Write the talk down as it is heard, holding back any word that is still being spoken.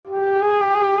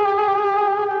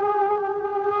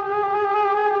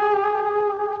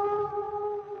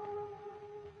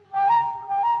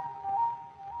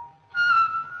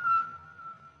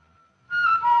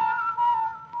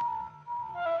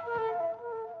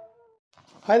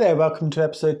Hi there, welcome to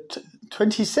episode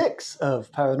 26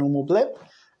 of Paranormal Blip.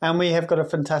 And we have got a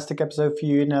fantastic episode for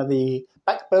you. Now, the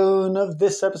backbone of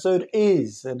this episode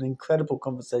is an incredible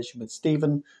conversation with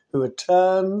Stephen, who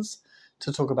returns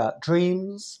to talk about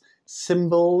dreams,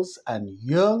 symbols, and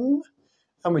Jung.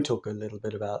 And we talk a little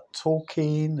bit about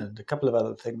Tolkien and a couple of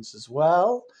other things as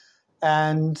well.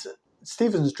 And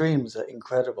Stephen's dreams are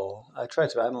incredible. I try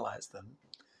to analyze them.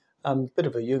 I'm a bit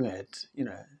of a Junghead,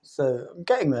 so I'm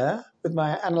getting there with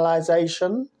my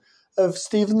analysation of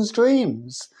Stephen's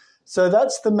dreams. So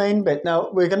that's the main bit. Now,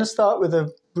 we're going to start with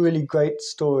a really great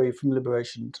story from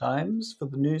Liberation Times for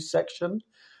the news section.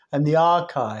 And the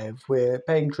archive, we're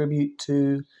paying tribute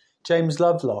to James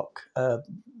Lovelock, a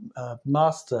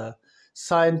master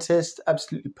scientist,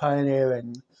 absolutely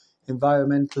pioneering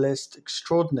environmentalist,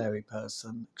 extraordinary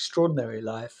person, extraordinary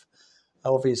life.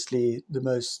 Obviously, the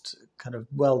most kind of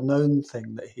well-known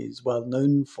thing that he's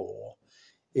well-known for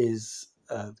is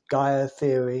Gaia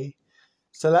theory.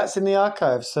 So that's in the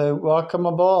archive. So welcome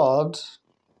aboard.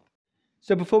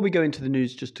 So before we go into the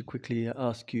news, just to quickly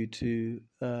ask you to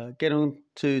get on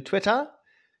to Twitter,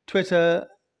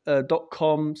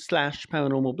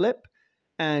 twitter.com/paranormalblip,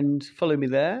 and follow me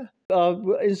there. Our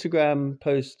Instagram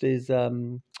post is,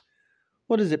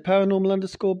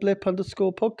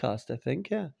 paranormal_blip_podcast, I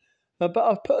think, yeah. But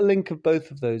I'll put a link of both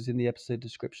of those in the episode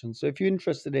description. So if you're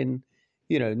interested in,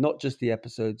 not just the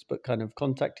episodes, but kind of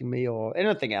contacting me or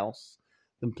anything else,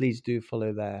 then please do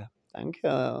follow there. Thank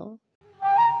you.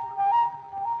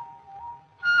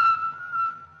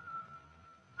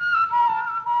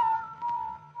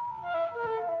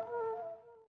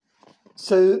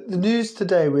 So the news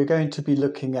today, we're going to be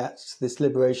looking at this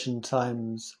Liberation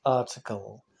Times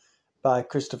article by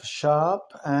Christopher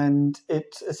Sharp, and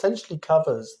it essentially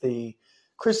covers the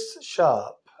Chris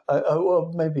Sharp.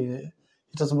 Well, maybe he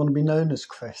doesn't want to be known as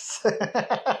Chris.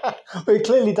 Well, he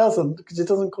clearly doesn't, because he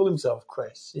doesn't call himself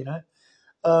Chris,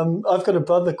 I've got a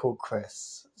brother called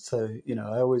Chris, so,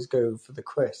 I always go for the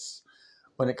Chris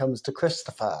when it comes to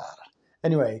Christopher.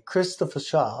 Anyway, Christopher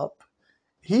Sharp,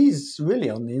 he's really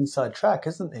on the inside track,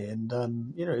 isn't he? And,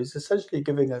 he's essentially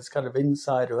giving us kind of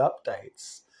insider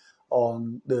updates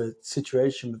on the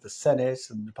situation with the Senate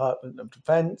and the Department of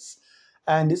Defense.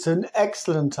 And it's an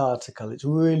excellent article. It's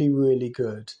really, really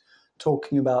good,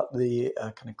 talking about the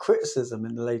kind of criticism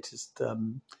in the latest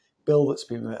bill that's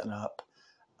been written up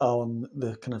on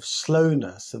the kind of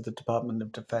slowness of the Department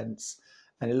of Defense.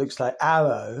 And it looks like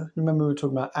Arrow, remember we were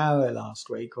talking about Arrow last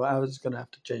week, or Arrow's going to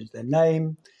have to change their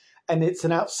name. And it's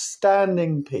an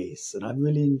outstanding piece, and I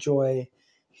really enjoy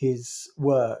his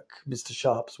work, Mr.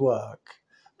 Sharp's work.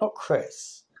 Not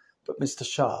Chris, but Mr.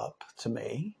 Sharp to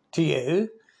me. To you?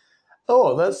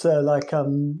 Oh, that's like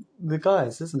the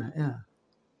guys, isn't it? Yeah,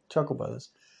 Chuckle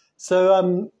Brothers.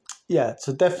 So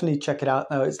so definitely check it out.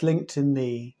 Now it's linked in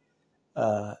the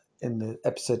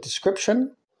episode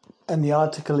description, and the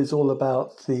article is all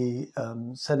about the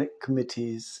Senate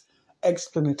Committee's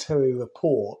explanatory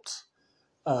report,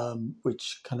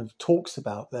 which kind of talks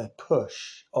about their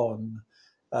push on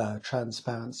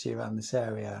transparency around this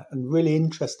area, and really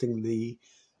interestingly,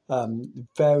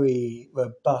 very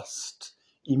robust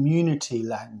immunity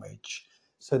language.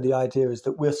 So the idea is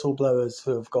that whistleblowers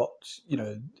who have got,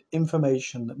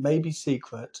 information that may be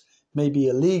secret, may be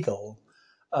illegal,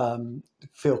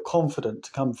 feel confident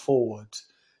to come forward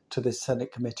to this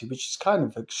Senate committee, which is kind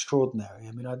of extraordinary.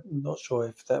 I mean, I'm not sure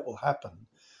if that will happen,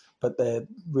 but they're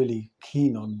really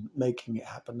keen on making it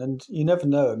happen. And you never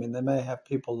know. I mean, they may have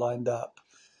people lined up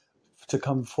to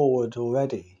come forward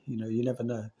already. You never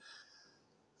know.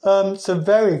 So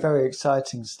very, very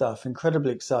exciting stuff,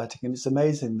 incredibly exciting. And it's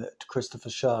amazing that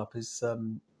Christopher Sharp is,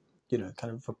 kind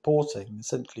of reporting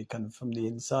essentially kind of from the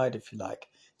inside, if you like.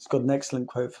 He's got an excellent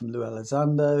quote from Lou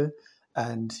Elizondo,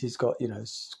 and he's got,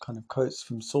 kind of quotes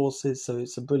from sources. So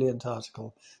it's a brilliant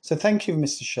article. So thank you,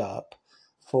 Mr. Sharp,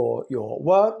 for your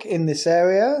work in this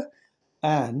area.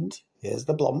 And here's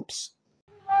the blomps.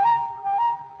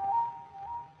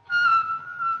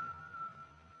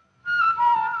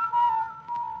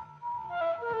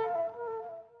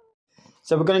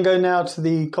 So we're going to go now to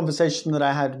the conversation that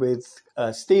I had with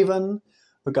Stephen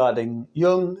regarding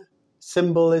Jung,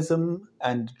 symbolism,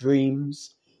 and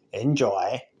dreams.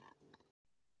 Enjoy.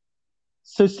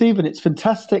 So, Stephen, it's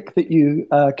fantastic that you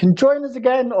can join us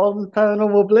again on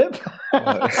Paranormal Blip.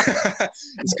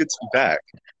 It's good to be back.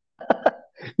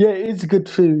 Yeah, it's good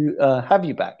to have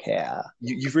you back here.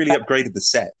 You've really upgraded the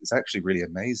set. It's actually really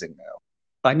amazing now.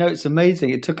 I know, it's amazing.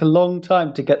 It took a long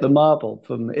time to get the marble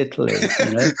from Italy,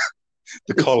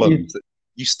 The columns.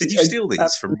 Did you steal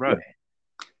these from Rome?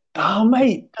 Oh,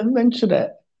 mate, don't mention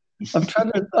it. I'm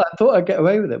trying to. I thought I'd get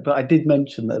away with it, but I did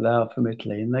mention that they are from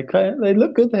Italy, and they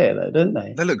look good here, though, don't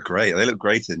they? They look great. They look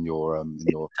great in your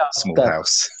South small Devon.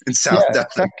 house in South Yeah,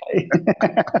 Devon.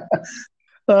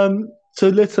 exactly. So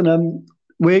listen,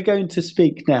 we're going to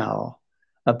speak now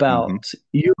Hmm. about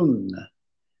Jung.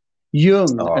 Jung,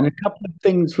 and Oh, a couple of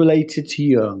things related to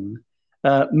Jung,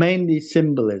 mainly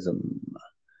symbolism.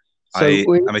 So I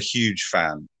we am a huge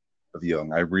fan of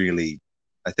Jung.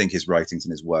 I think his writings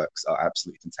and his works are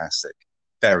absolutely fantastic.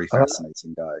 Very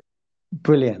fascinating guy.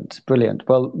 Brilliant, brilliant.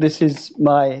 Well, this is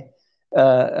my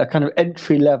a kind of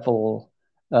entry level.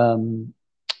 Um,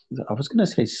 I was going to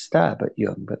say stab at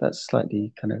Jung, but that's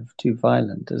slightly kind of too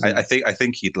violent, isn't it? I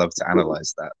think he'd love to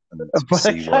analyze that and Well,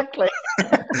 see what. exactly.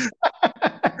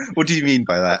 What do you mean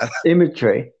by that?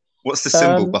 Imagery. What's the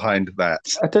symbol Um, behind that?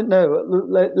 I don't know.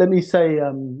 Let me say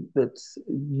that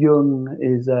Jung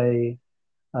is a,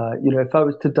 if I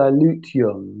was to dilute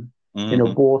Jung in a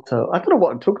Hmm. water, I don't know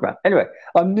what I'm talking about. Anyway,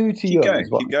 I'm new to Jung, is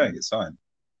what Keep I'm going. saying. It's fine.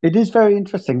 It is very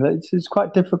interesting. It's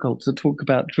quite difficult to talk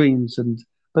about dreams,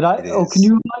 but It can is.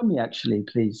 you remind me actually,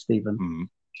 please, Stephen,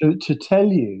 Mm. to tell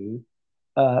you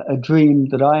a dream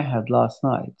that I had last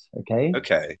night? Okay,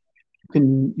 Okay. you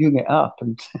can Jung it up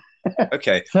and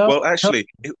Okay. tell. Well, actually,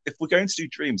 if we're going to do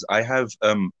dreams, I have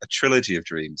a trilogy of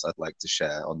dreams I'd like to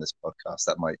share on this podcast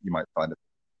that might you might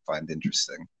find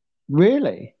interesting.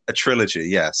 Really, A trilogy,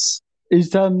 yes. is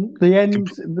the Com- end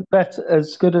the better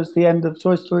as good as the end of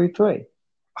Toy Story 3?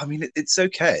 I mean, it's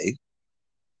okay.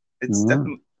 It's Oh,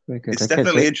 definitely very good. it's Okay, so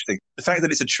definitely interesting. The fact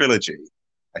that it's a trilogy,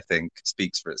 I think,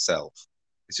 speaks for itself.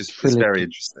 It's very trilogy.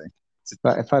 interesting. It's a,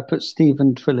 Right, if I put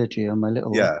Stephen trilogy on my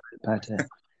little yeah, pad here.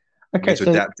 I'm going Okay, to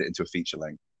so adapt it into a feature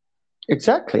length.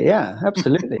 exactly, yeah,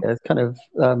 absolutely. It's kind of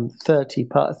 30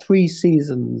 part, 3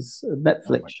 seasons of Oh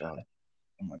Netflix. my god.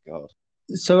 Oh my god.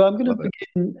 So I'm I going to love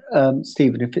it. begin,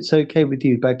 Stephen, if it's okay with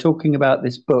you, by talking about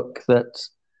this book that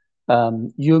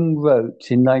Jung wrote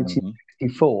in Hmm.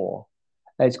 1964.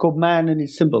 It's called Man and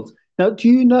His Symbols. Now, do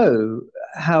you know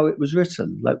how it was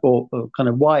written, like, or kind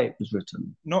of why it was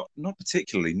written? Not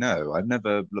particularly, no. I've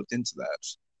never looked into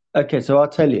that. Okay, so I'll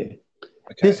tell you.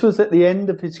 This Okay. was at the end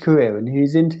of his career, and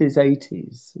he's into his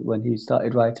 80s when he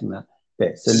started writing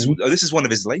this. This is one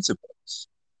of his later books.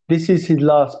 This is his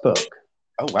last book.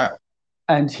 Oh wow.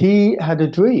 And he had a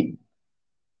dream.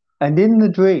 And in the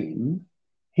dream,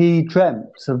 he dreamt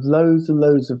of loads and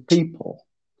loads of people.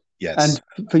 Yes.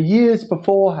 And for years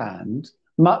beforehand,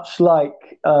 much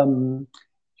like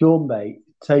your mate,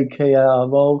 T.K.R.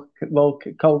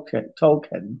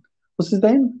 Tolkien, what's his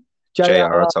name? J.R.R.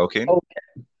 J.R.R. Tolkien. Tolkien.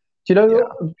 Do you Yeah,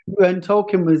 know when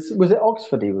Tolkien was it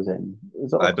Oxford he was in?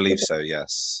 Was it I Oxford? believe so.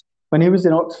 Yes. When he was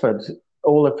in Oxford,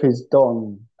 all of his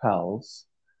Don pals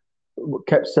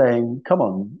kept saying, "Come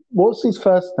on, what's his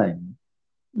first name?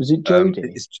 Was it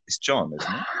Jody?" It's John,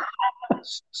 isn't it?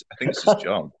 I think it's just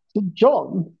John.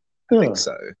 John? I think Ugh.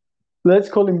 so. Let's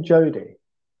call him Jody.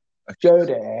 Okay.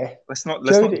 Jody. Let's not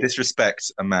Jody.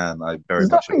 disrespect a man I very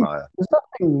There's much nothing, admire. there's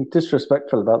nothing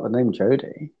disrespectful about the name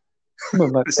Jody. Some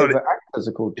of my It's not. favorite actors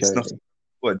are called It's not. Jody.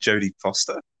 What, Jodie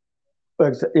Foster?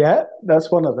 Yeah,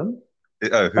 that's one of them.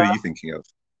 Oh, who are Uh, you thinking of?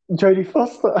 Jodie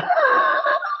Foster.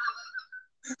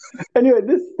 Anyway,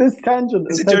 this tangent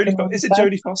has taken on Is a it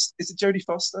tangent. Jodie Foster? Is it Jodie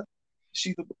Foster? Is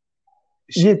she the?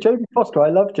 Is Yeah, she? Jodie Foster. I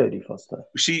love Jodie Foster.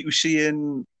 Was she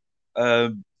in?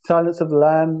 Um, Silence of the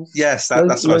Lambs. yes, that's what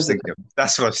I was Loads of thinking of. things.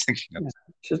 That's what I was thinking of. Yeah.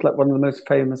 She's like one of the most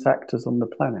famous actors on the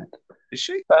planet. Is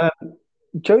she?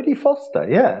 Jodie Foster,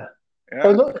 yeah. Oh,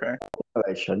 Yeah. not Okay.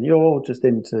 generation. You're all just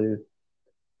into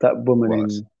that woman What?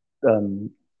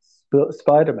 in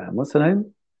Spider-Man. What's her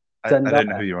name? I don't know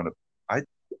Zendaya. who you're on. I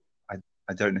I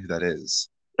I don't know who that is.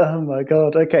 Oh my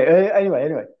God. Okay.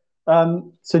 Anyway.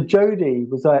 So Jodie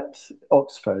was at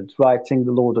Oxford writing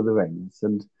The Lord of the Rings,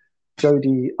 and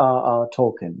Jodie R.R.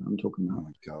 Tolkien, I'm talking Oh about.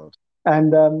 my god.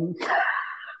 And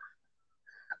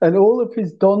and all of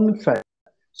his Don friends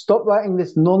stopped writing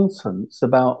this nonsense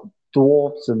about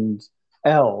dwarves and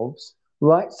elves.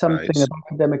 Write Right. something of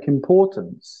academic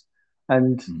importance.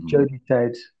 And Hmm. Jodie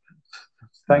said,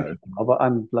 "Thank No. you, but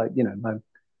I'm like, my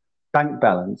bank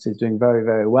balance is doing very,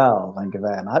 very well. Thank you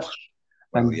very much.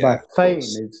 Well, And yeah, my of fame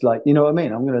course. is like, you know what I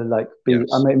mean? I'm going to like Yes.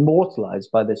 I'm immortalized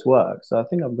by this work. So I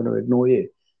think I'm going to ignore you.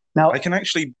 Now, I can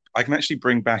actually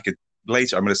bring back a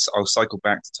later. I'll cycle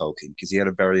back to Tolkien because he had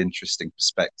a very interesting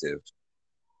perspective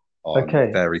on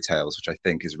okay. fairy tales, which I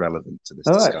think is relevant to this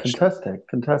All right. discussion. Fantastic.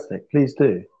 Fantastic. Please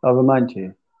do. I'll remind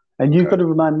you. And you've got Okay. to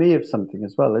remind me of something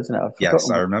as well, isn't it? I've Yes,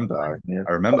 forgotten I what remember. you reminded me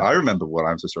of. I remember what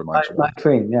I'm supposed to remind you My of.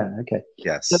 dream. Yeah. Okay.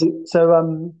 So, Yes. so,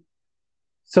 um,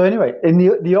 so anyway, in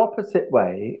the opposite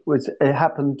way was it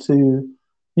happened to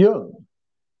Jung.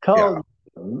 Carl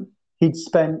Yeah, Jung, he'd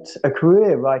spent a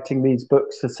career writing these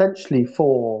books essentially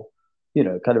for,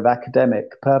 kind of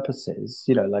academic purposes,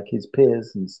 like his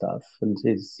peers and stuff, and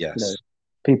his, yes,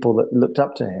 people that looked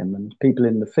up to him and people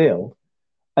in the field.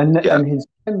 And yeah, his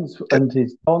friends and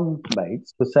his Don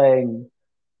mates were saying,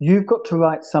 "You've got to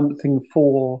write something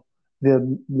for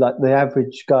the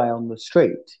average guy on the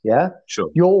street. Yeah, sure,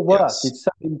 your work yes. is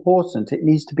so important. It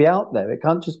needs to be out there. It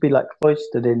can't just be like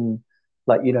cloistered in,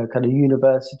 like, kind of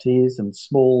universities and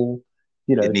small,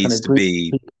 It kind needs of to groups be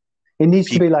of people. It needs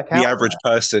to be like the out average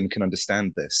there." person can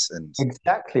understand this, and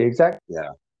Exactly, exactly.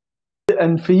 yeah,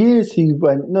 And for years he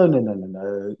went, no, no, no, no,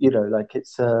 no. Like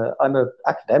it's I'm a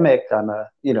academic. I'm a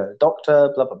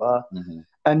doctor. Blah blah blah. hmm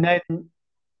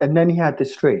And then he had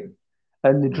this dream,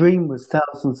 and the mm, dream was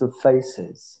thousands of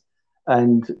faces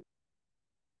and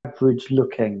average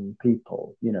looking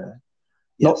people, not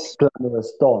yes,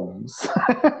 glamorous dons.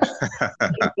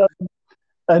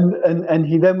 And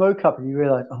he then woke up and he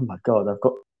realized, oh my God, I've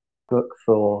got a book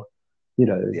for, the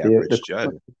the average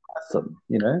Joe. person,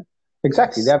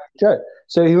 exactly, the Yes, average Joe.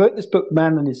 So he wrote this book,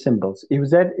 Man and His Symbols. He was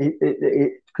then,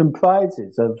 it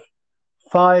comprises of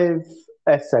 5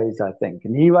 essays, I think.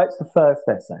 And he writes the first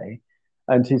essay,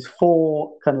 and his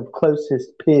 4 kind of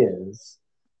closest peers,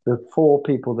 the 4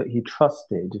 people that he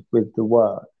trusted with the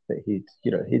work that he'd,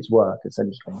 his work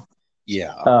essentially,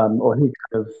 yeah, or his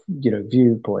kind of,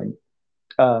 viewpoint,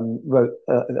 wrote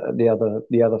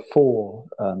the other 4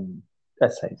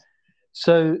 essays.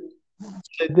 So,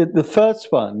 the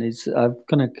first one is, I'm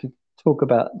going to talk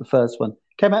about the first one.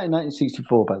 Came out in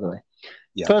 1964, by the way.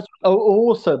 yeah. First, oh,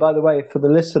 also, by the way, for the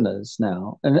listeners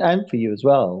now, and for you as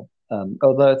well,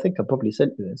 although I think I probably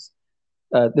sent you this,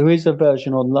 there is a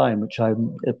version online,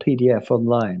 a PDF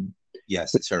online,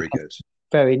 Yes, which it's very good.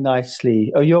 very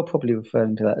nicely. Oh, you're probably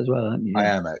referring to that as well, aren't you? I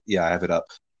Yeah. am. Yeah, I have it up.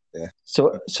 Yeah,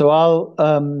 So I'll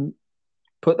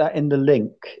put that in the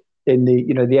link in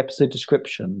the episode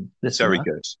description, it's very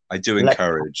listener. good. I do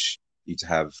encourage you to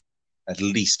have at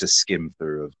least a skim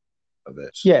through of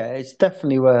it. Yeah, it's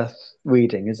definitely worth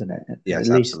reading, isn't it? Yes,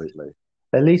 absolutely.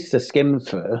 At least a skim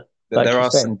through, like There you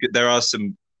are say. some good. There are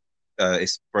some.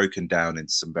 It's broken down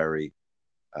into some very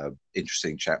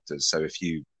interesting chapters. So if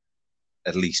you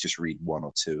at least just read one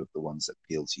or two of the ones that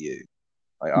appeal to you,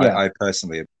 Yeah, I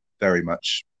personally very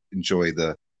much enjoy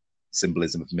the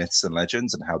symbolism of myths and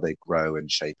legends and how they grow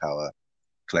and shape our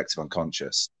collective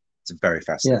unconscious. It's a very yeah,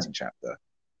 fascinating chapter.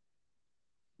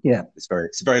 yeah, It's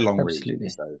a very long read, absolutely.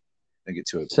 so don't get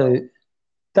too So overwhelmed.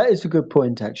 that is a good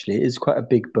point, actually. It is quite a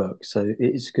big book, so it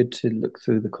is good to look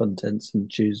through the contents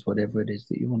and choose whatever it is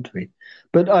that you want to read.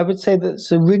 But I would say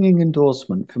that's a ringing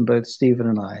endorsement from both Stephen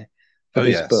and I for Oh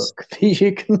this yes, book that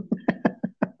you can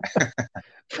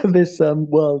for this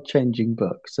world-changing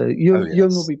book. So oh Jung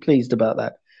will yes. be pleased about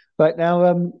that. Right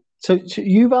now, so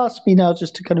you've asked me now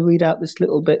just to kind of read out this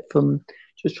little bit from,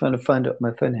 just trying to find it on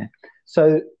my phone here.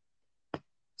 So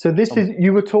this is, we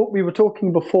were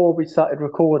talking before we started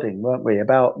recording, weren't we,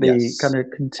 about the Yes, kind of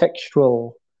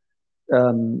contextual,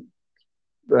 um,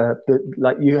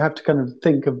 like you have to kind of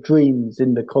think of dreams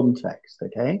in the context,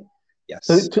 okay?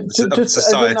 So yes. Of the just as a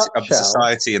society,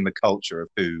 nutshell, and the culture of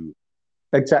who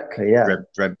exactly, yeah.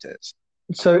 dreamt it.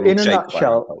 So We're all in a shaped by our own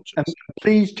nutshell, and cultures.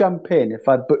 please jump in if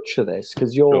I butcher this,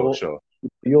 because Sure, sure.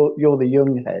 you're the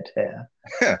Jung head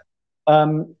here.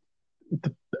 Um,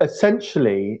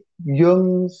 Essentially,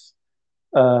 Jung's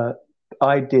uh,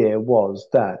 idea was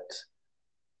that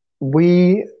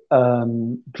we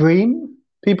dream,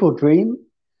 people dream,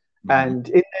 Mhm. and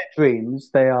in their dreams,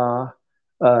 they are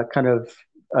kind of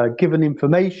given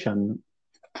information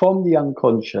from the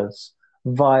unconscious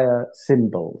via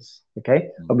symbols. Okay,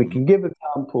 and we Mhm. can give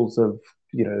examples of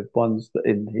ones that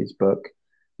in his book,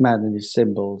 Man and His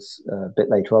Symbols, a bit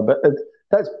later on. But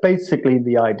that's basically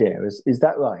the idea. Is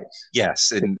that right?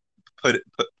 Yes, in put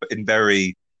in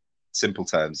very simple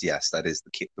terms, yes, that is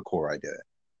the core idea.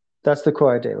 That's the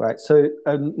core idea, right? So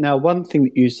now, one thing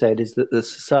that you said is that the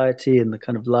society and the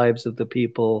kind of lives of the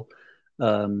people,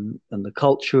 and the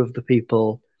culture of the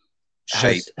people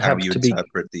Shape how have you to be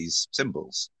interpret these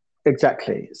symbols.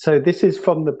 exactly. So this is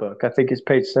from the book. I think it's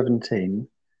page 17.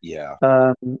 Yeah.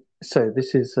 Um, so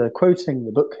this is quoting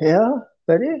the book here.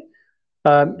 Ready?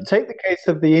 Mhm. Take the case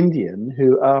of the Indian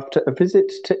who, after a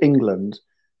visit to England,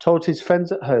 told his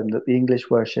friends at home that the English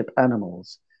worship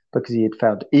animals because he had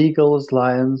found eagles,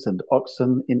 lions, and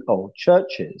oxen in old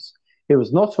churches. He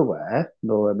was not aware,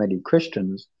 nor are many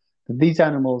Christians, that these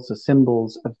animals are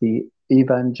symbols of the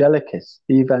evangelists,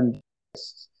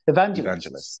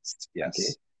 Evangelists. thank you,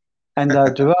 Yes. and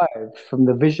are derived from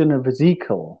the vision of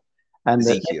Ezekiel and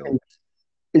the Ezekiel.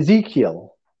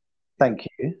 Ezekiel. Thank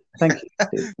you. Thank you,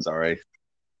 Steve. Sorry,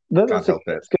 No, can't help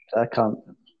it. that's good. I can't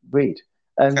read.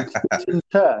 And this in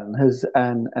turn has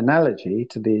an analogy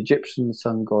to the Egyptian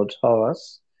sun god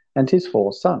Horus and his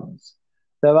four sons.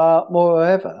 There are,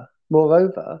 moreover, We'll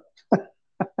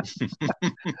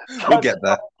such get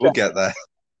there. We'll get there.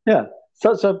 yeah,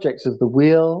 such objects as the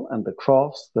wheel and the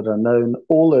cross that are known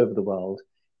all over the world,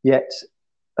 yet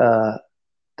uh,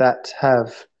 that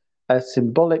have a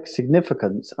symbolic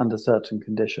significance under certain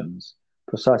conditions.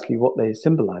 Precisely what they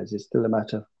symbolize is still a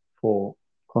matter for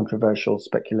controversial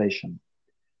speculation.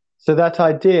 So that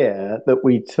idea that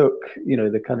we took,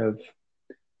 the kind of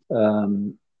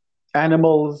um,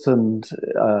 animals and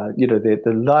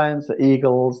the lions, the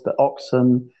eagles, the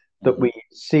oxen that Mhm. we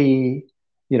see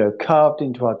carved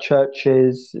into our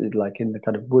churches, like in the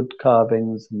kind of wood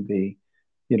carvings and the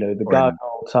Or in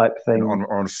gargoyle type thing.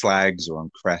 or on flags or on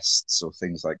crests or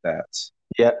things like that.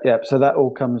 Yep, yep. So that all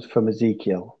comes from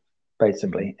Ezekiel, Mhm.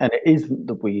 basically, and it isn't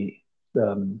that we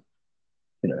um,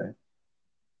 you know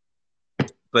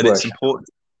But it's worship. important.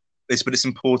 It's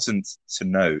important to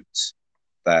note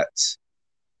that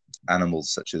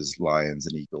animals such as lions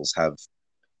and eagles have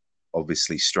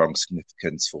obviously strong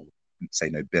significance for, say,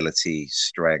 nobility,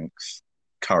 strength,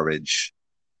 courage,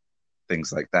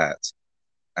 things like that.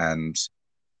 And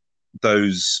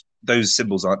those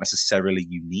symbols aren't necessarily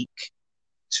unique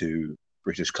to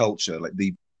British culture. Like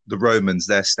the Romans,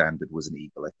 their standard was an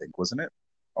eagle, I think, wasn't it,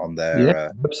 Yeah,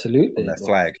 on absolutely. their It was.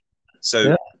 flag. So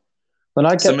Yeah. When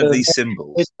I some get of these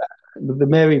symbols, the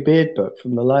Mary Beard book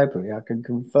from the library, I can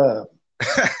confirm.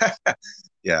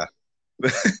 yeah,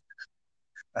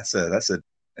 that's an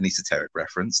esoteric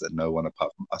reference that no one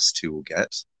apart from us two will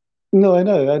get. No, I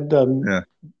know, and Yeah,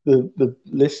 the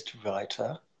list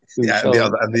writer, who yeah, and shall the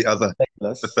other, remain the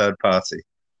nameless. third party.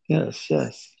 Yes,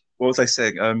 yes. What was I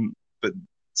saying? But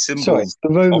Sorry, symbols the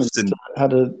Romans often,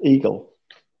 had an eagle.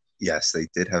 yes, they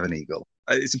did have an eagle.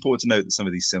 It's important to note that some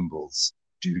of these symbols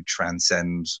do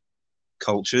transcend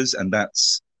cultures, and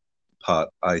that's part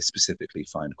I specifically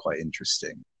find quite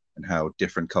interesting, and how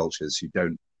different cultures who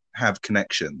don't have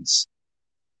connections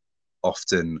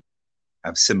often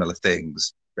have similar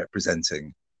things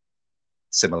representing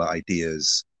similar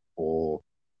ideas or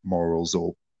morals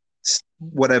or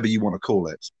whatever you want to call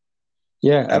it.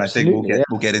 Yeah, And I think absolutely. Yeah.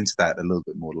 we'll get into that a little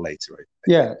bit more later, I think.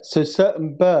 Yeah, so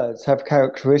certain birds have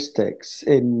characteristics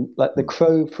in, like the Mm.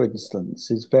 crow, for instance,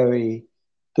 is very.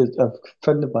 A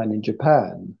friend of mine in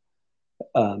Japan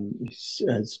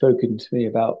has spoken to me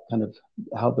about kind of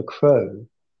how the crow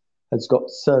has got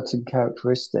certain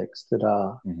characteristics that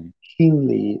are Mm-hmm.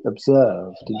 keenly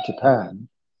observed in Japan.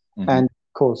 Mm-hmm. And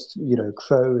of course,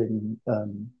 crow in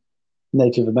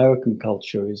Native American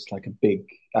culture is like a big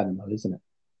animal, isn't it?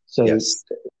 So Yes.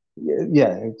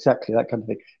 yeah, exactly that kind of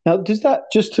thing. Now, does that,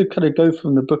 just to kind of go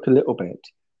from the book a little bit,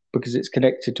 because it's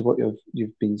connected to what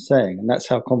you've been saying, and that's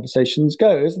how conversations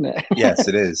go, isn't it? Yes,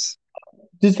 it is.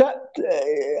 Does that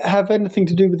have anything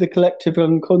to do with the collective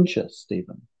unconscious,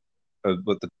 Stephen?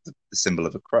 But the symbol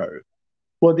of a crow.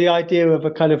 Well, the idea of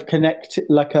a kind of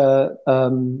like a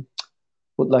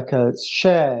like a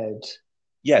shared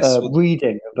Yes. Well,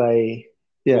 reading of a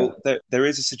yeah there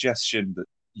is a suggestion that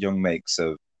Jung makes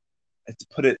of, to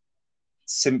put it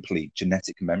simply,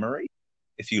 genetic memory,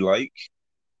 if you like.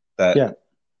 That yeah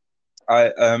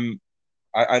I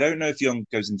I don't know if Jung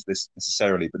goes into this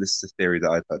necessarily, but this is a theory that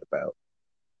I've heard about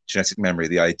genetic memory.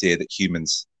 The idea that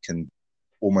humans can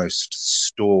almost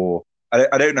store.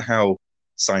 I don't know how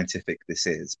scientific this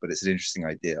is, but it's an interesting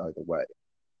idea either way.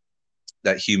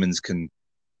 That humans can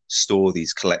store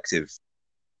these collective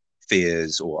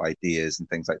fears or ideas and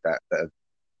things like that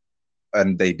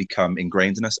and they become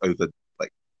ingrained in us over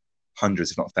like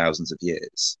hundreds, if not thousands of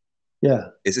years. yeah.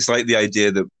 It's like the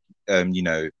idea that you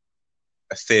know,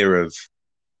 a fear of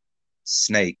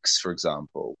snakes, for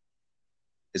example,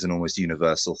 is an almost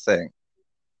universal thing.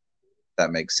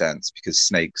 That makes sense because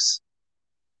snakes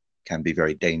can be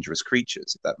very dangerous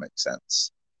creatures, if that makes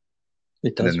sense.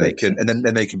 It And then does they make can, and sense.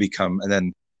 then they can become, and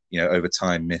then over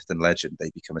time, myth and legend,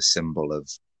 they become a symbol of.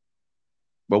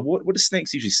 Well, what do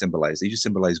snakes usually symbolize? They usually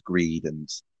symbolize greed and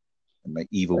like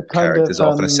A evil kind of characters are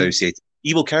often associated.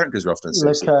 Evil characters are often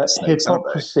like associated a with snakes, aren't they?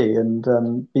 hypocrisy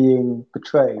and being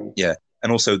betrayed. Yeah,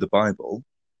 and also the Bible,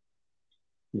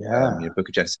 Yeah. Book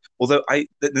of Genesis. Although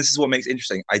this is what makes it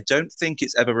interesting. I don't think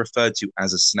it's ever referred to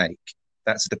as a snake.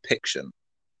 That's a depiction.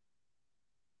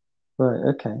 Right.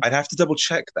 Okay. I'd have to double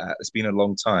check that. It's been a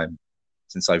long time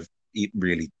since I've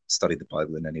really studied the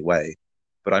Bible in any way,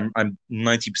 but I'm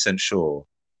 90% sure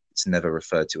it's never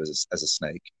referred to as a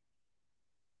snake.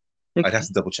 I'd have Okay.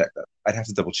 to double check that. I'd have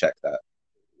to double check that.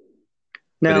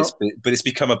 Now, but it's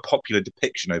become a popular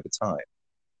depiction over time.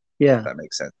 If yeah, that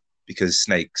makes sense, because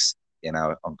snakes in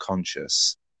our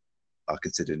unconscious are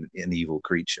considered an evil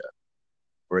creature,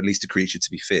 or at least a creature to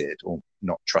be feared or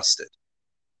not trusted.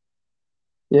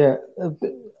 yeah.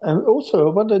 And also,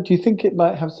 I wonder, do you think it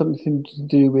might have something to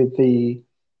do with the?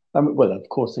 Well, of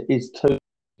course, it is totally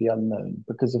unknown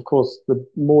because, of course, the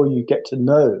more you get to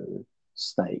know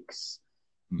snakes,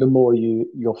 the more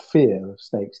your fear of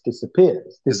snakes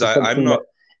disappears. This Because is I'm something not.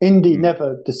 that Indy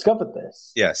never discovered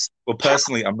this. Yes. Well,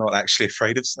 personally, I'm not actually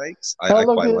afraid of snakes. How I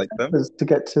long quite did it like them. take us to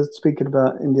get to speaking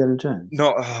about Indiana Jones?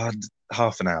 Not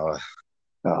half an hour.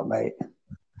 Oh, mate.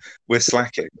 We're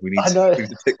slacking. I know. We need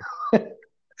to pick.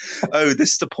 Oh,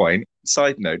 this is the point.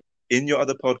 Side note: in your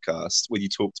other podcast, when you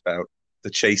talked about the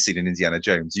chase scene in Indiana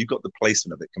Jones, you got the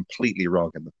placement of it completely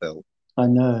wrong in the film. I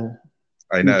know.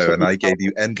 I know, and I gave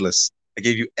you endless. I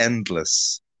gave you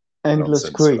endless nonsense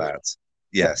for Grief. that. It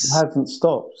Yes. hasn't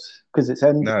stopped because it's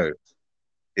endless. No,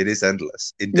 it is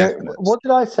endless, Yeah, indefinite. what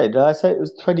did I say? Did I say it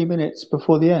was 20 minutes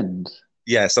before the end?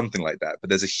 Yeah, something like that. But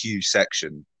there's a huge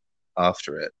section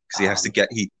after it because he has to get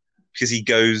because he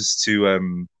goes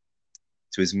to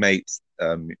his mate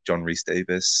John Rhys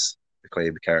Davis,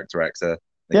 acclaimed character actor.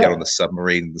 They get on the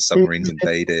submarine, and the submarine's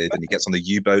invaded, and he gets on the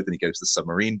U-boat, and he goes to the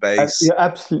submarine base. You're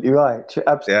absolutely right. You're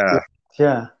absolutely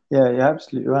yeah, you're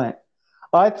absolutely right.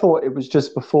 I thought it was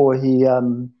just before he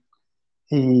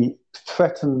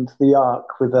threatened the Ark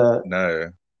with a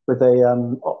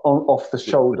off the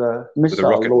shoulder missile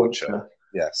rocket launcher.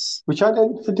 Yes. Which I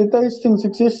don't. Did those things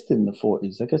exist in the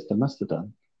 40s? I guess they must have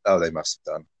done. Oh, they must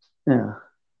have done. Yeah.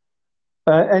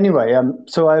 Anyway,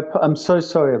 so I'm so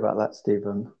sorry about that,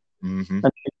 Stephen. Mm-hmm.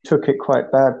 And you took it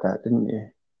quite bad, didn't you?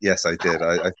 Yes, I did.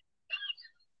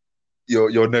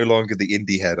 You're no longer the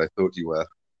indie head I thought you were.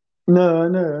 No, I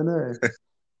know.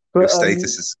 But,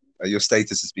 your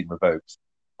status has been revoked.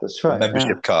 That's right. The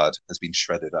membership card has been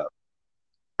shredded up.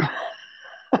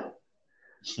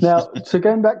 Now, so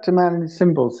going back to Man and His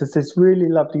Symbols, there's this really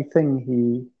lovely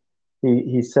thing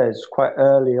he says quite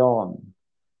early on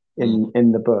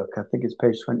in the book. I think it's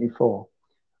page 24,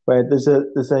 where there's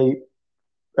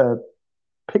a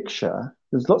picture.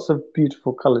 There's lots of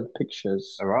beautiful coloured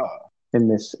pictures in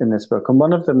this book, and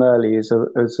one of them early is of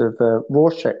a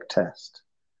Rorschach test,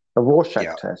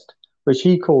 test, which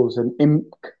he calls an ink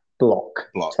block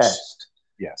test.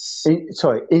 Yes.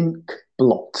 Ink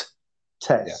blot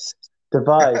test. Yes.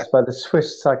 Devised by the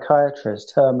Swiss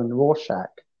psychiatrist Hermann Rorschach.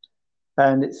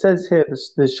 And it says here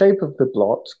the shape of the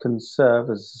blot can serve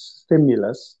as a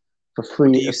stimulus for free.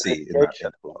 What do you see in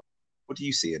that blot? What do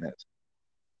you see in it?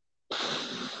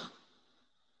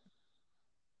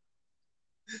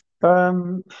 I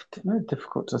don't know,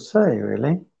 difficult to say,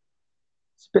 really.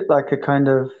 It's a bit like a kind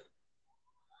of,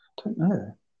 I don't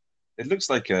know. It looks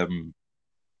like a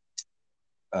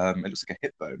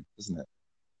hip bone, doesn't it?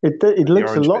 It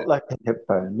looks a lot like a hip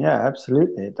bone. Yeah,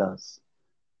 absolutely, it does.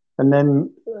 And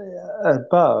then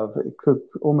above, it could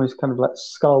almost kind of like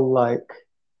skull-like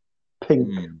pink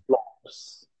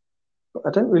blobs. But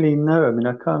I don't really know. I mean,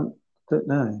 don't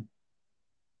know.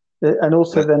 And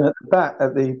also, then at the back,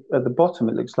 at the bottom,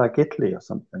 it looks like Italy or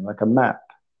something, like a map.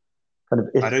 Kind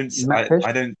of. I don't see it.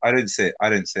 I don't see it. I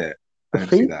don't see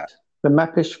feet? that. The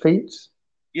mappish feet.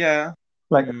 Yeah.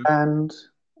 Like a band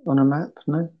on a map.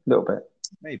 No, a little bit.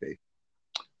 Maybe.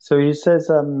 So he says,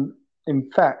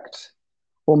 in fact,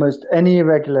 almost any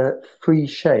irregular free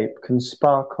shape can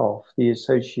spark off the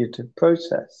associative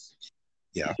process.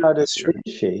 Yeah, Leonardo da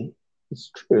Vinci,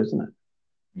 it's true, isn't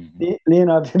it? Mm-hmm.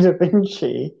 Leonardo da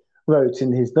Vinci wrote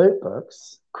in his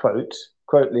notebooks, quote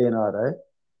Leonardo,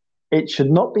 "It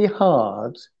should not be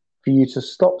hard for you to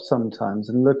stop sometimes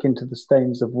and look into the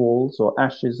stains of walls or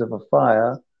ashes of a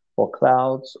fire or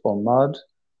clouds or mud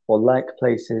or like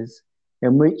places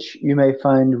in which you may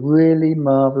find really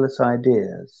marvelous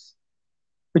ideas."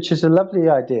 Which is a lovely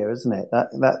idea, isn't it?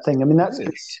 That thing. I mean, that's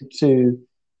to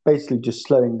basically just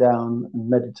slowing down and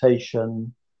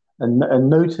meditation and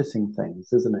noticing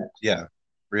things, isn't it? Yeah,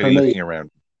 really looking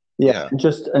around. Yeah,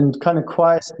 and kind of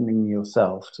quietening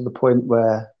yourself to the point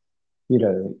where you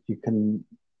can.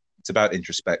 It's about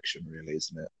introspection, really,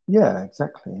 isn't it? Yeah,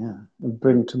 exactly. Yeah, and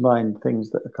bring to mind things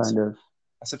that are kind of.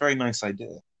 That's a very nice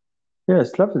idea. Yeah,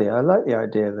 it's lovely. I like the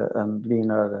idea that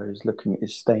Leonardo is looking at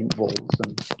his stained walls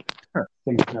and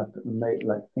thinking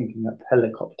up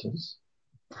helicopters.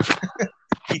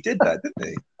 He did that, didn't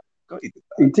he? God,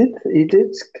 he did that. He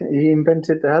did. He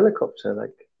invented the helicopter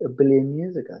like 1 billion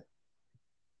years ago.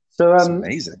 So that's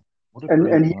amazing. What a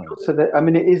and he also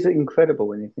it is incredible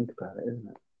when you think about it, isn't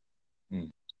it?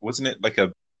 Wasn't it like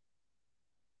a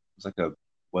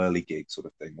whirly gig sort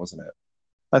of thing, wasn't it?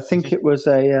 I think it was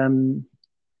a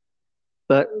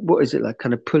but what is it, like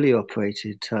kind of pulley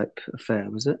operated type affair,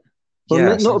 was it? Well, Yeah,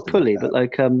 not a something like pulley, but that.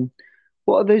 like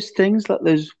what are those things? Like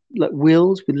those like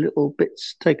wheels with little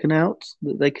bits taken out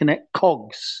that they connect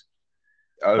cogs.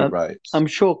 Oh, Um, right. I'm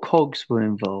sure cogs were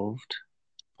involved,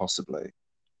 Possibly.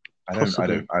 I don't,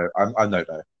 possibly. I don't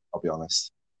know. I'll be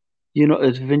honest. You're not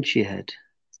a Da Vinci head.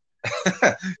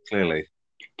 Clearly.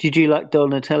 Did you like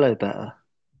Donatello better?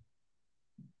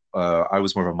 I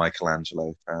was more of a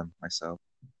Michelangelo fan myself.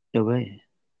 No way.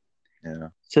 Yeah.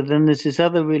 So then there's this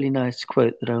other really nice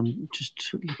quote that I'm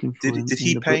just looking for Did in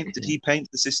he the book paint? Did here. he paint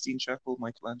the Sistine Chapel,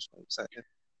 Michelangelo? Was that him?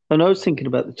 And I was thinking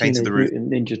about the Painted the Teenage roof.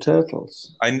 Mutant Ninja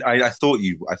Turtles. I I thought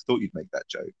you'd make that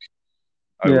joke.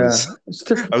 I Yeah, was it's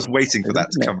I was difficult, waiting for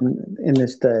that to isn't it, come. in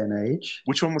this day and age?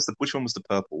 Which one was the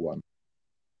purple one?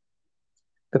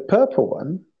 The purple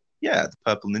one, Yeah, the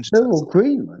purple Ninja they were all Turtle.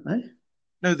 green, weren't they?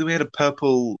 No, we had a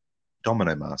purple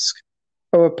domino mask.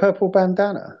 Or a purple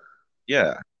bandana.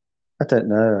 Yeah. I don't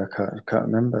know. I can't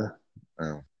remember.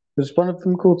 Oh. Was one of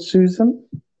them called Susan?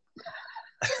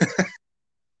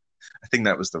 I think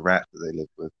that was the rat that they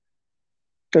lived with.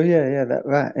 Oh yeah, yeah, that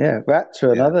rat. Yeah, rats are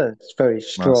Yeah. another very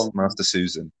strong Master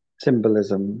Susan.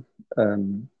 symbolism.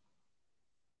 Of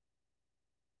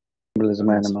Symbolism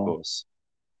course, of animal. course.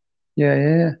 Yeah,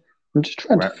 yeah, yeah. I'm just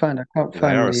trying to Rat, find. I can't they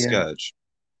find are a the scourge.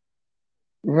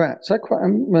 rats.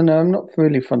 Well, no, I'm not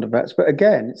really fond of rats. But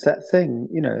again, it's that thing.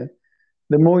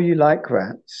 The more you like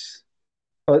rats,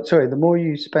 oh, sorry, the more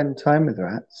you spend time with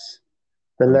rats,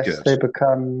 the I'm less good. they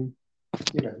become.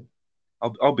 You know,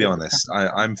 I'll be they honest. become.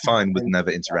 I'm fine with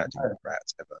never interacting with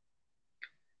rats ever.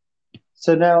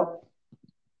 So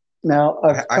now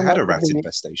I've I come had up a with rat the.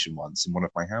 infestation once in one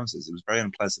of my houses. It was very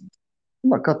unpleasant. Oh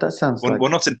my God, that sounds Well,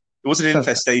 like not an, it wasn't an sounds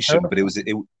like infestation, but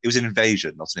terrifying. it was an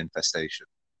invasion, not an infestation,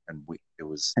 and it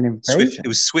was An swift. It invasion.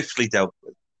 was swiftly dealt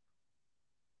with.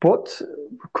 What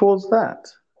caused that?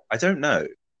 I don't know Did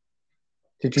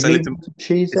you because I lived leave in. the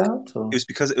cheese It, out or? it was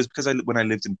because when I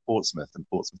lived in Portsmouth, and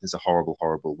Portsmouth is a horrible,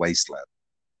 horrible wasteland.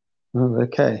 Oh,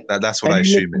 okay. That's what I Any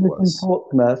assume it listeners in was.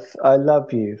 Portsmouth, I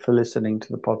love you for listening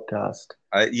to the podcast.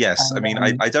 Yes, I And mean,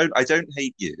 I don't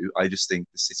hate you. I just think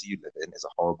the city you live in is a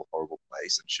horrible, horrible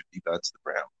place and should be burned to the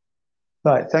ground.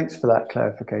 right, thanks for that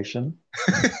clarification.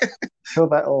 Sure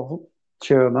that'll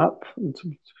cheer them up. I'm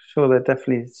sure they're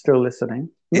definitely still listening.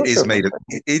 I'm It not sure is if I'm made of.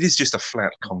 listening. It is just a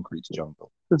flat concrete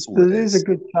jungle. That's all it There is a is.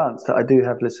 good chance that I do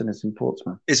have listeners in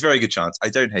Portsmouth. It's a very good chance. I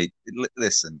don't hate.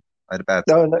 Listen, I had a bad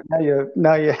Oh, time. look,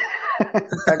 now you're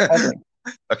backpedaling.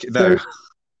 Okay,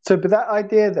 So, no. but that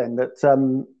idea then that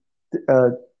uh,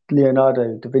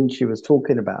 Leonardo da Vinci was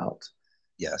talking about,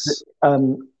 Yes.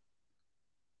 um,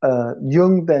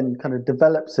 Jung then kind of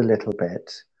develops a little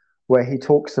bit where he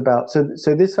talks about so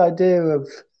this idea of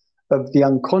the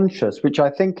unconscious, which I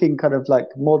think in kind of like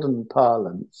modern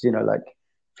parlance, like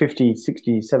 50,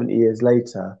 60, 70 years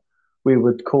later, we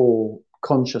would call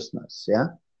consciousness. Yeah.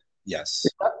 Yes.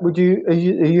 Are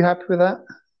you happy with that?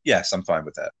 Yes, I'm fine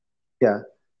with that. Yeah.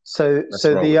 So Let's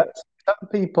so roll the with it. some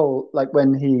people like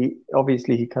when he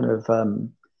kind of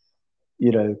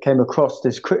came across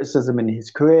this criticism in his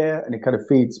career, and it kind of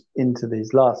feeds into this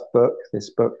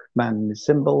book, Man and His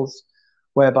Symbols,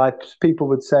 whereby people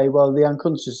would say, well, the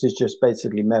unconscious is just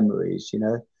basically memories,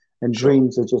 and Sure.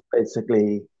 dreams are just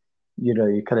basically,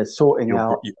 you're kind of sorting Your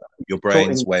out, your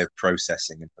brain's sorting way of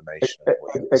processing information and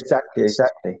what you exactly, experience.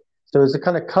 exactly. So as a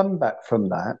kind of comeback from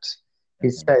that, he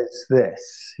Mhm. says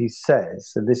this. He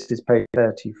says, and this is page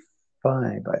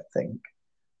 35, I think,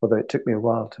 although it took me a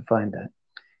while to find it.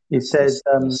 He says,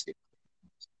 Let's see.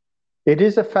 it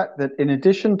is a fact that in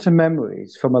addition to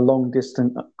memories from a long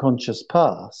distant conscious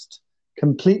past,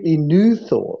 completely new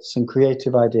thoughts and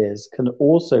creative ideas can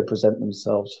also present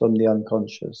themselves from the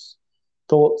unconscious,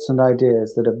 thoughts and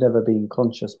ideas that have never been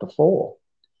conscious before.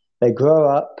 They grow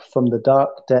up from the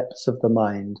dark depths of the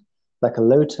mind like a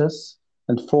lotus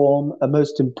and form a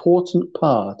most important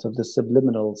part of the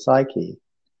subliminal psyche.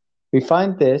 We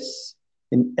find this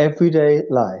in everyday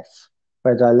life,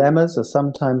 where dilemmas are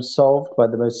sometimes solved by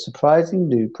the most surprising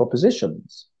new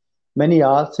propositions. Many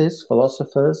artists,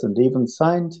 philosophers, and even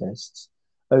scientists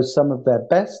owe some of their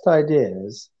best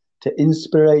ideas to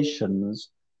inspirations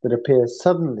that appear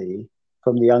suddenly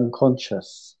from the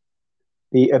unconscious.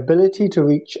 The ability to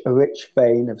reach a rich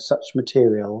vein of such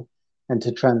material and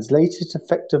to translate it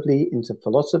effectively into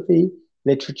philosophy,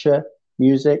 literature,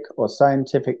 music, or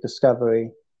scientific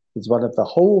discovery is one of the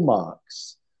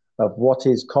hallmarks of what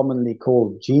is commonly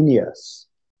called genius.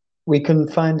 We can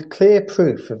find clear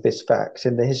proof of this fact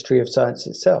in the history of science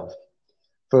itself.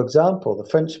 For example, the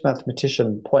French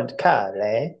mathematician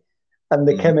Poincaré and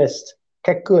the Mm. chemist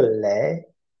Kekulé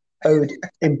owed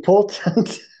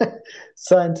important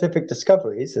scientific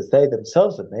discoveries, as they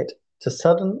themselves admit, to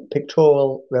sudden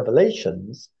pictorial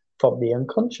revelations from the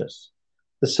unconscious.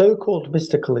 The so-called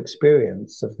mystical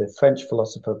experience of the French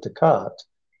philosopher Descartes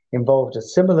involved a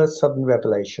similar sudden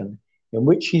revelation in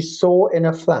which he saw in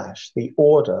a flash the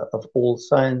order of all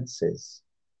sciences.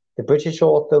 The British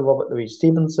author Robert Louis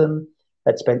Stevenson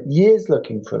had spent years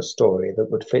looking for a story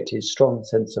that would fit his strong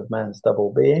sense of man's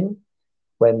double being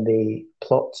when the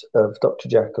plot of Dr.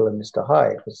 Jekyll and Mr.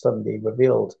 Hyde was suddenly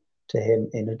revealed to him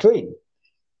in a dream.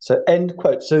 So, end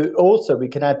quote. So, also, we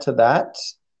can add to that.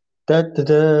 Da, da,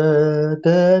 da,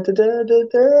 da, da, da, da,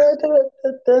 da,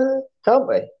 da, da, can't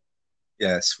we?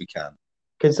 Yes, we can.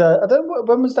 Because I don't know,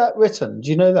 when was that written? Do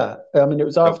you know that? I mean, it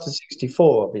was after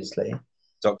 64, obviously.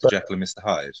 Dr. But, Jekyll and Mr.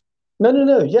 Hyde.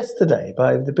 No. Yesterday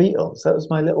by the Beatles. That was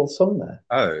my little song there.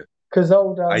 Oh, because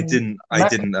old I didn't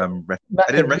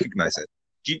recognize it.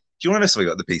 Do you want to know something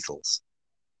about the Beatles?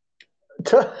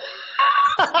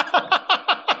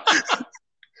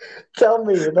 Tell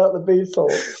me about the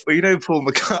Beatles. Well, you know Paul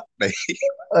McCartney.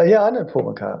 Yeah, I know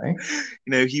Paul McCartney.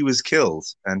 You know, he was killed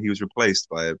and he was replaced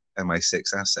by a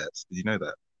MI6 asset. Did you know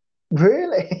that?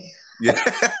 Really? Yeah.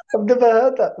 I've never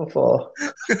heard that before.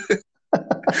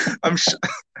 I'm sure.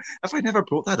 Have I never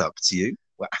brought that up to you?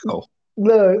 Wow.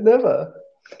 No, never.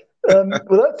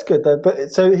 Well, that's good though.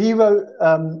 But so he wrote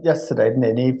yesterday, didn't he?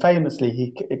 And he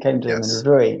famously it came to him in a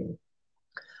dream.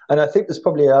 And I think there's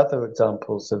probably other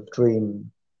examples of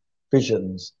dream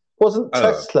visions. Wasn't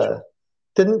Tesla? Sure.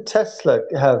 Didn't Tesla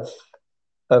have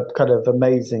a kind of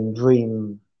amazing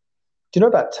dream? Do you know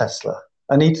about Tesla?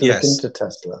 I need to look into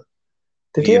Tesla.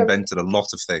 He invented a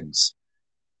lot of things.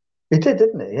 He did,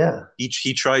 didn't he? Yeah.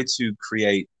 He tried to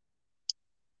create.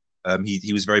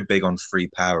 He was very big on free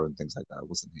power and things like that,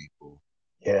 wasn't he?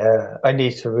 Yeah, I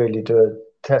need to really do a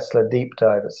Tesla deep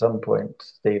dive at some point,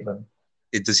 Stephen.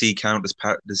 Does he count as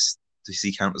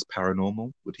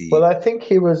paranormal? Would he? Well, I think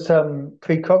he was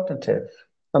precognitive.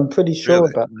 I'm pretty sure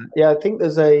about that. Yeah, I think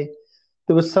there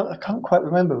was some. I can't quite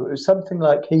remember. But it was something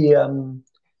like he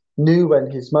knew when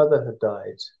his mother had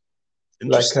died,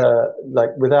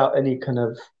 like without any kind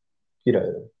of,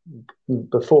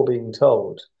 before being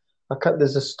told.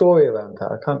 There's a story around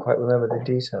that. I can't quite remember the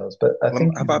details, but I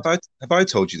think. Have I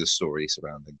told you the story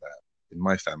surrounding that in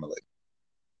my family?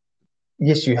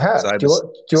 Yes, you have. Do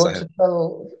you want to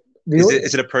tell?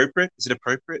 Is it appropriate? Is it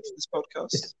appropriate for this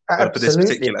podcast? For this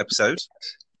particular episode?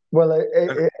 Well,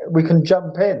 we can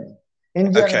jump in.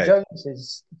 Indiana Jones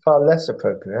is far less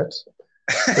appropriate.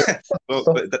 Well,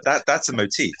 but that's a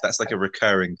motif. That's like a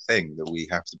recurring thing that we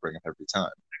have to bring up every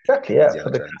time. Exactly, yeah.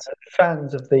 For the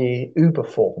fans of the Uber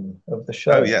form of the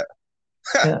show. Oh, yeah.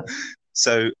 Yeah.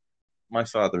 So, my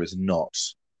father is not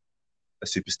a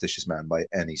superstitious man by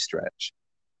any stretch,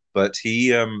 but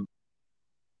he,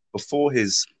 before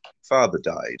his father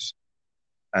died,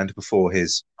 and before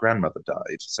his grandmother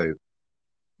died, so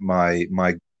my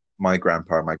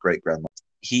grandpa and my great grandmother,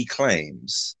 he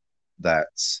claims that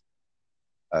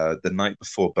the night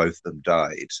before both of them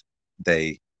died,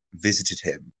 they visited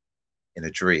him in a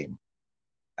dream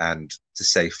and to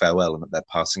say farewell and that they're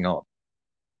passing on.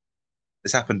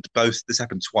 This happened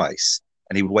twice,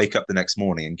 and he would wake up the next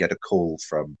morning and get a call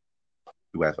from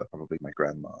whoever, probably my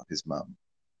grandma, his mum,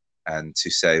 and to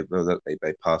say, well, look,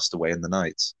 they passed away in the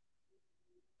night.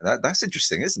 That's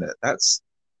interesting, isn't it? That's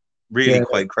really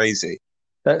quite crazy.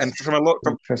 And from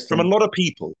a lot of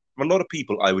people,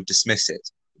 I would dismiss it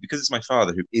because it's my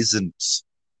father who's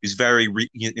very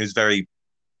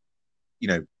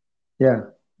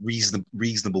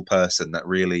reasonable person that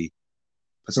really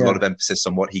puts a lot of emphasis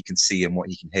on what he can see and what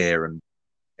he can hear, and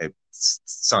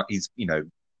he's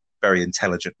very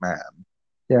intelligent man.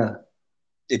 Yeah,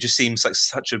 it just seems like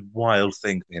such a wild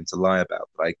thing for him to lie about,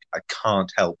 but I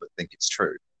can't help but think it's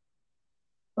true.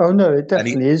 Oh no, it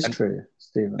definitely is true,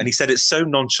 Stephen. And he said it so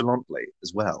nonchalantly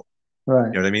as well. Right.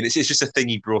 You know what I mean? It's just a thing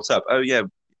he brought up. Oh yeah,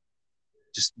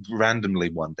 just randomly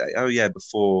one day. Oh yeah,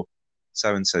 before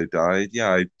so and so died.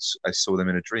 Yeah, I saw them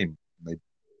in a dream. And they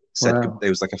said it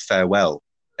was like a farewell,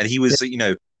 and he was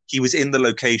he was in the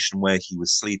location where he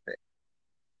was sleeping.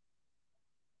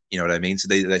 You know what I mean? So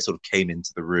they sort of came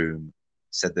into the room,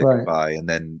 said their goodbye, and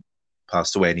then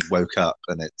passed away. And he woke up,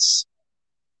 and it's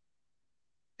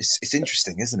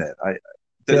interesting, isn't it?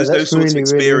 Those sorts of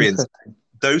experiences.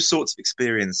 Those sorts of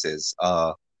experiences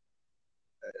are.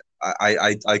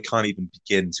 I can't even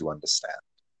begin to understand.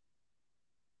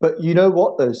 But you know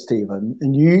what, though, Stephen,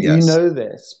 and you know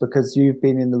this because you've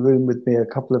been in the room with me a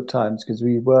couple of times because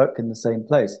we work in the same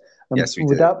place. And yes, we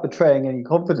without betraying any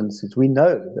confidences, we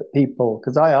know that people,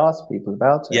 because I ask people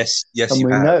about it. Yes, and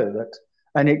we know that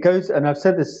And it goes, and I've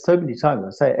said this so many times, I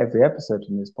say it every episode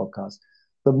in this podcast.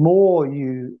 The more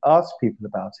you ask people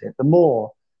about it, the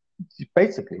more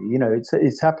basically,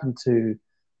 it's happened to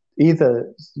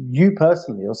either you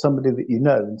personally or somebody that you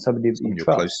know and somebody that you Someone you're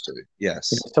close trust. to. Yes.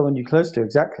 Someone you're close to,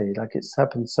 exactly. Like it's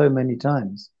happened so many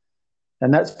times.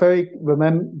 And that's very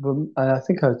remember. And I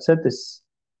think I've said this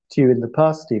to you in the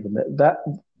past, Stephen, that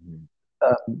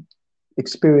Mm.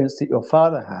 experience that your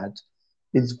father had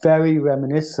is very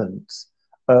reminiscent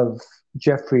of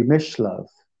Jeffrey Mishlove,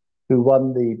 who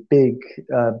won the big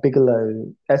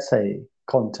Bigelow essay Yes,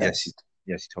 contest.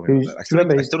 yes, you told me about Who's, that. do you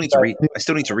remember? I still need to read. I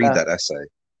still need to read Uh, that essay.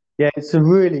 yeah, it's a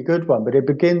really good one, but it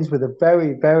begins with a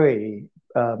very, very,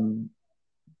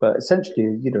 but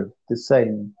essentially, the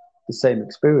same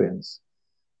experience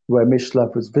where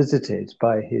Mishlove was visited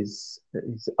by his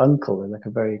uncle, like a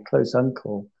very close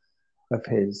uncle of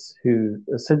his, who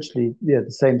essentially, yeah,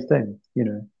 the same thing.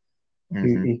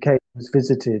 Hmm. He came, was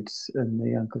visited, and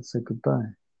the uncle said goodbye.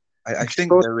 I think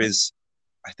Extraordinary. there is.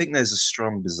 I think there's a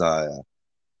strong desire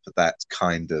for that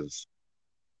kind of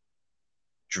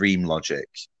dream logic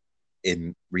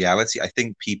in reality. I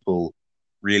think people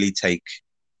really take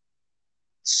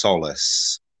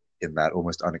solace in that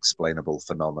almost unexplainable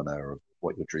phenomena of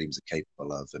what your dreams are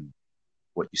capable of and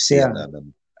what you see in Yeah,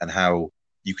 them and how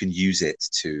you can use it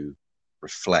to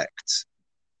reflect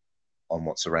on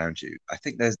what's around you. I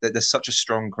think there's such a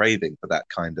strong craving for that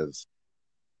kind of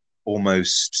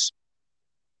almost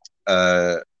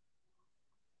uh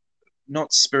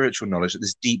not spiritual knowledge, but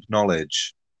this deep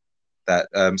knowledge that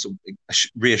sort of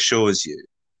reassures you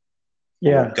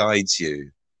or yeah, guides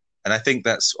you. And I think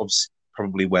that's obviously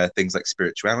probably where things like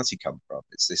spirituality come from.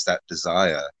 It's that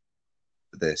desire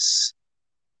for this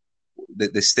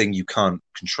thing you can't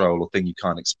control or thing you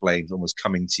can't explain, almost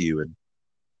coming to you.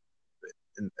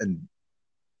 And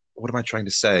what am I trying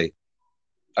to say?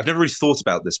 I've never really thought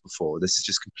about this before. This is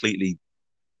just completely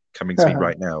coming to me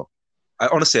right now. I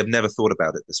honestly have never thought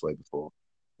about it this way before.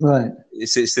 right.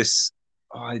 It's this.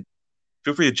 Oh,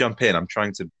 feel free to jump in. I'm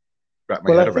trying to wrap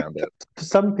my Well, I head think around it. for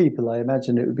some people, I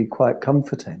imagine it would be quite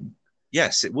comforting,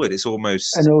 Yes, it would. It's and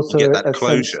almost you also get that a sense,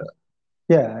 closure.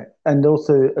 yeah, and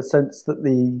also a sense that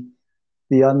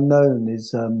the unknown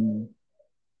is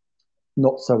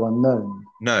not so unknown.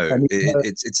 No, And even though,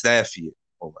 it's there for you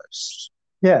almost.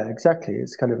 yeah, exactly,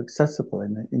 it's kind of accessible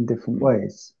in different Mm.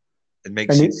 ways. It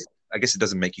makes And you. it's I guess it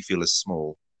doesn't make you feel as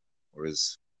small or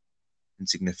as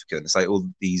insignificant. It's like all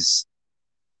these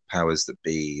powers that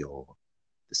be or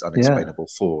this yeah. unexplainable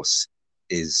force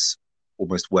is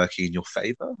almost working in your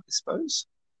favor, I suppose.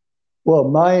 Well,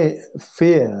 my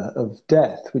fear of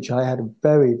death, which I had a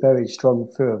very, very strong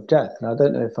fear of death, and I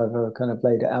don't know if I've ever kind of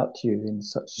laid it out to you in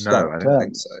such No, slight I don't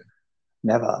think so. terms.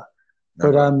 Never.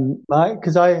 But Never. my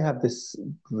because I have this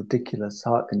ridiculous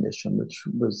heart condition, which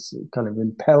was kind of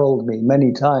imperiled me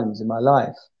many times in my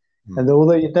life. Hmm. And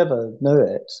although you'd never know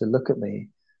it, so look at me,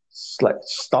 it's like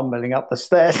stumbling up the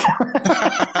stairs,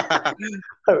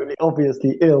 totally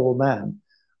obviously ill man.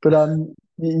 But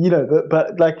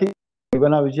but like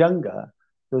when I was younger,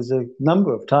 there was a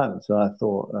number of times when I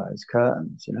thought, oh, it's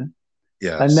curtains, And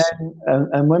Yes. then,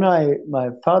 and when my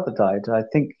father died, I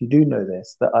think you do know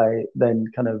this, that I then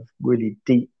kind of really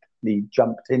deeply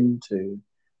jumped into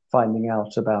finding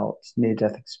out about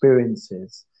near-death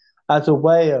experiences as a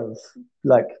way of,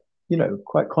 like,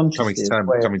 quite consciously, as a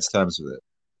way of, Coming to terms with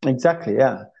it. exactly,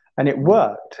 yeah. And it Hmm.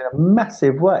 worked in a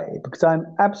massive way because I'm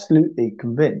absolutely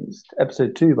convinced.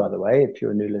 Episode 2, by the way, if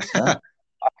you're a new listener,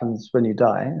 happens when you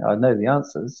die. I know the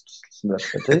answers. Just listen to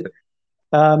episode 2.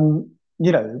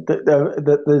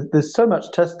 There's so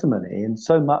much testimony and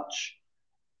so much,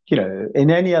 in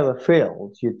any other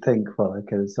field, you'd think, well,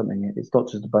 okay, there's something, it's not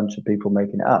just a bunch of people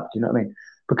making it up. Do you know what I mean?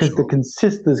 Because Sure.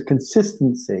 there's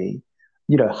consistency,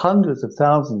 hundreds of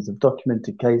thousands of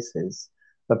documented cases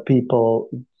of people,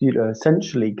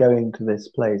 essentially going to this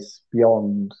place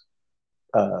beyond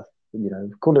Earth,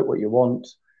 call it what you want.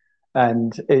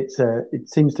 And it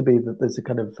seems to be that there's a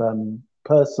kind of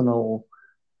personal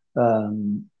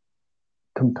um,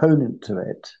 component to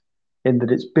it in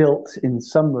that it's built in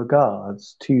some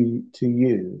regards to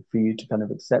you for you to kind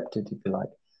of accept it if you like.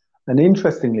 And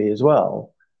interestingly as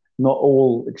well, not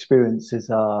all experiences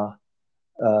are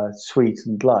sweet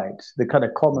and light. The kind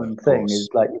of No, common of thing is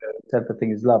course. like,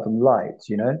 everything is love and light,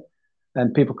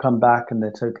 and people come back and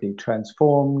they're totally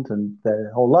transformed and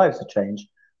their whole lives are changed.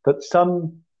 But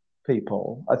some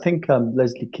people, I think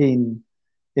Leslie Kean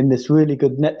in this really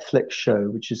good Netflix show,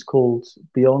 which is called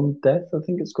Beyond Death, I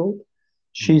think it's called. Hmm.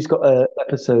 She's got an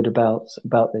episode about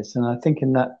this, and I think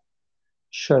in that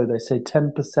show they say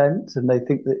 10%, and they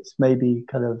think that it's maybe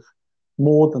kind of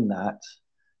more than that.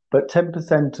 but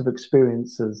 10% of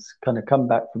experiences kind of come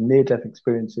back from near-death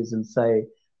experiences and say,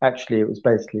 actually, it was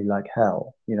basically like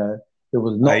hell. It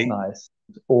was not I nice,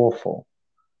 it was awful.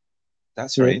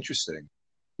 That's Yeah, very interesting.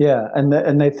 yeah,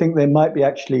 and they think they might be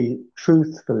actually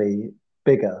truthfully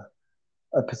bigger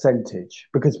a percentage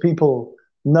because people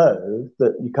know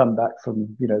that you come back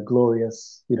from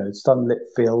glorious sunlit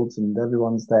fields and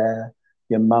everyone's there,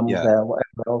 your mum's Yeah. there,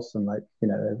 whatever else, and like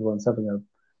everyone's having a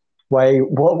way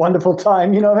what a wonderful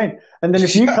time, you know what I mean? And then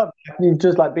if you Yeah. come back and you've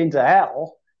just like been to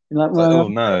hell, you're like, It's like, well, oh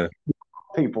I'm no.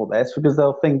 people this because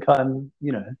they'll think I'm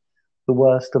the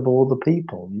worst of all the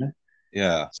people,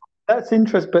 Yeah. That's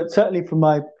interesting, but certainly from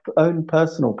my own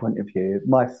personal point of view,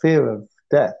 my fear of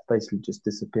death basically just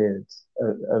disappeared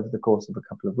over the course of a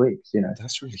couple of weeks,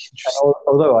 That's really And interesting.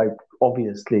 although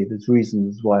obviously there's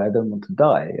reasons why I don't want to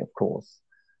die, of course,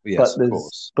 Yes, but of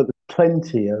course. there's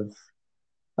plenty of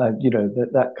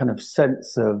that kind of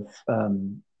sense of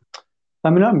I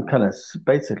mean, I'm kind of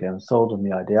basically I'm sold on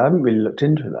the idea. I haven't really looked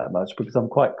into it that much because I'm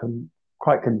quite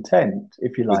content,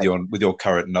 if you With like. your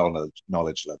current knowledge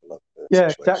level of the Yeah,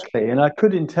 situation. exactly. And I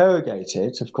could interrogate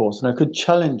it, of course, and I could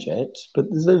challenge it,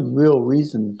 but there's no real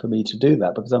reason for me to do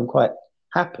that because I'm quite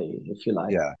happy, if you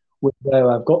like, Yeah. with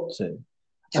where I've got to.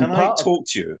 Can And I part of talk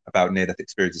to you about near-death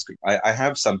experiences? I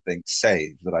have something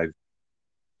saved that I've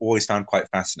always found quite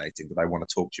fascinating that I want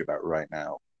to talk to you about right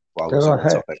now while we're go sort of on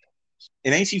ahead. topic.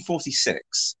 In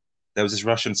 1846, there was this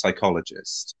Russian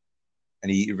psychologist,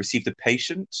 and he received a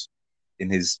patient in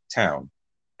his town,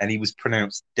 and he was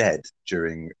pronounced dead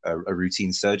during a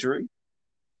routine surgery.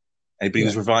 But he Yeah.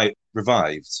 was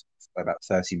revived about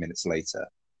 30 minutes later,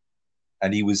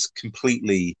 and he was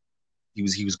completely he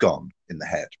was gone in the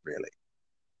head, really.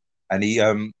 And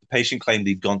the patient claimed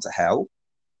he'd gone to hell,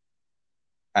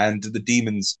 and the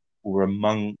demons were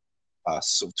among us,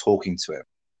 sort of talking to him.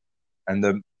 And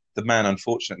the man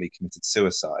unfortunately committed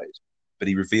suicide, but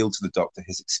he revealed to the doctor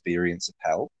his experience of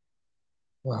hell,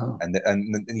 Wow. and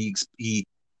he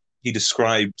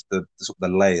described the sort of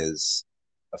the layers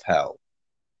of hell,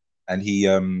 and he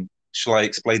shall I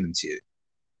explain them to you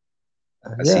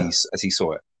Yeah. as he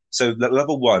saw it? So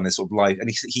level one is sort of life, and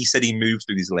he said he moved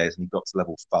through these layers and he got to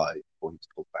level five before he was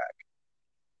pulled back.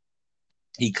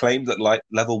 He claimed that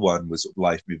level one was sort of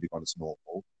life moving on as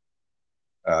normal.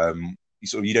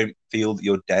 You don't feel that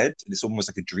you're dead, and it's almost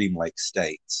like a dreamlike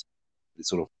state. It's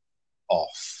sort of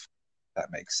off. If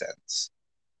that makes sense.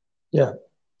 Yeah.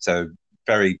 So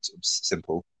very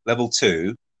simple. Level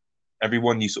two,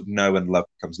 everyone you sort of know and love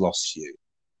becomes lost to you,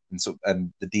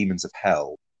 and the demons of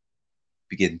hell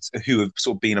begin who have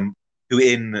sort of been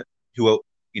who are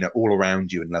all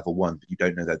around you in level one, but you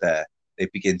don't know they're there. They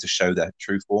begin to show their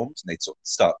true forms, and they sort of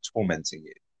start tormenting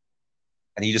you.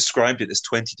 And he described it as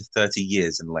 20 to 30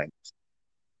 years in length.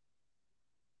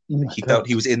 Oh my He felt God.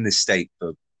 he was in this state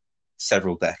for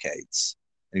several decades,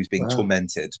 and he was being Wow.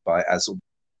 tormented by as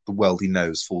the world he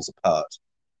knows falls apart.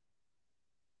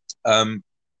 Um,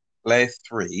 Layer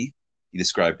three, he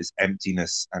described as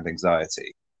emptiness and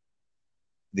anxiety.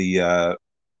 The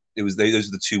it was those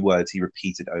are the two words he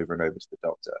repeated over and over to the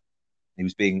doctor. He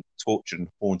was being tortured and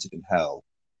haunted in hell,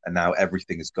 and now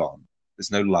everything is gone.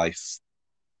 There's no life,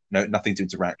 nothing to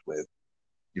interact with.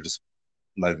 You're just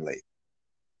lonely.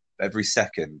 Every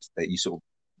second that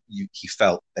he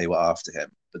felt they were after him,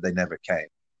 but they never came.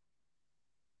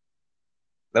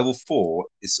 Level four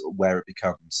is sort of where it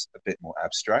becomes a bit more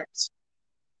abstract.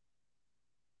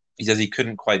 He says he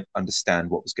couldn't quite understand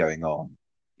what was going on.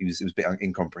 It was a bit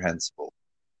incomprehensible.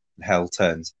 And hell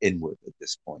turns inward at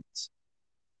this point.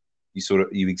 You sort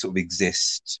of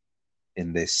exist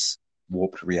in this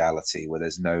warped reality where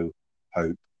there's no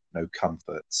hope, no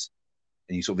comfort,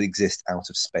 and you sort of exist out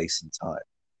of space and time.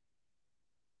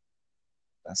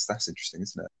 That's interesting,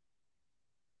 isn't it?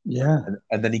 Yeah.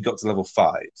 And then he got to level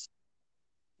five,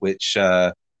 which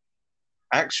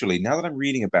actually, now that I'm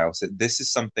reading about it, this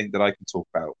is something that I can talk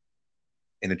about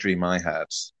in a dream I had.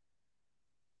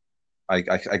 I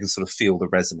can sort of feel the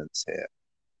resonance here.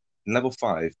 In level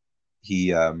five,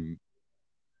 he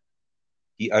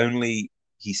he only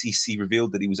he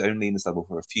revealed that he was only in this level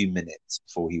for a few minutes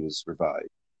before he was revived.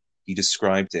 He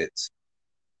described it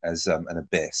as an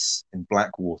abyss in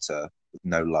black water with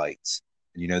no light,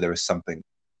 and there is something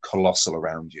colossal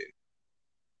around you,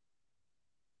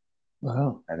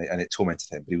 Wow. and it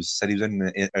tormented him. But he said he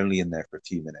was only in there for a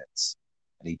few minutes,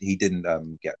 and he didn't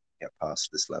get past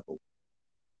this level,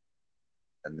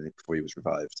 and then before he was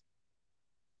revived.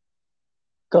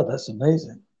 God, that's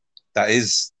amazing.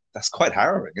 That's quite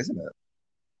harrowing, isn't it?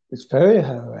 It's very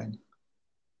harrowing.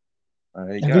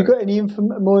 There you Have you go. got any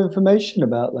more information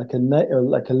about like or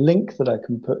like a link that I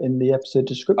can put in the episode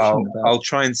description about? I'll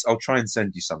try and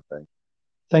send you something.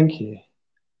 Thank you.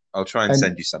 I'll try and And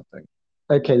send you something.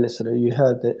 okay, listener, you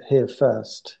heard it here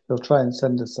first. You'll try and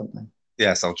send us something.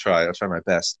 Yes, I'll try. I'll try my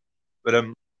best. But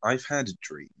I've had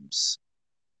dreams.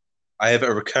 I have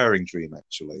a recurring dream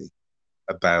actually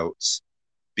about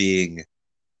being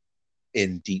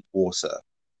in deep water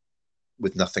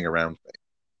with nothing around me.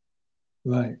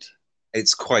 Right.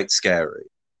 It's quite scary.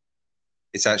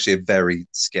 It's actually a very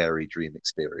scary dream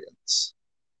experience.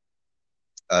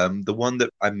 The one that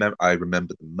I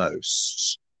remember the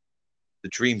most, the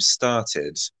dream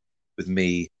started with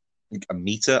me a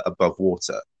meter above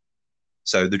water.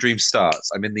 So the dream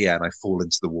starts, I'm in the air and I fall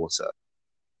into the water.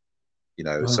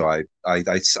 So Wow.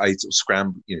 I sort of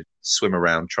scramble, swim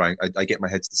around, I get my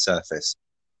head to the surface.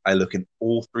 I look in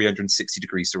all 360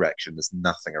 degrees direction. There's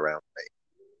nothing around me.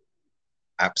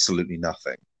 Absolutely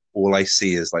nothing. All I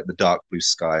see is like the dark blue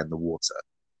sky and the water.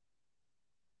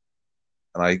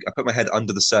 And I put my head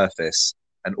under the surface,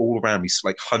 and all around me,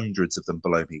 like hundreds of them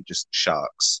below me, just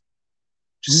sharks, Oh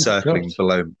just my God.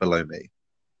 circling below me.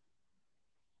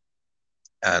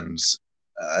 And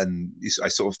I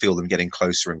sort of feel them getting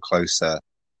closer and closer,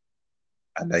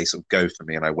 and they sort of go for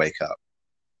me, and I wake up.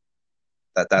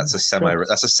 Oh my God.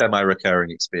 That's a semi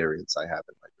recurring experience I have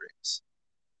in my dreams.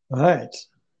 Right.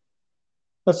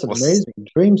 That's an What's amazing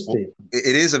dream, well, Steve.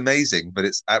 it is amazing, but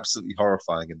it's absolutely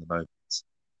horrifying in the moment.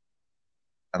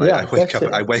 And Yeah, I bet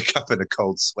I it. wake up in a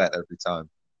cold sweat every time.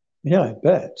 Yeah, I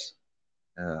bet.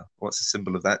 Yeah. What's the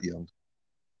symbol of that, Young? You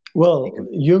Well, can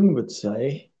Jung would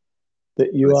say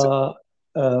that you let's are,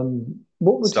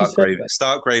 what would he say about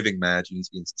start graving mad. You need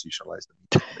to be institutionalized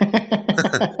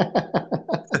immediately.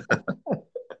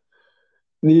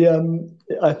 the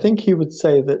I think he would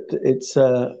say that it's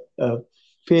a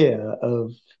fear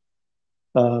of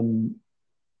um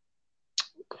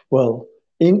well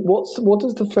in what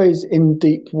does the phrase in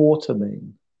deep water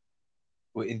mean?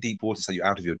 Well, in deep water, so you're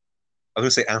out of your. I'm going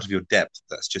to say out of your depth.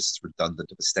 That's just as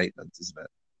redundant of a statement, isn't it?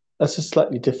 That's a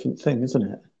slightly different thing, isn't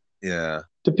it? Yeah.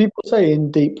 Do people say in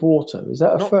deep water? Is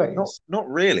that a phrase? Not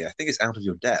really. I think it's out of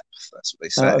your depth. That's what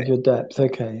they Out say. of your depth.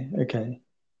 Okay, okay.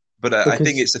 But I think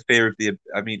Because it's the fear of the.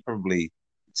 I mean, probably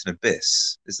it's an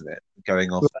abyss, isn't it?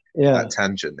 Going off yeah, that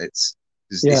tangent,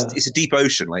 yeah, it's a deep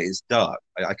ocean. Like it's dark.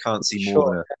 I can't see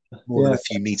sure. more than Yeah. a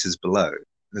few meters below.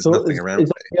 There's So nothing around is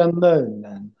that me. the unknown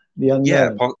then? The Yeah,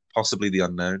 unknown. possibly the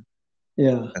unknown,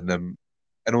 Yeah.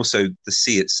 and also the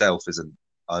sea itself is an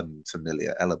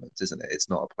unfamiliar element, isn't it? It's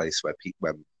not a place where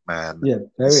man Yeah.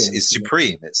 Very is unfamiliar.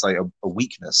 supreme. It's like a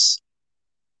weakness.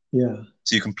 Yeah.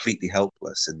 So you're completely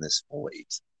helpless in this void,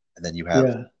 and then you have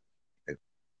Yeah.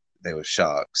 they were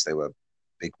sharks. They were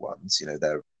big ones.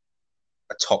 They're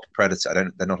a top predator. I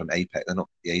don't. They're not an apex. They're not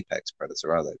the apex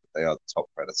predator, are they? But they are the top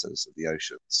predators of the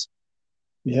oceans.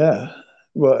 Yeah.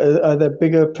 Well, are there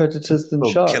bigger predators than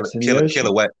Well, sharks in the ocean?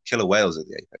 killer whales are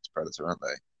the apex predator, aren't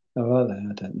they? Oh, are they?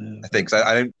 I don't know I think about so. that.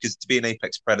 I don't because to be an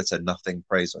apex predator, nothing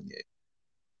preys on you.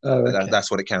 Oh, okay.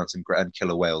 That's what it counts. And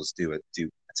killer whales do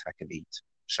attack and eat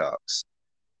sharks,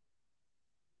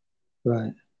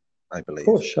 Right. I believe.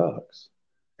 Poor sharks.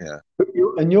 Yeah.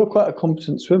 And you're quite a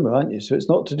competent swimmer, aren't you? So it's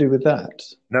not to do with that.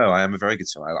 No, I am a very good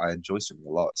swimmer. I enjoy swimming a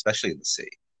lot, especially in the sea.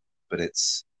 But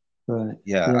it's Right.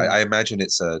 yeah. Yeah. I imagine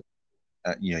it's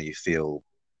you feel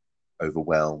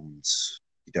overwhelmed.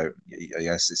 You don't. I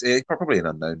guess it's probably an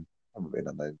unknown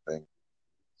thing.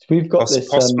 So we've got this.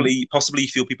 Possibly you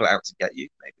feel people out to get you.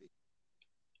 Maybe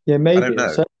Yeah, I don't maybe.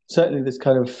 know. Certainly this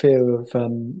kind of fear of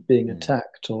being Hmm.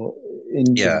 attacked or Yeah,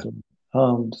 injured or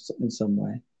harmed in some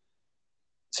way.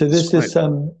 So this describe is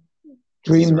them. This is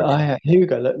dream that really I had. Here we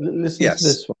go. Listen to yes.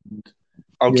 this one.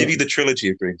 I'll give Yeah. you the trilogy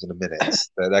of dreams in a minute.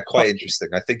 They're quite interesting.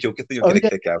 I think you'll Oh get a yeah,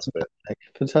 kick out of it.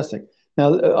 fantastic.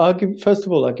 Now I'll give first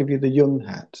of all I'll give you the Jung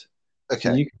hat, and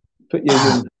Okay. you can put your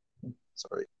Jung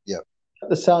Sorry. Yeah.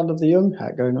 the sound of the Jung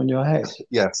hat going on your head.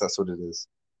 Yes, that's what it is.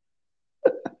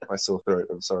 My sore throat.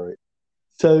 I'm sorry.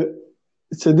 So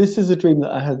so this is a dream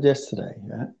that I had yesterday.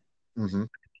 Yeah? Hmm.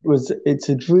 It's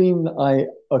a dream that I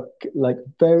like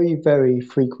very very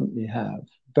frequently have,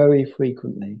 very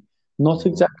frequently. Not Hmm.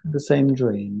 exactly the same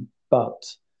dream,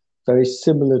 but very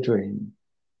similar dream.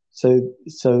 So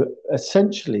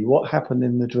essentially, what happened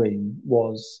in the dream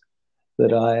was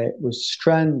that I was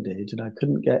stranded and I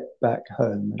couldn't get back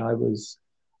home, and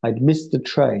I'd missed the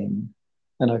train,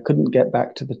 and I couldn't get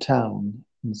back to the town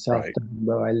in South Right. Devon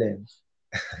where I live.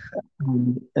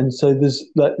 And so there's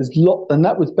lot, and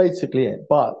that was basically it.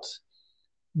 But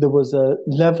there was a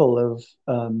level of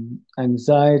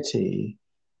anxiety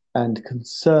and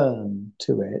concern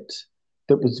to it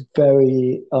that was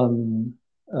very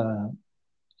uh,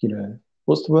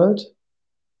 what's the word?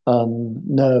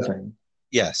 Unnerving,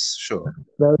 Yes, sure.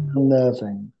 very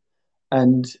unnerving.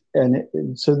 And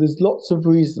so there's lots of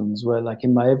reasons where, like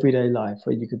in my everyday life,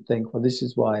 where you could think, well, this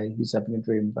is why he's having a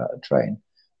dream about a train.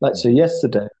 Like so, Mhm.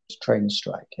 yesterday was train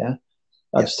strike. Yeah,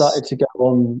 I've Yes. started to go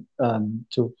on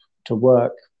to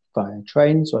work via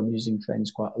train, so I'm using trains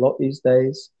quite a lot these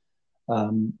days.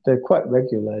 They're quite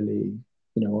regularly,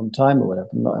 on time or whatever.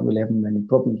 I'm not really having many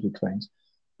problems with trains,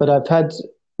 but I've had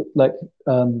like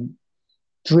um,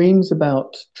 dreams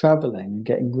about traveling and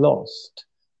getting lost,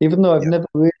 even though I've Yeah. never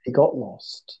really got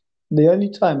lost. The only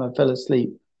time I fell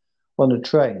asleep on a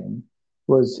train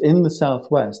was in the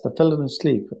southwest. I fell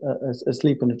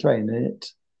asleep on a train, and it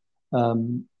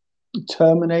um,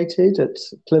 terminated at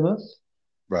Plymouth.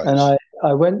 Right. And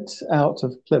I went out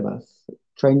of Plymouth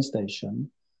train station,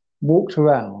 walked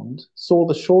around, saw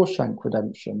the Shawshank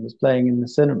Redemption was playing in the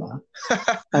cinema,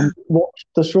 and watched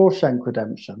the Shawshank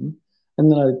Redemption.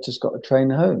 And then I just got a train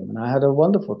home, and I had a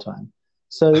wonderful time.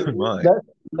 So Oh my. that's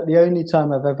the only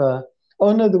time I've ever.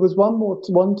 Oh no, there was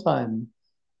one time,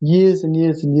 years and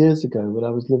years and years ago, when I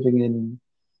was living in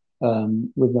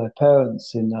with my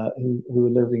parents who were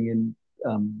living in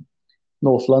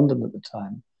North London at the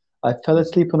time. I fell Mhm.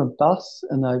 asleep on a bus,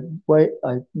 and I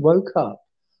woke up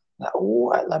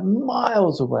like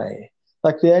miles away.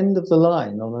 Like the end of the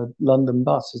line on a London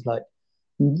bus is like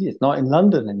it's not in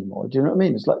London anymore. Do you know what I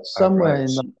mean? It's like Oh, somewhere right.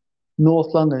 in like,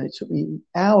 North London. It took me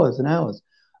hours and hours.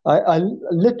 I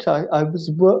literally I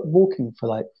was walking for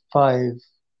like five.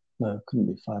 No, it couldn't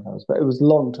be 5 hours, but it was a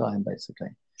long time basically.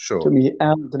 It took Sure. me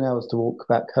hours and hours to walk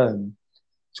back home.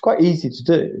 It's quite easy to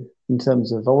do in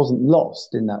terms of I wasn't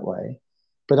lost in that way,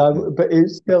 Mm. but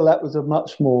it's still that was a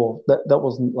much more that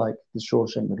wasn't like the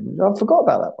Shawshank Redemption. I forgot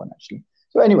about that one actually.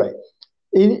 So anyway,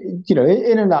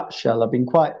 in a nutshell, I've been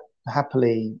quite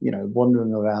happily,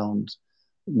 wandering around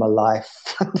my life,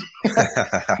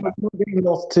 not being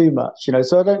lost too much,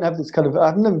 So I don't have this kind of.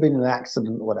 I've never been in an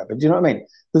accident or whatever. Do you know what I mean?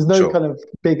 There's no Sure. kind of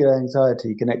bigger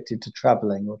anxiety connected to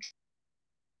traveling or.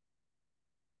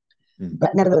 Mm.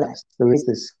 But nevertheless, there is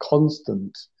this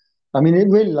constant. I mean, it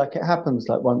really like it happens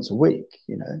like once a week.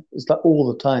 It's like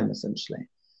all the time essentially.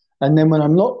 And then when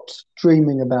I'm not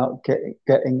dreaming about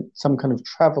getting some kind of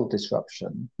travel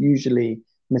disruption, usually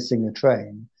missing a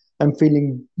train, I'm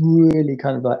feeling really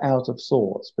kind of like out of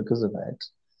sorts because of it.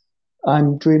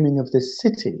 I'm dreaming of this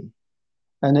city,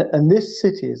 and this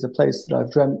city is a place that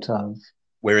I've dreamt of.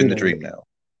 We're in You the know, dream now.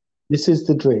 this is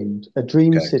the dream, a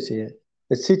dream Okay. city,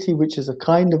 a city which is a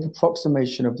kind of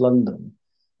approximation of London.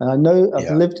 And I know I've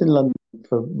Yeah. lived in London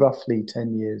for roughly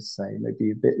 10 years, say,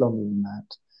 maybe a bit longer than that.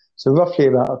 So roughly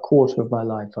about a quarter of my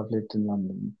life I've lived in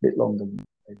London, a bit longer than,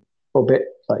 or a bit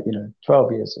like,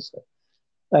 12 years or so.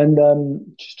 And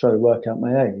just try to work out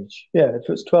my age. Yeah, if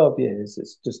it's 12 years,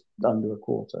 it's just under a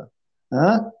quarter.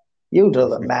 Huh? You do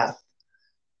the math.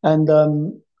 And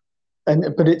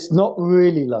but it's not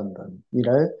really London,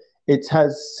 It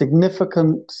has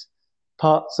significant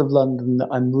parts of London that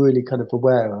I'm really kind of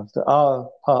aware of that are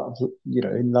part of,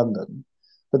 in London.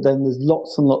 But then there's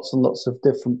lots and lots and lots of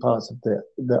different parts of it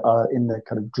that are in the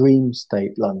kind of dream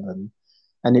state London.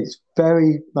 And it's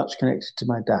very much connected to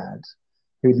my dad,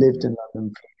 who lived Mm. in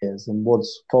London for years and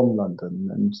was from London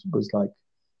and was like,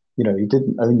 he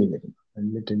didn't only live in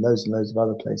London, he lived in loads and loads of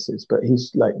other places, but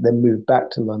he's like then moved back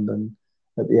to London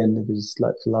at the end of his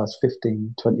like the last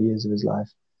 15, 20 years of his life.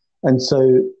 And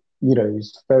so,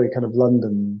 he's very kind of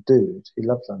London dude. He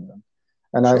loved London.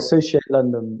 And I Sure. associate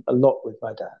London a lot with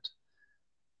my dad.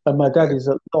 And my dad Okay. is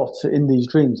a lot in these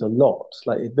dreams, a lot.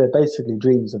 Like they're basically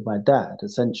dreams of my dad,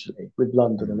 essentially, with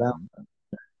London around Mm. them.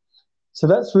 So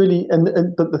that's really,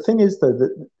 but the thing is, though,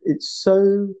 that it's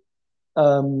so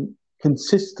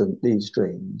consistent, these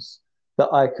dreams, that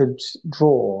I could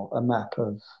draw a map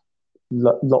of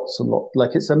lots and lots.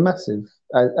 Like it's a massive,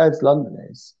 as London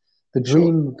is. The Sure.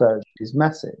 dream version is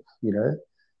massive.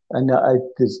 And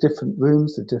there's different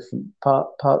rooms, there's different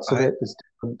parts of I it. There's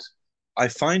different, I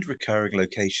find recurring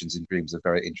locations in dreams a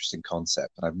very interesting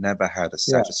concept, and I've never had a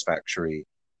yeah, satisfactory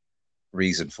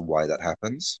reason for why that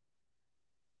happens.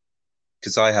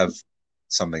 Because I have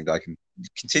something that I can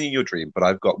continue your dream, but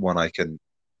I've got one I can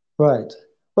right.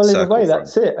 Well, in a circle way, from.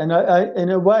 that's it. And in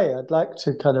a way, I'd like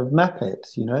to kind of map it.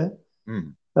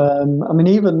 Mm. I mean,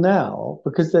 even now,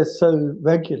 because they're so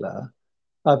regular,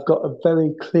 I've got a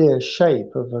very clear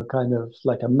shape of a kind of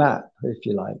like a map, if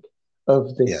you like,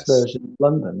 of this Yes. version of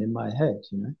London in my head,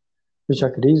 which I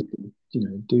Mm. could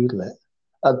easily, doodle it.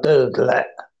 I doodle it.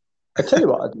 I tell you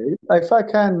what I do. If I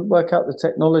can work out the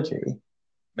technology,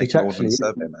 Make which an ordnance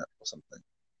actually survey map or something.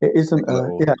 it isn't Make a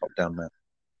little yeah, top-down map.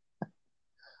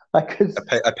 I could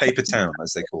A paper town,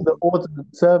 as they call the them.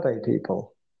 Ordnance Survey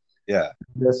people. Yeah,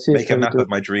 Let's see if make a they would map do of it.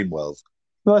 my dream world.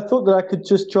 No, I thought that I could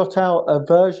just jot out a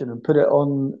version and put it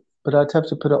on, but I'd have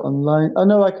to put it online. Oh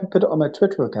no, I can put it on my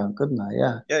Twitter account, couldn't I?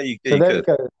 Yeah. Yeah, So you there we could.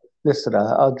 go, listener.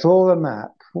 I'll draw a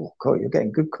map. Oh God, you're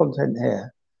getting good content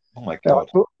here. Oh my Yeah, God.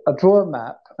 I'll draw a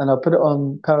map and I'll put it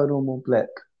on Paranormal Blip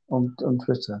on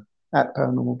Twitter, at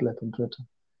Paranormal Blip on Twitter.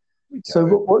 We So go.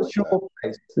 I like what's your that.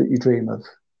 place that you dream of?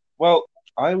 Well,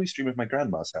 I always dream of my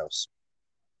grandma's house.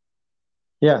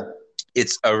 Yeah.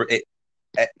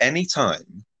 At any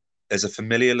time there's a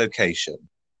familiar location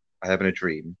I have in a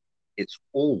dream, it's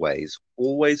always,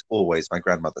 always, always my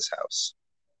grandmother's house.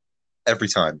 Every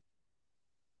time.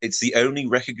 It's the only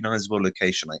recognizable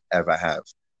location I ever have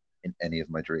in any of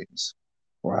my dreams.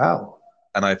 Wow.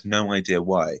 And I have no idea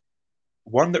why.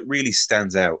 One that really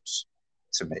stands out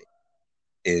to me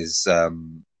is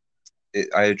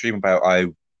I dream about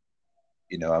I'm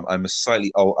a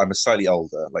slightly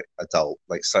older like adult,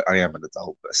 like so, I am an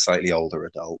adult, but a slightly older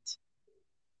adult,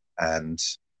 and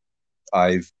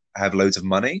I have loads of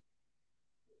money,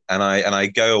 and I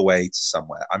go away to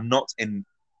somewhere. I'm not in.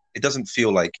 It doesn't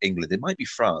feel like England. It might be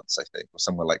France, I think, or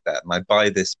somewhere like that. And I buy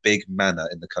this big manor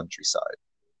in the countryside,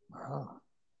 Wow.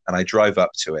 and I drive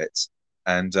up to it,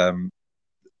 and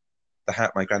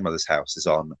my grandmother's house is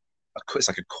on. It's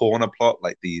like a corner plot,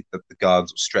 like the garden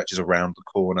sort of stretches around the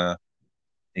corner.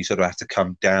 And you sort of have to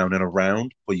come down and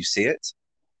around before you see it.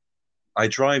 I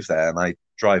drive there, and I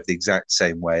drive the exact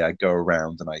same way. I go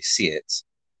around and I see it,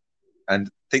 and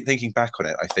thinking back on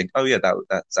it, I think, oh yeah,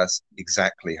 that's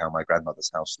exactly how my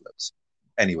grandmother's house looks.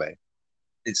 Anyway,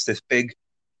 it's this big.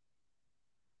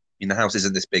 The house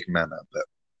isn't this big manor, but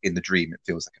in the dream, it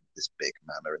feels like this big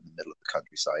manor in the middle of the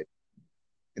countryside,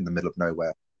 in the middle of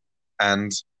nowhere.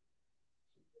 And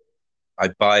I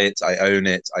buy it, I own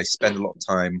it, I spend a lot of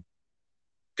time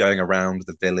going around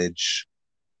the village,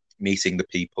 meeting the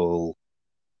people,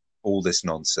 all this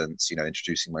nonsense,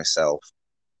 introducing myself.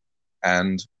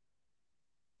 And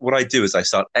what I do is I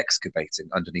start excavating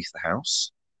underneath the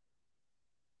house,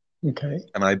 Okay.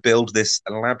 and I build this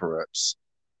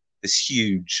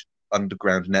huge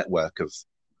underground network of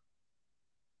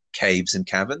caves and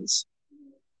caverns,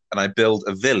 and I build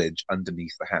a village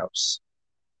underneath the house.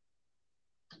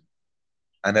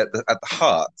 And at the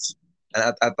heart,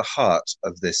 at the heart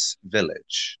of this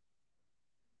village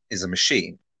is a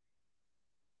machine.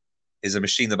 Is a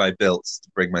machine that I built to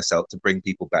bring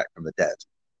people back from the dead.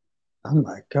 Oh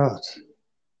my God.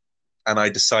 And I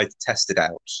decide to test it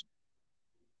out.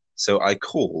 So I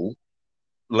call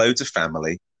loads of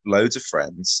family, loads of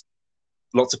friends,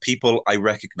 lots of people I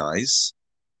recognize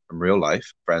from real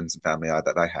life, friends and family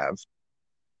that I have.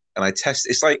 And I test.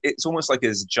 It's almost like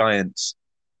a giant.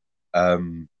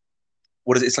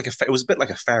 What is it? It was a bit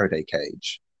like a Faraday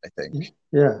cage, I think.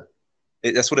 Yeah.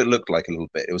 That's what it looked like a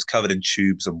little bit. It was covered in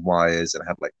tubes and wires, and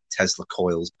had like Tesla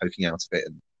coils poking out of it,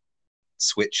 and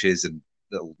switches and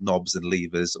little knobs and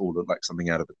levers, all looked like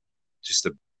something out of just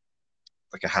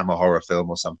like a Hammer horror film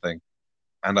or something.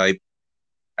 And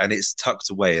it's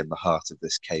tucked away in the heart of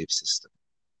this cave system.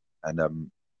 And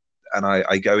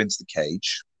I go into the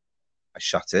cage, I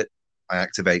shut it, I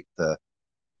activate the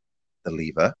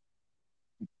lever,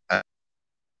 and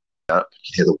you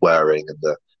hear the whirring and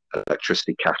the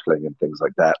electricity cackling and things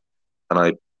like that.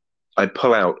 And I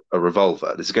pull out a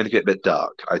revolver. This is going to get a bit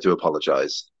dark. I do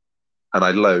apologize. And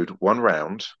I load one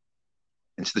round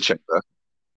into the chamber,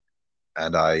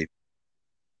 and I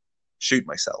shoot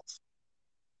myself.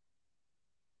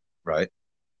 Right.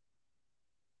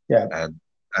 Yeah.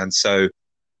 And so,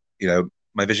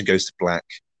 my vision goes to black.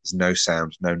 There's no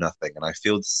sound, no nothing, and I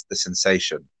feel the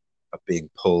sensation of being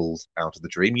pulled out of the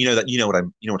dream. You know what I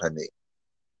mean.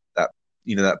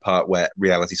 That part where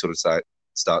reality sort of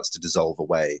starts to dissolve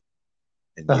away,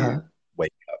 and you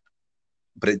wake up.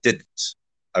 But it didn't.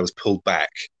 I was pulled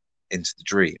back into the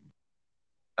dream,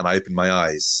 and I opened my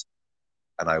eyes,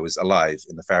 and I was alive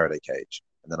in the Faraday cage.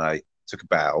 And then I took a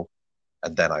bow,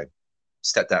 and then I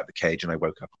stepped out of the cage, and I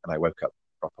woke up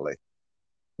properly.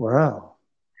 Wow.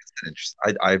 It's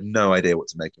interesting. I have no idea what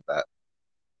to make of that.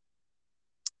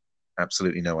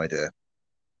 Absolutely no idea.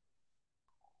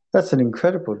 That's an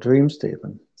incredible dream,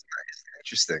 Stephen.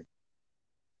 Interesting.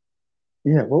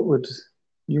 Yeah, what would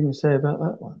you say about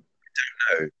that one?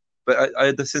 No,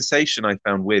 but the sensation I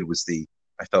found weird was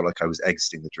I felt like I was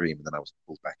exiting the dream, and then I was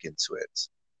pulled back into it.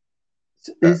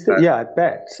 Yeah, I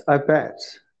bet.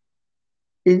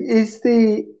 Is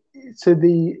the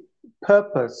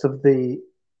purpose of the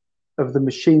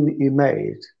machine that you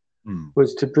made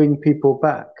was to bring people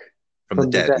back from the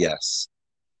dead? Yes.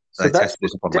 So I tested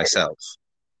it upon myself.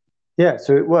 Yeah,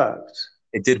 so it worked.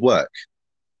 it did work.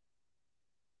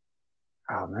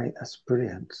 Oh, mate, that's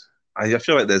brilliant. I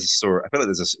feel like there's a story. I feel like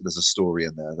there's a story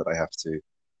in there that I have to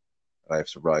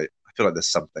write. I feel like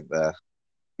there's something there.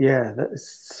 Yeah,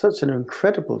 that's such an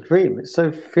incredible dream. It's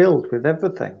so filled with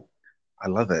everything. I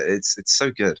love it. It's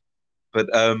so good. But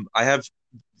I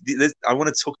want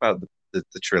to talk about the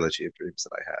trilogy of dreams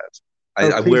that I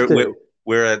Oh, had. please do.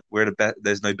 We're at a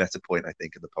there's no better point I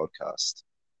think in the podcast.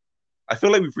 I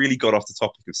feel like we've really got off the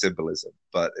topic of symbolism,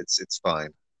 but it's fine.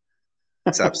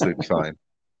 It's absolutely fine.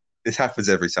 It happens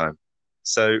every time.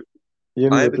 So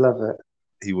Jung I have would love it.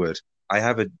 he would. I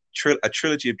have a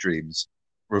trilogy of dreams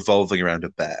revolving around a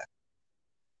bear,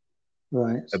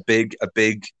 Right. a big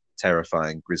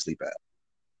terrifying grizzly bear.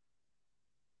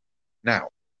 Now,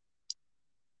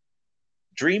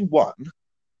 dream one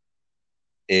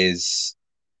is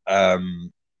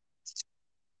um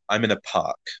I'm in a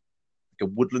park, like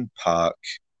a woodland park,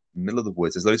 middle of the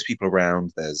woods. There's loads of people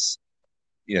around. There's,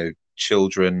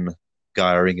 children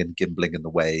gyring and gimbling in the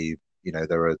wave.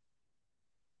 There are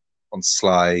on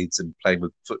slides and playing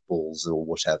with footballs or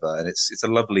whatever. And it's a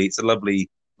lovely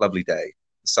day.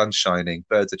 The sun's shining,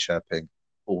 birds are chirping,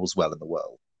 all's well in the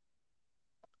world.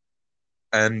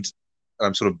 And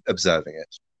I'm sort of observing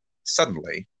it.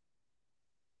 Suddenly,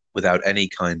 without any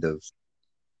kind of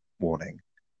warning,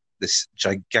 this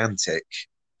gigantic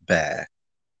bear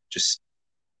just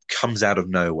comes out of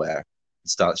nowhere and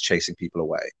starts chasing people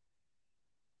away.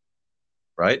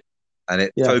 Right? And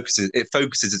Yeah. it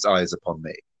focuses its eyes upon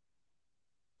me.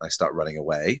 I start running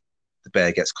away. The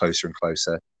bear gets closer and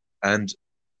closer, and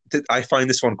I find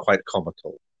this one quite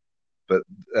comical, but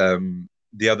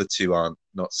the other two aren't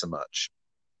not so much.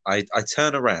 I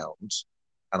turn around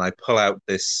and I pull out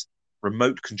this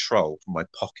remote control from my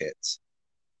pocket,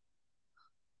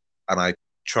 and I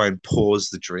try and pause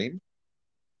the dream.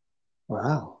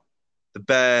 Wow. The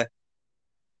bear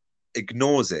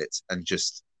ignores it and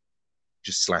just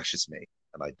slashes me,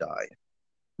 and I die,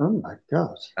 Oh my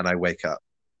God. and I wake up.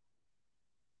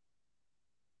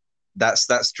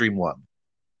 That's dream one.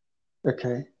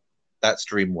 Okay. That's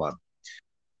dream one.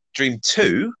 Dream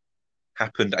two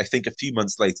happened, I think, a few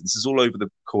months later. This is all over the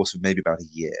course of maybe about a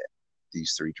year.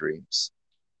 These three dreams,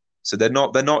 so they're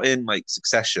not in like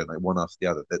succession, like one after the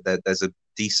other. There's a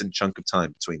decent chunk of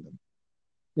time between them.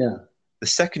 Yeah. The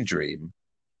second dream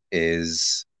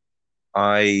is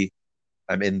I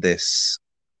am in this.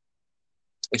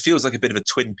 It feels like a bit of a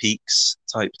Twin Peaks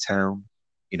type town.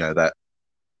 You know that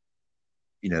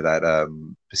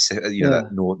Pacific, that Yeah.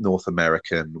 North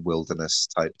American wilderness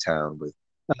type town with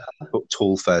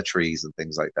tall fir trees and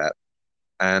things like that.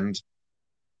 And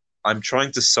I'm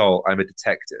a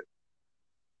detective,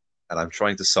 and I'm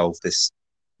trying to solve this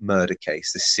murder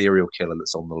case, this serial killer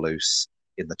that's on the loose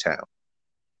in the town.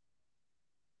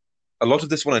 A lot of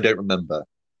this one I don't remember.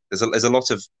 There's a lot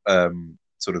of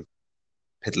sort of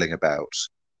piddling about,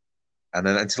 and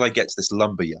then until I get to this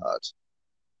lumber yard,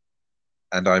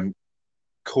 and I'm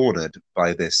cornered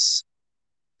by this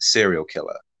serial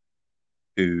killer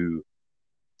who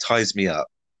ties me up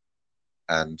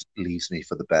and leaves me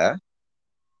for the bear.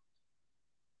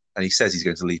 And he says he's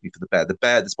going to leave me for the bear. The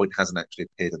bear at this point hasn't actually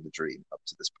appeared in the dream up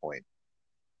to this point.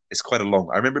 It's quite a long.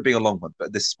 I remember it being a long one,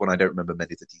 but this one I don't remember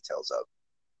many of the details of.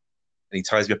 And he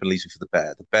ties me up and leaves me for the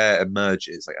bear. The bear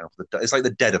emerges like out of the. It's like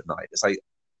the dead of night.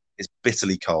 It's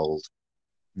bitterly cold.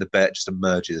 And the bear just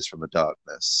emerges from the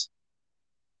darkness,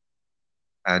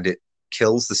 and it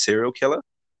kills the serial killer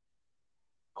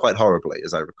quite horribly,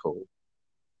 as I recall.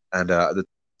 And the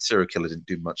serial killer didn't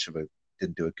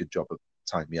do a good job of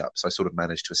tying me up, so I sort of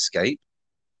managed to escape.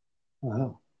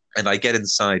 Wow. And I get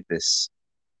inside this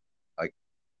like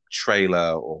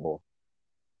trailer or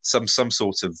some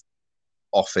sort of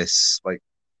office, like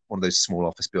one of those small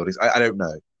office buildings. I don't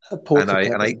know. A And porter I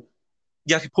cabin.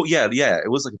 yeah, I could put yeah, it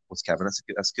was like a porta cabin.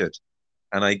 That's good.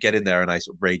 And I get in there and I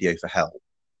sort of radio for help.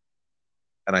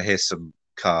 And I hear some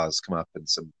cars come up and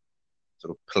some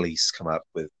sort of police come up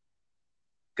with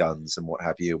guns and what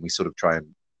have you. And we sort of try and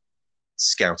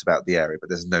scout about the area, but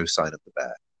there's no sign of the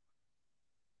bear.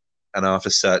 And after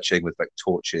searching with like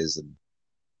torches and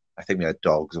I think we had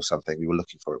dogs or something, we were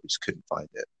looking for it, we just couldn't find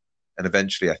it. And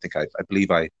eventually, I believe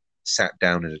I sat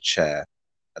down in a chair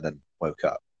and then woke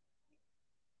up.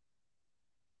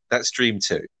 That's dream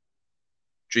two.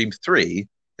 Dream three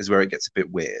is where it gets a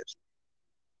bit weird.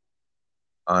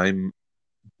 I'm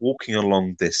walking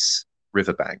along this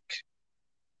riverbank,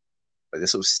 like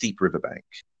this sort of steep riverbank,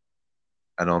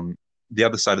 and on the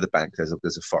other side of the bank there's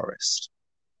a forest.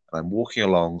 And I'm walking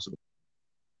along sort of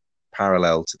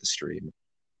parallel to the stream,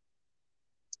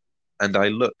 and I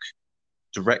look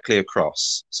directly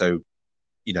across, so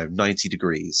 90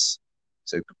 degrees,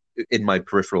 So in my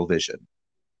peripheral vision,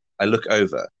 I look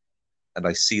over and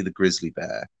I see the grizzly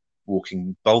bear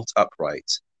walking bolt upright,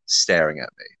 staring at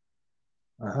me.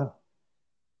 Wow.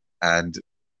 And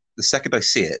the second I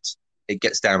see it, it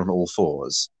gets down on all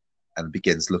fours and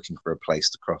begins looking for a place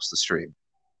to cross the stream.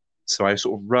 So I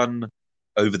sort of run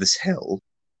over this hill,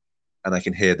 and I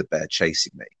can hear the bear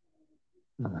chasing me.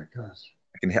 Oh my gosh.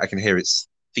 I can hear its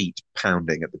feet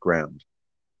pounding at the ground,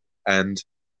 and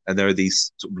there are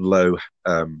these sort of low,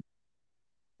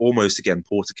 almost again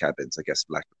porter cabins, I guess,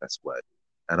 for lack of a better word.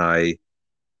 And I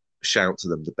shout to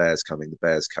them, "The bear's coming! The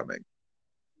bear's coming!"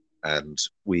 And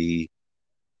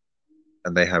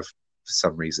they have, for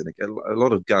some reason, a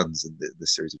lot of guns in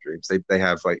this series of dreams. They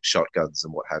have like shotguns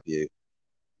and what have you.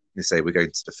 They say, "We're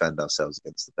going to defend ourselves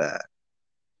against the bear."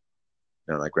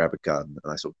 And I grab a gun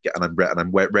and I sort of get, and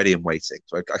I'm ready and waiting.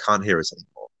 So I can't hear us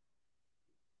anymore.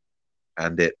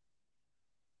 And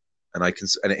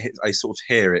I sort of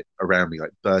hear it around me,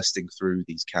 like bursting through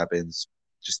these cabins,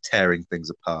 just tearing things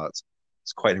apart.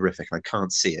 It's quite horrific, and I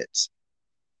can't see it.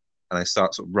 And I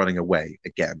start sort of running away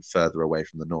again, further away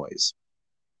from the noise.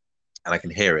 And I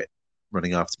can hear it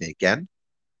running after me again,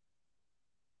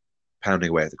 pounding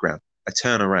away at the ground. I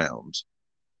turn around.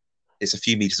 It's a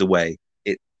few meters away.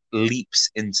 It leaps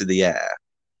into the air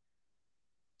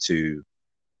to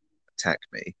attack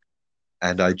me.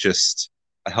 And I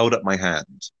hold up my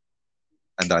hand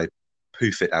and I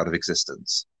poof it out of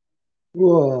existence.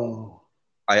 Whoa.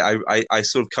 I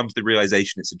sort of come to the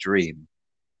realization it's a dream.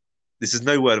 This is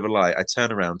no word of a lie. I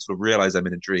turn around, sort of realize I'm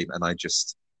in a dream, and I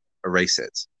just erase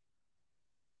it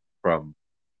from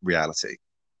reality.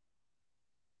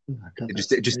 Oh my God,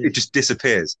 It just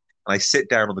disappears. And I sit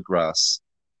down on the grass,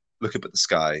 look up at the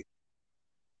sky,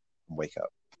 and wake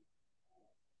up.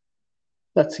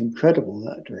 That's incredible,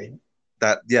 that dream.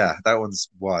 That one's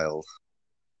wild.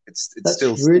 It's That's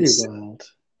still really wild.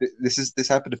 This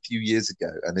happened a few years ago,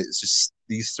 and it's just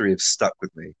these three have stuck with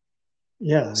me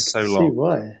Yeah, I so can see long.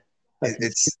 why.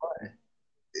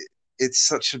 It's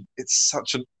such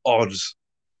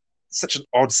an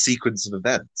odd sequence of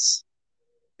events.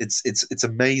 It's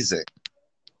amazing.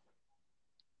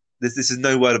 This is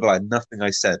no word of a lie. Nothing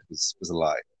I said was a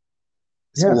lie.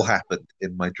 This Yeah, all happened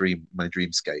in my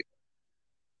dreamscape.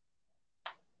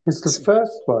 because the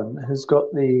first one has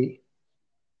got the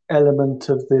element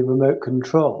of the remote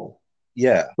control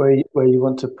Yeah, where you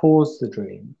want to pause the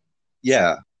dream.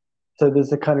 yeah, So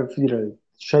there's a kind of,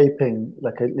 shaping,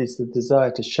 like at least the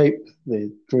desire to shape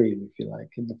the dream, if you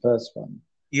like, in the first one.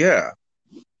 yeah,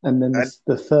 And then and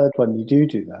the third one, you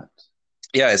do that.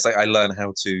 yeah. It's like I learn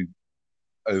how to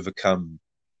overcome.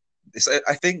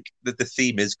 I think that the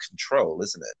theme is control,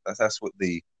 isn't it? That's what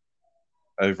the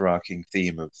overarching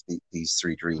theme of these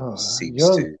three dreams Oh, seems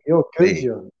to you're good, be.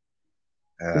 John.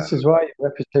 Uh, This is why your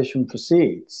reputation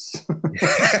proceeds.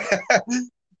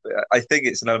 I think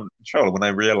it's an under control. When I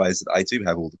realize that I do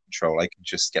have all the control, I can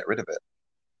just get rid of it.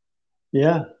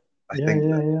 Yeah, I yeah, think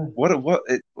yeah, that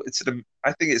yeah.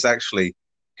 I think it's actually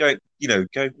going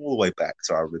all the way back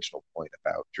to our original point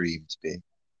about dreams being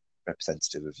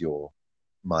representative of your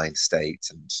mind state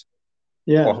and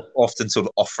Yeah, often sort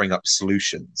of offering up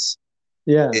solutions.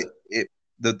 yeah,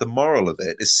 The moral of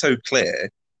it is so clear.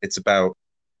 It's about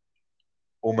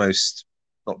almost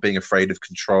not being afraid of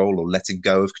control or letting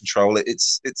go of control.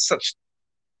 It's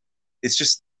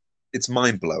just it's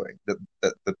mind blowing that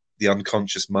the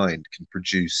unconscious mind can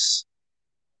produce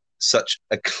such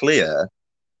a clear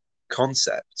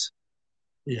concept,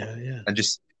 yeah, yeah, and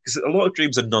just because a lot of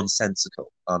dreams are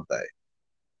nonsensical, aren't they?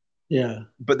 yeah.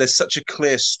 But there's such a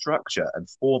clear structure and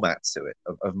format to it,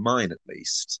 of mine at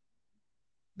least,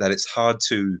 that it's hard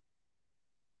to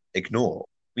ignore.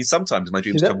 I mean, sometimes my See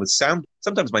dreams come that? with sound.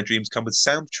 Sometimes my dreams come with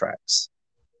soundtracks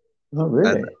Not and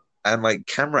really. like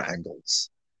camera angles.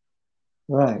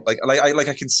 Right.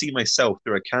 I can see myself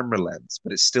through a camera lens,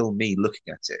 but it's still me looking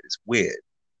at it. It's weird,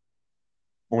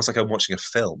 almost like I'm watching a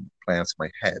film play out in my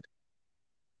head.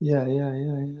 Yeah, yeah,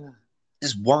 yeah, yeah.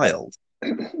 It's wild.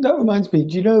 That reminds me.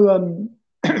 Do you know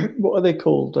what are they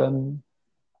called?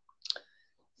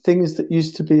 Things that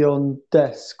used to be on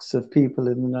desks of people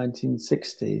in the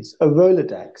 1960s. A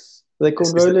Rolodex. Are they Is,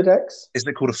 called is it Rolodex? isn't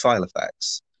it called a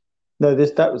Filofax? No,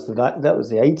 that was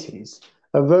the 80s.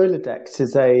 A Rolodex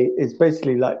is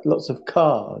basically like lots of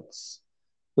cards,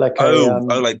 like a Oh,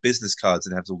 like business cards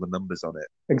and it has all the numbers on it.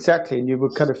 exactly, and you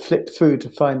would kind of flip through to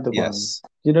find the one. Yes,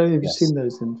 Have you yes, seen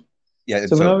those in? yeah, in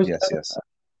So film. Yes, yes.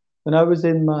 when I was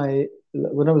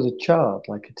when I was a child,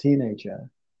 like a teenager,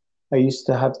 I used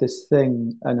to have this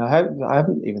thing, and I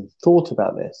haven't even thought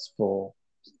about this for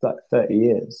like 30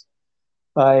 years.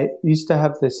 I used to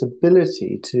have this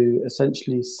ability to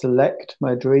essentially select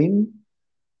my dream,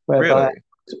 whereby, Really?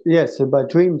 yeah, so my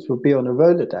dreams would be on a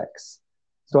Rolodex.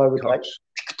 So I would like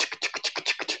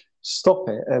Gosh, stop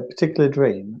it, a particular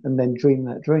dream, and then dream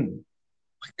that dream.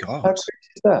 my How God, crazy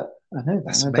is that? I know that.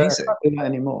 that's I amazing. can't do that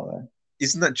anymore.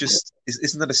 Isn't that just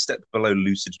isn't that a step below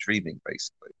lucid dreaming,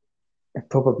 basically? It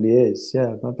probably is.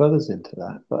 Yeah, my brother's into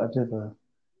that, but I've never.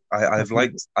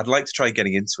 I'd like to try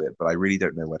getting into it, but I really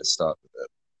don't know where to start with it.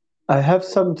 I have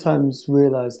sometimes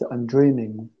realized that I'm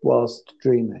dreaming whilst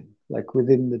dreaming. Like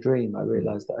within the dream, I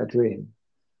realize that I dream.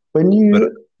 When But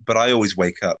you, I always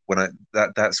wake up when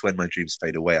that's when my dreams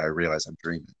fade away. I realize I'm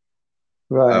dreaming.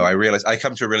 Oh, right. I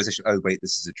come to a realization. Oh, wait,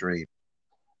 this is a dream,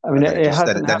 I mean, and it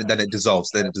hasn't happened. then it dissolves.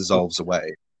 Then it dissolves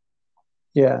away.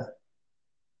 Yeah,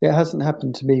 it hasn't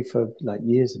happened to me for like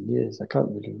years and years. I can't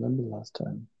really remember the last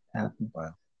time it happened.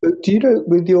 Wow. But do you know,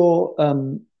 with your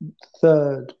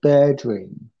third bear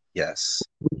dream, Yes.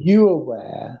 were you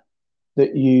aware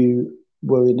that you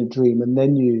were in a dream and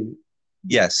then you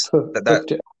Yes. That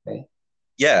booked it away?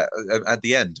 yeah. At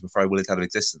the end, before I will it out of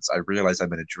existence, I realize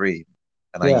I'm in a dream,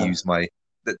 and I Yeah, use my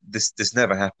this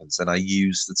never happens, and I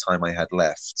use the time I had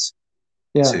left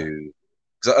yeah, to.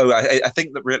 Because I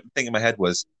think the real thing in my head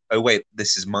was, oh wait,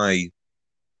 this is my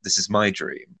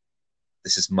dream.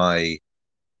 This is my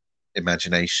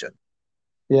imagination.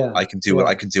 yeah, I yeah, can do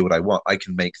what I want. I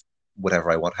can make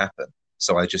whatever I want happen.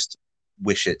 So I just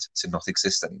wish it to not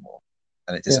exist anymore,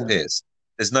 and it yeah. disappears.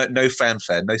 There's no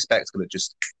fanfare, no spectacle. It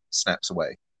just snaps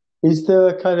away. Is there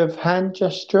a kind of hand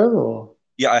gesture or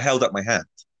Yeah, I held up my hand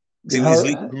because you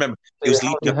held, remember so it you was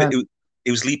held leaping your up. hand?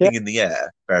 It was Yeah, leaping in the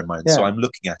air. Bear in mind. So yeah. I'm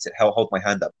looking at it. Hold my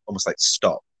hand up, almost like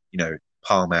stop.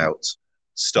 Palm out, That's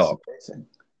stop, amazing.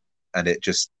 and it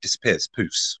just disappears.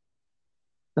 Poofs.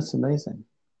 That's amazing.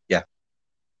 Yeah,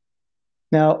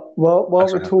 Now, while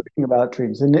that's we're what happened. talking about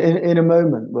dreams, in a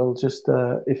moment, we'll just,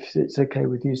 if it's okay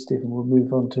with you, Stephen, we'll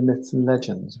move on to myths and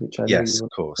legends, which I know you Yes, of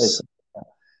want to say course. something about.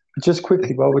 But just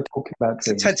quickly, while we're talking about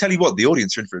dreams, Tell you what, the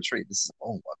audience are in for a treat. This is a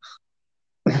long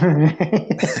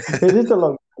it one. is a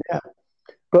long, yeah.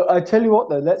 But I tell you what,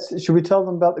 though, should we tell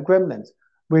them about the gremlins?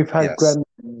 We've had Yes,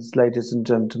 gremlins, ladies and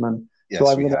gentlemen. So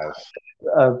yes, I'm we going have.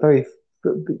 to very,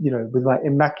 with my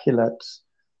immaculate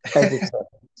editor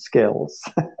skills.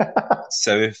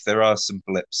 So if there are some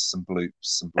blips, some bloops,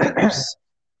 some bleeps,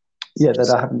 Yeah, that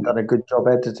just I haven't done a good job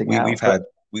editing we've out. But had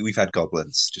we've had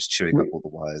goblins just chewing up we, all the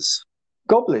wires.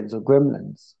 goblins or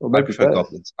gremlins, or I maybe prefer both.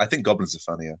 goblins. I think goblins are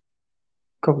funnier.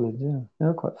 Goblins, yeah,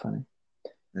 they're quite funny.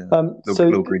 Yeah, So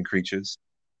little green creatures.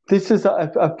 this is,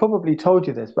 I've probably told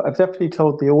you this, but I've definitely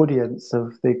told the audience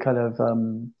of the kind of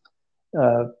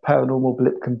paranormal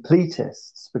blip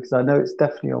completists because I know it's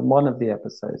definitely on one of the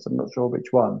episodes. I'm not sure which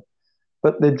one.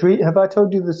 But the dream, have I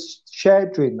told you the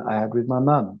shared dream that I had with my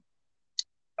mum?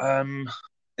 Um,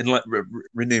 and like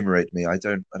remunerate me. I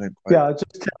don't quite. Yeah,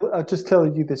 I'll just tell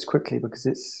you this quickly because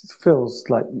it feels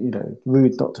like,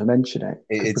 rude not to mention it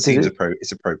It because seems it's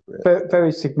it's appropriate. a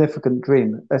very significant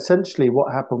dream. Essentially,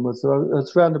 what happened was I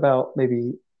was around about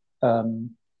maybe,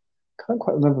 can't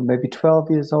quite remember, maybe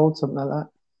 12 years old, something like that.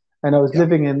 And I was Yeah,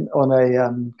 living on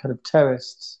a kind of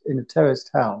in a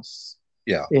terraced house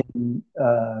yeah, in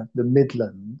the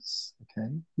Midlands. Okay,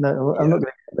 no, I'm yeah. not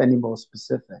going to get any more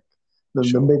specific than the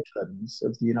Sure. Midlands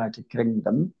of the United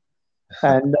Kingdom,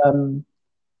 and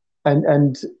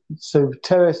so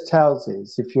terraced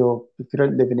houses. If you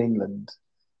don't live in England,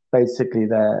 basically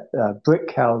they're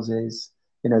brick houses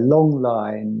in a long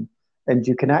line, and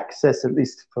you can access, at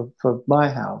least for my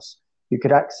house, you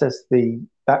could access the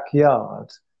backyard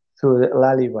through a little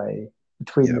alleyway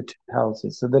between Yeah. the two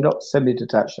houses. So they're not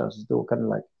semi-detached houses; they're all kind of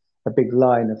like a big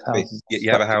line of Wait, houses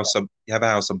you have a stuck together.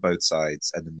 house on both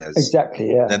sides, and then there's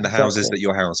Exactly, yeah, then the houses exactly. that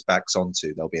your house backs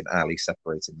onto. There'll be an alley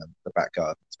separating them, the back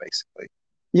gardens, basically.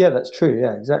 Yeah, that's true.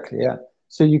 Yeah, exactly. Yeah, Yeah.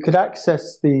 So you could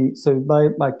access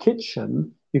my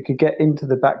kitchen, you could get into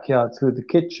the backyard through the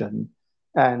kitchen,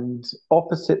 and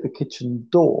opposite the kitchen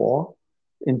door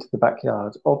into the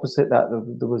backyard, opposite that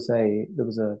there was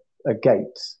a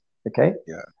gate. Okay.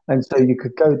 yeah, And so yeah, you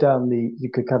could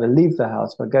kind of leave the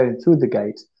house by going through the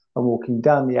gate and walking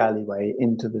down the alleyway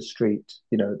into the street,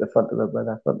 at the front of where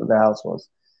the front of the house was.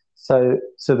 So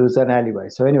there was an alleyway.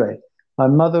 So anyway, my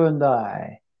mother and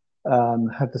I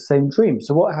had the same dream.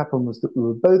 So what happened was that we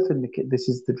were both in the kitchen. This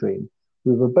is the dream.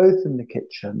 We were both in the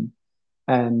kitchen,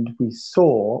 and we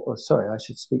saw. Or sorry, I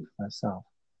should speak for myself.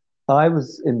 I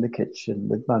was in the kitchen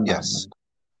with my mum, yes, and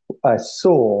I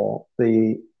saw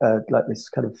the like this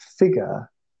kind of figure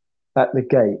at the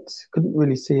gate. Couldn't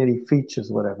really see any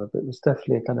features or whatever, but it was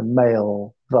definitely a kind of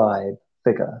male vibe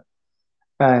figure.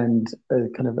 and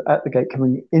kind of at the gate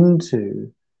coming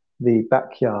into the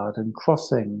backyard and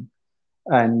crossing,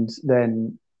 and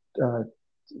then uh,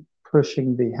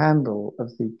 pushing the handle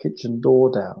of the kitchen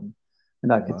door down,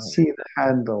 and I Oh could my. see the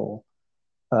handle,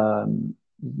 um,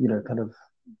 kind of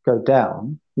go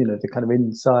down, the kind of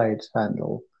inside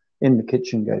handle in the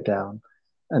kitchen go down,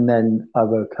 and then I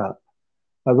woke up.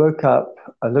 I woke up,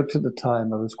 I looked at the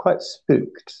time, I was quite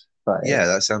spooked by Yeah, it.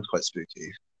 that sounds quite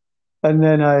spooky. And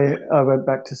then I went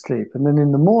back to sleep. And then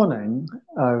in the morning,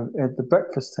 at the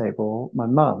breakfast table, my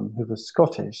mum, who was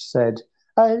Scottish, said,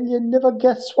 you never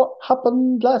guess what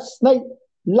happened last night,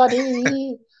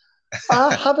 laddie.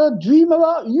 I had a dream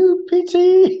about you,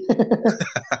 Petey.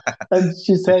 And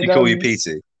she Did said, she call you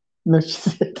Petey? no, she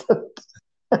said,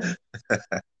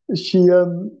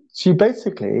 she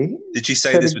basically Did she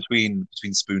say said, this between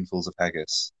spoonfuls of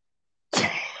haggis?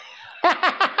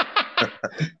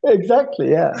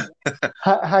 exactly, yeah,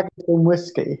 haggis and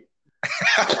whiskey,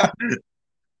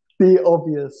 the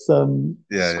obvious Yeah,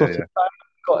 yeah, Scottish. yeah.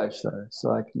 Scottish though,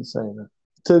 so I can say that.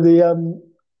 So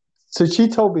so she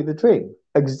told me the dream,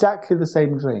 exactly the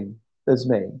same dream as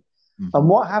me. And Hmm.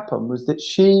 what happened was that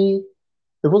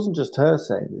it wasn't just her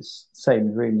saying this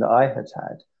same dream that I had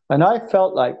had. And I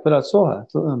felt like when I saw her, I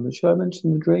thought, should I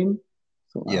mention the dream? I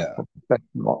thought, well, Yeah. probably better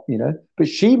not, But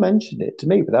she mentioned it to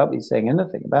me without me saying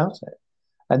anything about it.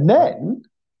 And Wow. then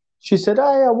she said, "Hey,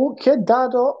 I woke your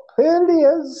dad up. Here he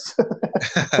is."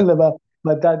 And then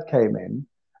my dad came in,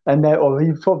 and or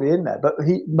he was probably in there, but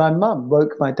my mum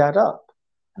woke my dad up,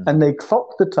 and Hmm. they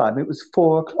clocked the time. It was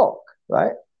 4 o'clock,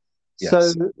 right? So,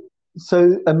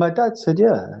 Yes. and my dad said,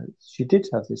 "Yeah, she did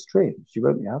have this dream. She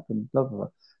woke me up, and blah blah blah."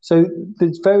 So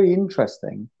it's very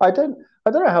interesting. I don't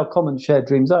know how common shared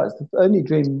dreams are. It's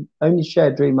the only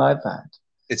shared dream I've had.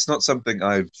 It's not something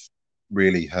I've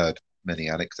really heard many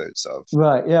anecdotes of.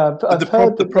 Right? Yeah, But the I've prob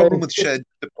heard the that they problem with exist.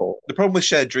 the problem with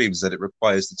shared dreams is that it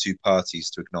requires the two parties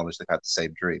to acknowledge they've had the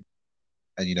same dream.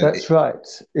 And That's right.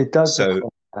 It does so require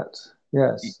that.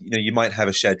 Yes. you might have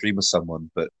a shared dream with someone,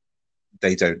 but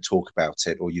they don't talk about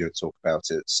it, or you don't talk about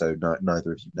it, so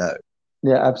neither of you know.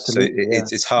 Yeah, So absolutely.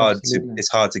 it's Yes, hard to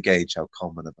absolutely. gauge how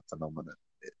common of a phenomenon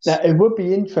it Now, is. it would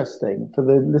be interesting for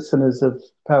the listeners of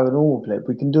Paranormal Blip.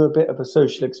 We can do a bit of a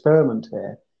social experiment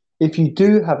here. If you Yeah,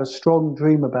 do have a strong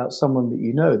dream about someone that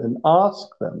you know, then ask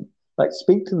them, like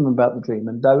speak to them about the dream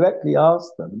and directly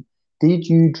ask them, did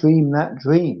you dream that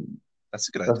dream that's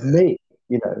a good of idea. me?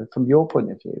 From your point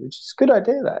of view, which is a good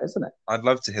idea, that, isn't it? I'd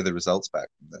love to hear the results back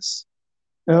from this.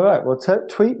 All right. Well,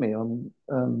 tweet me on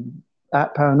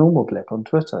at Paranormal Blip on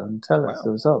Twitter and tell us the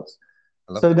Wow, results.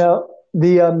 I love So this. now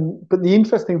but the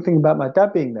interesting thing about my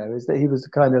dad being there is that he was a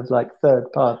kind of like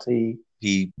third party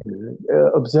He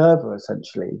observer,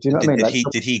 essentially. Do you know what I mean? Like,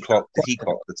 did he clock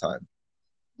the time?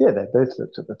 yeah, they both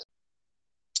looked at the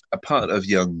A part of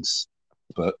Jung's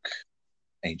book,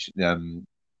 ancient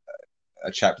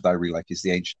a chapter that I really like is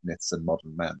the ancient myths and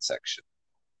modern man section.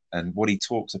 And what he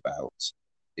talks about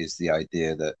is the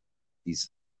idea that he's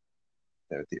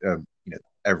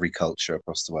every culture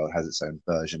across the world has its own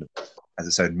version of has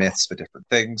its own myths for different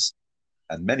things,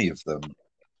 and many of them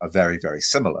are very very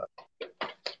similar.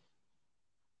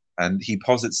 And he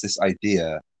posits this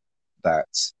idea that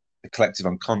the collective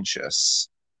unconscious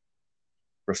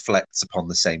reflects upon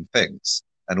the same things,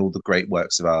 and all the great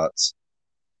works of art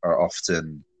are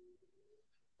often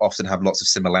have lots of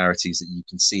similarities that you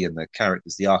can see in the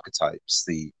characters, the archetypes,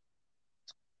 the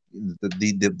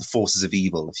forces of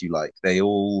evil, if you like. They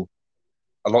all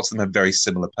lots of them have very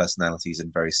similar personalities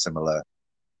and very similar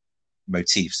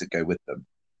motifs that go with them.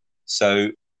 So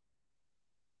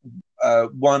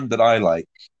one that I like,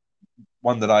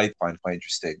 one that I find quite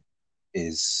interesting,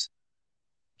 is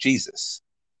Jesus.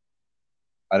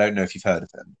 I don't know if you've heard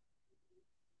of him.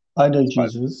 I know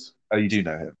But, Jesus. oh, you do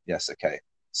know him. Yes, okay.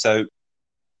 So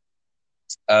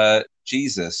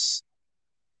Jesus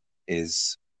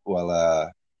is well.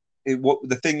 What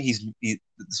the thing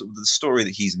sort of the story that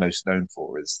he's most known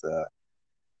for is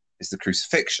the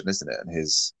crucifixion, isn't it, and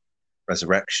his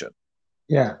resurrection.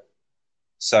 Yeah.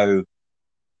 So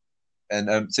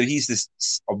so he's this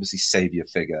obviously savior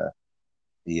figure.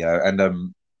 The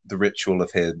ritual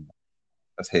of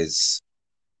his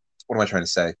what am I trying to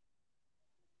say?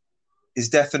 His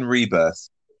death and rebirth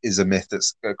is a myth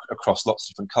that's across lots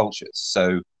of different cultures.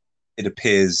 So it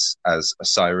appears as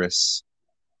Osiris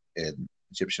in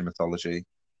Egyptian mythology.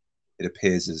 It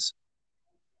appears as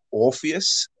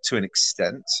Orpheus to an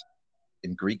extent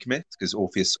in Greek myth, because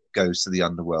Orpheus goes to the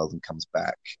underworld and comes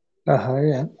back.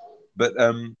 Yeah. But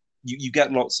you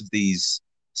get lots of these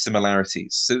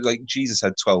similarities. So, like Jesus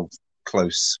had 12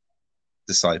 close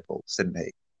disciples, didn't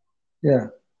he? Yeah.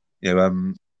 You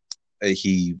know,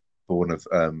 he born of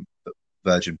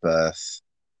virgin birth,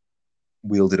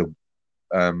 wielded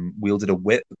wielded a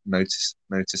whip, noticed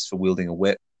for wielding a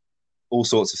whip, all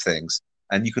sorts of things.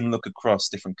 And you can look across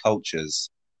different cultures,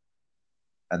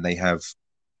 and they have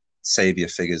savior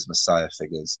figures, messiah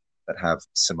figures that have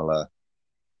similar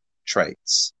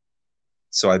traits.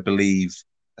 So I believe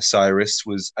Osiris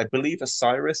was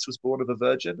born of a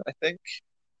virgin, I think.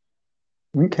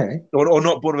 Okay. Or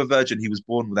not born of a virgin, he was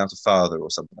born without a father or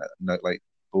something like that. No, like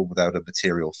born without a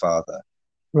material father.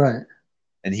 Right.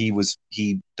 And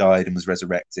he died and was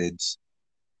resurrected.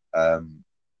 Um,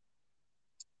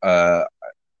 uh,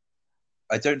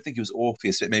 I don't think it was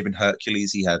Orpheus, but it may have been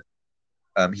Hercules.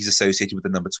 He's associated with the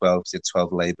number 12. He had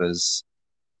 12 labors.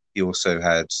 He also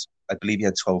had, I believe, he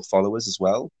had 12 followers as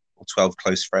well, or 12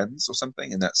 close friends or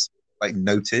something, and that's like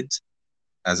noted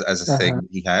as a Uh-huh. thing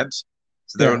he had.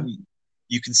 So Yeah.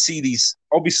 you can see these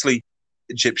obviously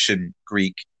Egyptian,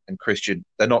 Greek, and Christian.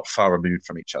 They're not far removed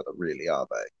from each other, really, are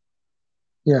they?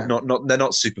 Yeah. Not they're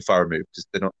not super far removed because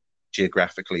they're not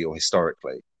geographically or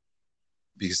historically.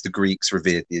 Because the Greeks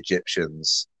revered the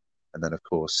Egyptians, and then of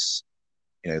course,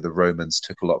 the Romans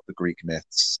took a lot of the Greek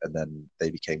myths, and then they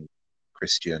became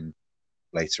Christian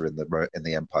later in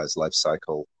the empire's life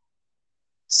cycle.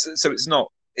 So it's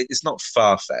not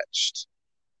far fetched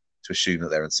to assume that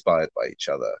they're inspired by each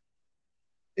other,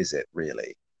 is it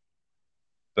really?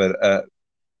 But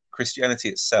Christianity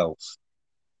itself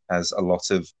has a lot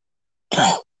of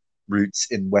roots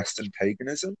in Western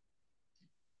paganism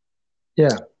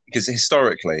Yeah. because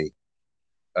historically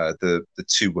the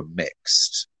two were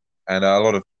mixed, and a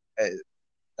lot of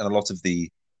the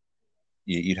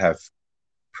you'd have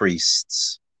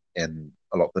priests in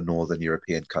a lot of the northern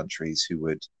European countries who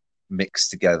would mix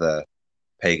together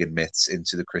pagan myths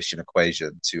into the Christian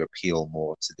equation to appeal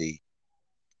more to the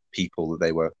people that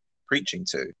they were preaching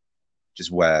to, which is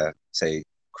where, say,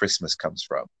 Christmas comes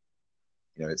from.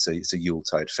 It's a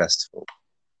Yuletide festival,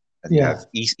 and you have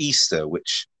Yeah. Easter,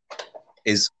 which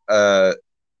is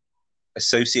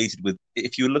associated with.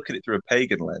 If you look at it through a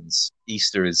pagan lens,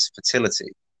 Easter is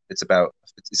fertility. It's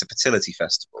a fertility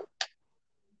festival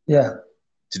Yeah.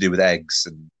 to do with eggs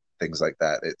and things like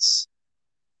that.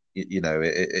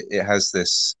 It has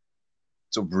this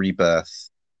sort of rebirth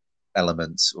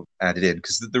element sort of added in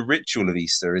because the ritual of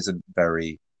Easter isn't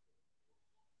very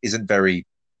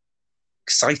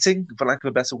exciting, for lack of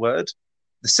a better word.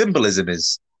 The symbolism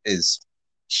is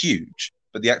huge,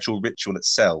 but the actual ritual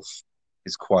itself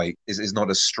is not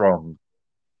as strong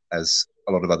as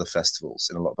a lot of other festivals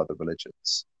in a lot of other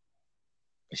religions,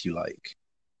 if you like.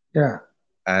 Yeah.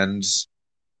 And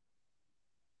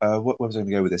what was I going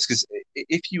to go with this? Because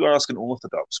if you ask an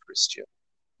Orthodox Christian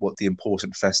what the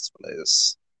important festival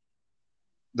is,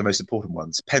 the most important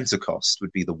ones, Pentecost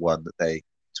would be the one that they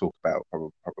talk about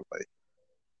probably.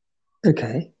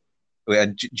 Okay.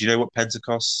 And do you know what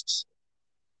Pentecost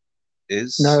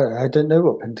is? No, I don't know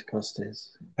what Pentecost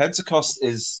is. Pentecost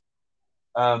is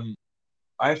I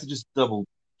have to just double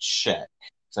check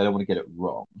because I don't want to get it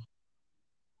wrong.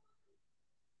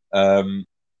 Um,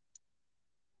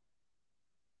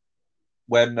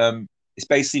 when It's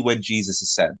basically when Jesus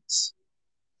ascends.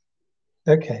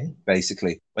 Okay.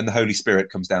 Basically, when the Holy Spirit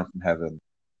comes down from heaven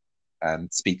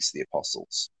and speaks to the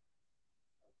apostles.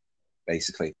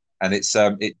 Basically, and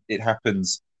it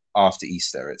happens after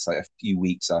Easter. It's like a few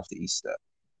weeks after Easter,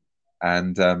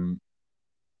 and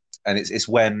it's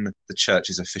when the church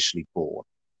is officially born,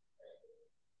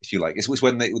 if you like. It's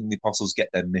when the apostles get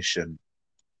their mission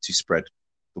to spread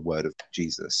the word of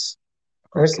Jesus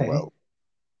across the Okay. world.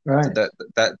 So Right.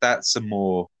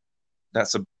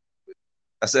 that's a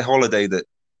that's a holiday that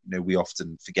we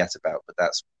often forget about, but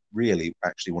that's really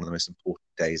actually one of the most important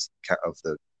days of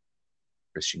the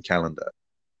Christian calendar.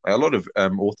 Like a lot of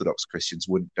Orthodox Christians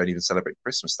don't even celebrate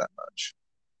Christmas that much.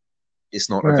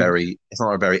 Right. It's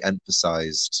not a very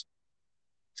emphasized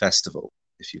festival,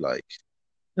 if you like,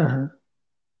 Uh-huh.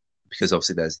 because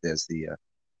obviously there's the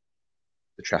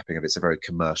trapping of it's a very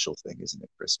commercial thing, isn't it?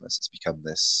 Christmas. It's become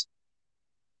this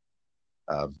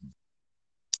um,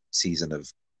 season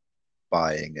of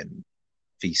buying and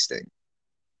feasting,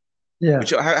 Yeah. which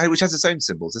has its own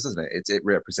symbols, doesn't it? It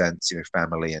represents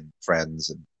family and friends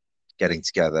and getting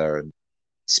together and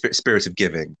spirit of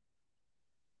giving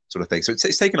sort of thing. So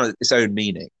it's taken on its own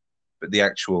meaning, but the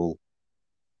actual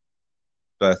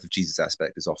birth of Jesus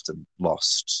aspect is often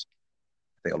lost.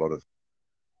 I think Yeah. a lot of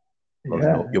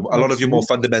your more Absolutely.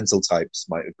 fundamental types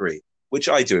might agree, which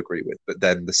I do agree with. But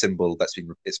then the symbol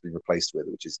it's been replaced with,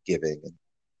 which is giving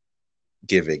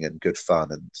and good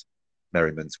fun and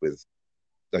merriment with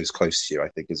those close to you, I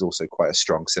think is also quite a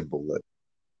strong symbol that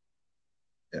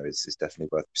is definitely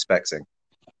worth respecting.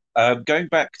 Going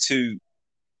back to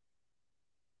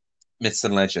myths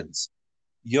and legends,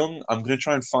 Jung. I'm going to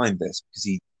try and find this because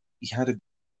he had a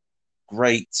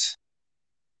great.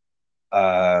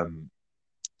 Um,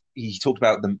 he talked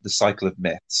about the cycle of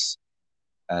myths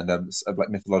and of like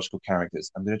mythological characters.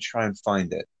 I'm going to try and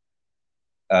find it.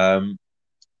 Um,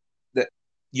 that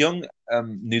Jung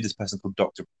knew this person called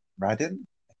Dr. Radin,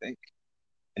 I think,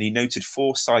 and he noted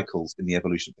 4 cycles in the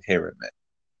evolution of the hero myth.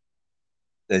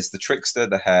 There's the trickster,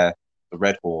 the hare, the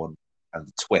red horn, and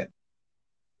the twin,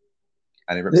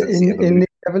 and it represents In the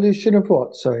evolution of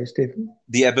what? Sorry, Stephen.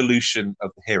 the evolution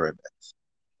of the hero myth.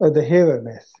 Oh, the hero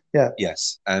myth. Yeah.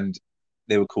 Yes, and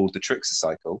they were called the trickster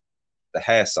cycle, the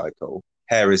hare cycle.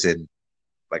 Hare is in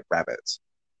like rabbit,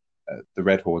 the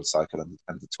red horn cycle, and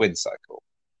the twin cycle,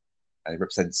 and it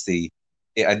represents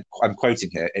and I'm quoting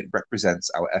here. It represents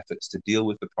our efforts to deal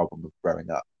with the problem of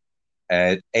growing up,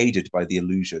 aided by the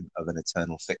illusion of an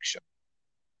eternal fiction.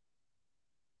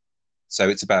 So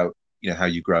it's about how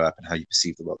you grow up and how you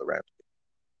perceive the world around you.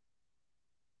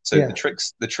 So Yeah.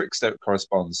 the trickster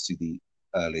corresponds to the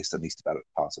earliest and least developed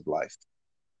part of life.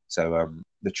 So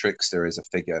the trickster is a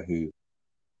figure who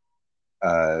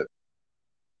has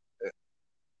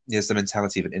the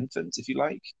mentality of an infant, if you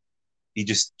like. He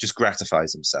just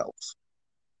gratifies himself,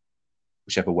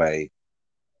 whichever way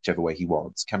he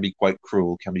wants. Can be quite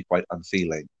cruel, can be quite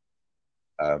unfeeling.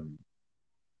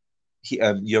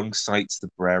 Jung cites the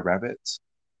Brer Rabbit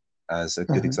as a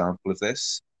good example of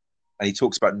this, and he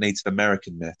talks about Native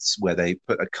American myths where they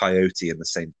put a coyote in the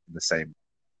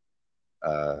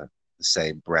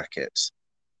same bracket,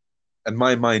 and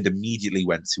my mind immediately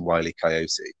went to Wile E.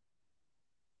 Coyote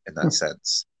in that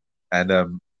sense. And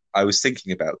I was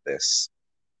thinking about this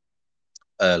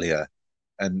earlier,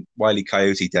 and Wile E.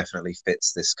 Coyote definitely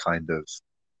fits this kind of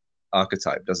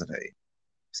archetype, doesn't he?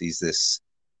 He's this,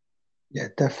 yeah,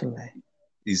 definitely.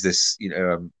 He's this,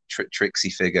 tricksy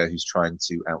figure who's trying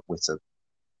to outwit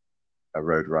a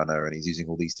road runner, and he's using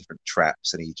all these different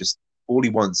traps, and all he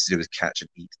wants to do is catch and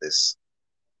eat this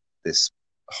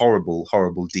horrible,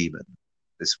 horrible demon,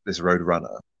 this road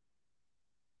runner,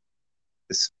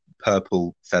 this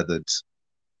purple feathered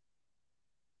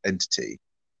entity,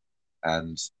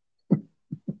 and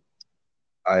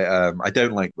I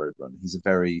don't like Roadrunner. He's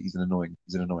an annoying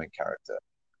character.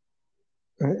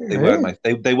 They weren't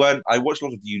Really? they weren't. I watched a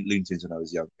lot of Looney Tunes when I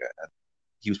was younger, and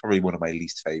he was probably one of my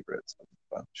least favorites of the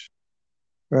bunch.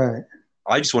 Right.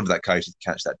 I just wanted that coyote to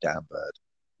catch that damn bird.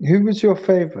 Who was your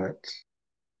favorite?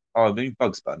 Oh, I mean,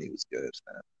 Bugs Bunny was good,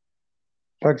 man.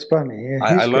 Bugs Bunny. Yeah,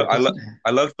 I he's love good, isn't he?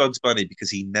 I love Bugs Bunny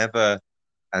because he never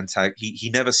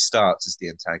starts as the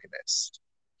antagonist.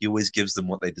 He always gives them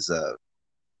what they deserve.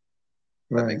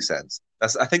 That Right. makes sense.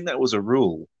 I think that was a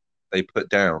rule they put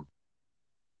down,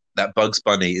 that Bugs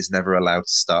Bunny is never allowed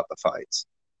to start the fight.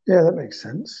 Yeah, that makes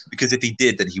sense. Because if he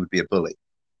did, then he would be a bully.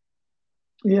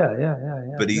 Yeah.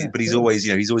 But he's always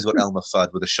got Elmer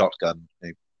Fudd with a shotgun,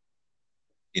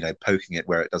 poking it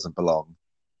where it doesn't belong,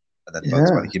 and then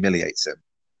Bugs Bunny humiliates him.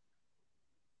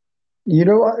 You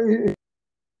know what? And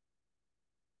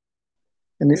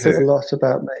it says a lot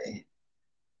about me.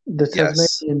 The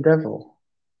Tasmanian Devil.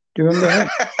 Do you remember him?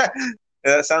 Yeah,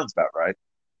 that sounds about right.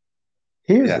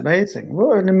 He was amazing.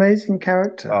 What an amazing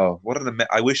character. Oh,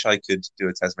 I wish I could do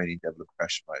a Tasmanian Devil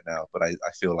impression right now, but I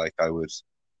feel like I would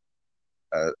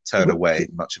turn away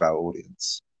much of our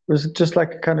audience. Was it just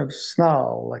like a kind of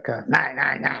snarl, like a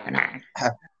nah?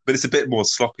 But it's a bit more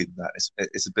sloppy than that.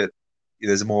 It's a bit,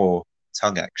 there's more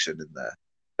tongue action in there.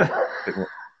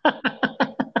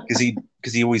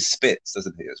 Because he always spits,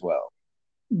 doesn't he, as well?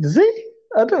 Does he?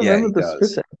 I don't remember the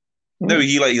spitting. No,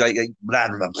 he like blah,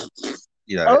 blah, blah.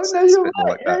 Oh no, you're right.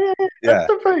 Like that.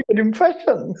 That's a very good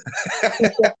impression.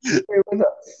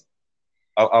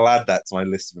 I'll add that to my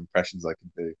list of impressions I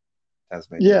can do.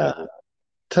 Tasmanian Devil.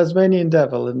 Tasmanian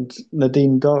Devil and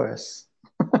Nadine Dorris.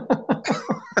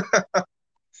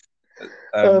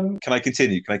 Can I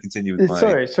continue? Can I continue with my?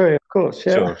 Sorry, of course,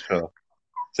 yeah. Sure.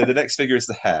 So the next figure is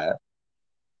the hare.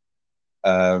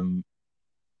 And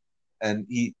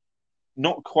he,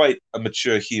 not quite a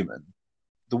mature human.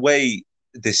 The way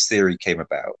this theory came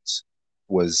about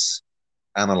was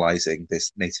analyzing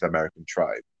this Native American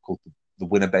tribe called the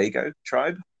Winnebago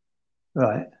tribe.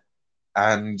 Right.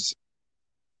 And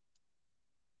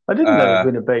I didn't know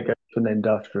Winnebago were named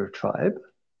after a tribe.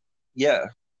 Yeah.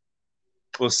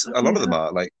 Well, a lot of them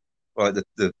are like the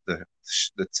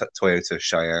Toyota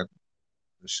Cheyenne.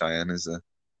 The Cheyenne is a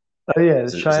the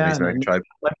Cheyenne. Native American tribe.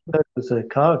 There's a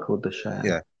car called the Cheyenne.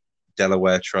 Yeah,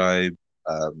 Delaware tribe,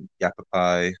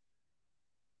 Yavapai,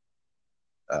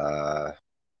 the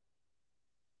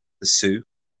Sioux.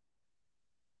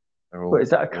 They're What is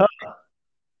that, a all car?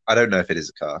 I don't know if it is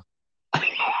a car,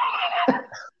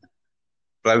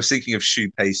 but I was thinking of shoe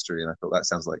pastry, and I thought that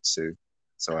sounds like Sue,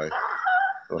 so I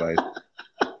thought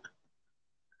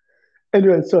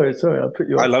Anyway, sorry, I'll put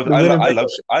you off. The Winnebago.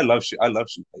 I love shoe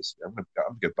pastry. I'm gonna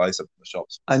go buy some from the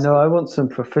shops. I know. I want some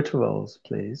profiteroles,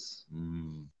 please.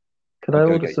 Mm, Could I'll I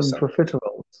go order get you some some. profiteroles?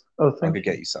 Oh, I'll go thank get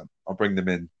you. you some. I'll bring them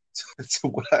in to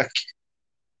work.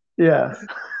 Yeah,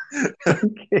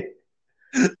 thank you.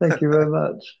 Thank you very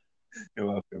much. You're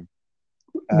welcome.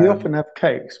 We Um, often have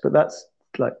cakes, but that's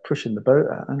like pushing the boat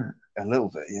out, isn't it? a little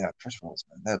bit, yeah. Fresh rolls,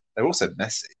 man. They're also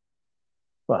messy.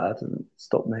 Well, that doesn't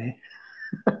stop me.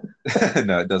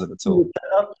 No, it doesn't at all.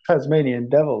 Tasmanian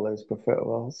devil, those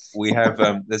profiteroles. We have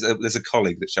there's a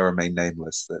colleague that shall remain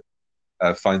nameless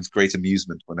that finds great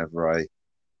amusement whenever I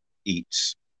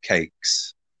eat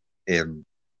cakes in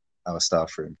our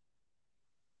staff room,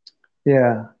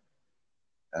 Yeah,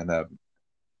 and I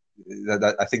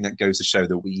think that goes to show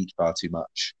that we eat far too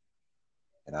much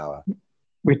in our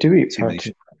we do eat too far many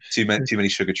too much. too many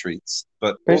sugar treats.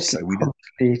 But Basically,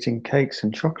 constantly eating cakes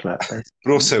and chocolate,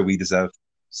 basically. we deserve them.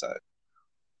 So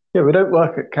Yeah, we don't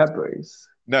work at Cadbury's.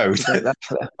 no, We don't.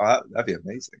 that'd be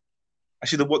amazing.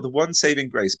 Actually, the one saving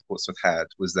grace Portsmouth had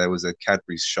was there was a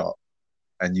Cadbury's shop,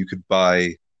 and you could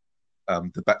buy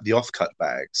the offcut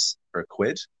bags for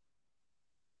 £1,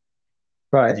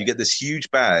 Right. and you get this huge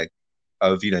bag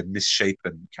of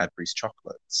misshapen Cadbury's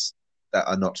chocolates that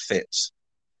are not fit,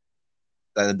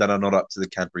 that are not up to the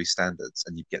Cadbury standards,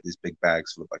 and you get these big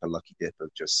bags full of like a lucky dip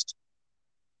of just.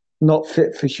 Not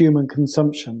fit for human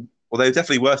consumption. Well, they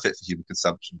definitely were fit for human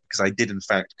consumption because I did in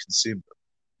fact consume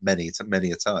them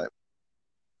many a time.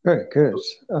 Very good.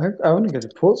 I want to go to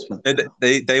Portsmouth No, now.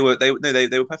 they were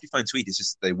perfectly fine to eat. It's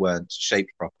just that they weren't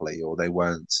shaped properly, or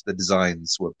the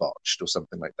designs were botched, or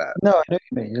something like that. No, I know what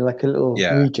you mean. You're like a little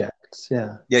Yeah, reject.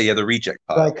 Yeah. yeah, the reject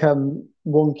pile. Like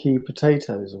wonky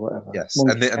potatoes or whatever. Yes,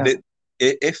 Wonky cow.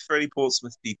 if for any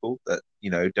Portsmouth people that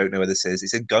don't know where this is,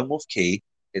 it's in Gunwharf Quay.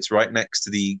 It's right next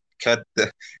to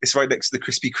it's right next to the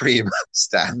Krispy Kreme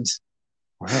stand.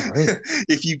 Wow, really?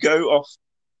 If you go off,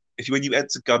 when you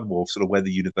enter Gunwharf, sort of where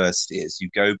the university is, you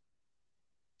go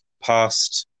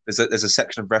past. There's a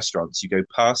section of restaurants. You go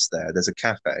past there. There's a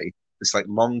cafe. This like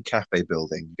long cafe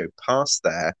building. You go past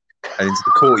there and into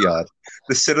the courtyard.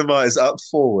 The cinema is up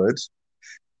forward.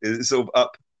 It's sort of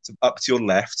up to your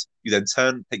left. You then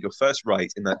take your first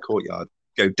right in that courtyard.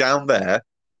 Go down there,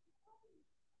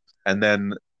 and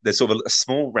then there's sort of a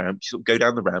small ramp. You sort of go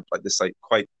down the ramp like this, like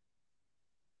quite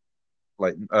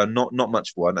like not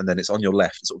much one, and then it's on your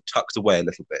left, sort of tucked away a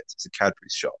little bit. It's a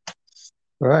Cadbury's shop.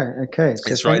 Right. Okay.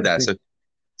 So It's right there.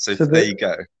 So there you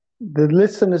go. The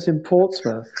listeners in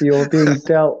Portsmouth, you're being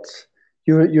dealt.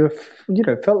 You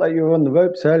felt like you were on the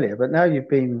ropes earlier, but now you've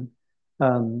been,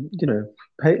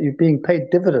 you're being paid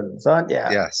dividends, aren't you?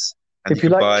 Yes. And if you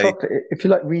like chocolate, if you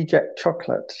like reject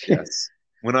chocolate, yes.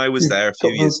 When I was there a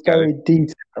few years ago, very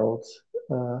detailed.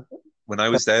 When I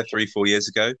was there 3-4 years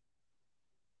ago,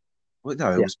 well,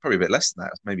 no, it was probably a bit less than that.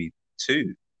 It was maybe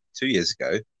 2 years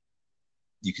ago.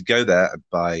 You could go there and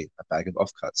buy a bag of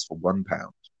offcuts for £1,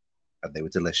 and they were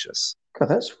delicious. God,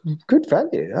 that's good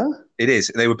value, huh? It is.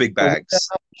 They were big bags.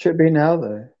 How should it be now,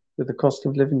 though, with the cost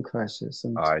of living crisis?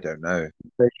 And I don't know.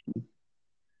 inflation?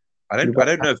 I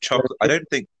don't know if chocolate. I don't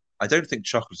think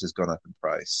chocolate has gone up in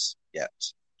price yet.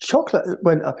 Chocolate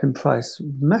went up in price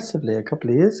massively a couple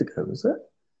of years ago, was it?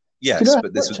 Yes,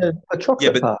 but this was a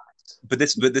chocolate bar. But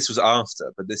this was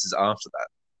after. But this is after that,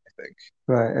 I think.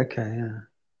 Right. Okay. Yeah.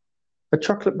 A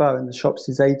chocolate bar in the shops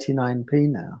is 89p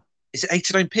now. Is it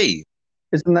 89p?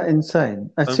 Isn't that insane?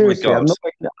 Oh seriously, my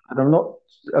God.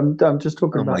 I'm just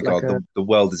talking about God, the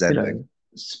world is ending.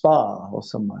 Spa or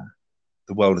somewhere.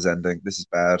 The world is ending. This is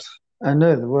bad. I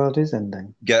know the world is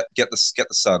ending. Get the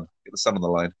sun. Get the sun on the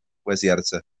line. Where's the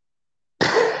editor?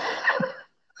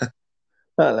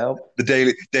 That'll help.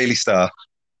 The Daily Star.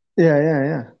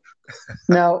 Yeah.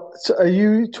 Now, so are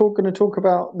you going to talk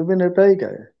about the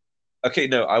Winnebago? Okay,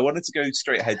 no, I wanted to go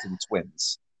straight ahead to the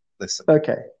twins. Listen.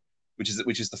 Okay. Which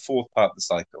is the fourth part of the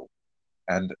cycle,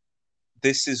 and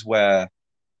this is where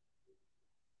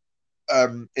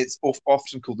it's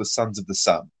often called the sons of the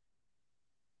sun,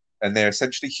 and they're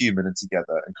essentially human and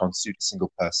together and constitute a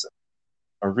single person.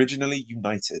 Originally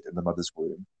united in the mother's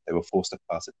womb, they were forced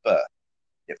apart at birth,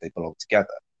 yet they belong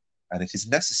together, and it is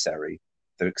necessary,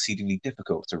 though exceedingly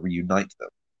difficult, to reunite them.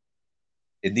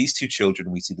 In these two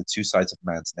children, we see the two sides of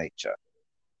man's nature.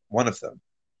 One of them,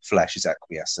 flesh, is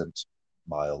acquiescent,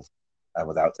 mild, and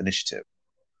without initiative.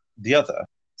 The other,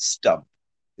 stump,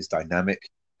 is dynamic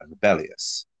and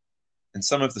rebellious. In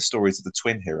some of the stories of the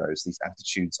twin heroes, these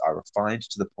attitudes are refined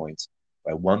to the point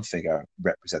where one figure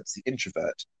represents the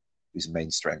introvert, whose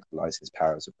main strength lies in his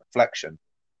powers of reflection,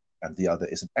 and the other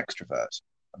is an extrovert,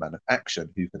 a man of action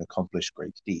who can accomplish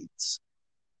great deeds.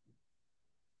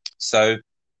 So,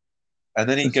 and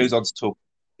then he goes on to talk.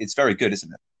 It's very good,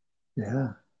 isn't it?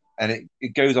 Yeah. And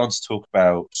it goes on to talk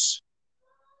about.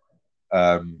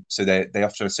 So they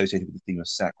often associated with the theme of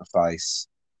sacrifice,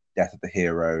 death of the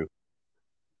hero,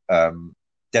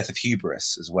 death of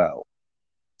hubris as well.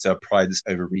 So a pride that's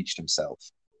overreached himself.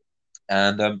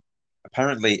 And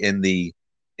apparently in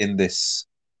this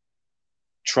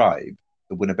tribe,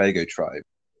 the Winnebago tribe,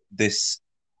 this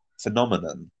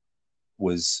phenomenon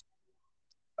was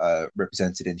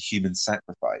represented in human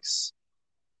sacrifice,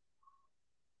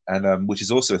 and which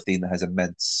is also a theme that has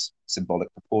immense symbolic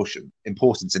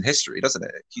importance in history, doesn't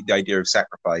it? The idea of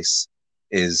sacrifice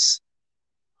is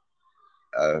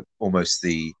almost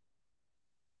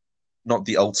not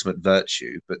the ultimate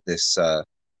virtue, but this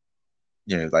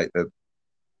like the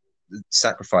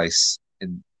sacrifice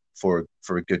for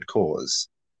a good cause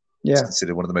is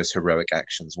considered one of the most heroic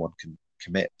actions one can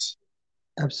commit.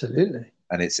 Absolutely.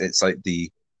 And it's like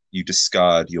you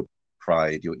discard your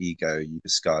pride, your ego, you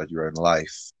discard your own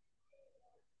life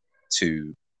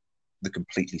to the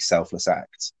completely selfless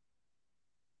act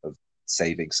of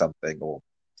saving something or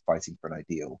fighting for an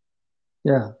ideal.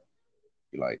 Yeah.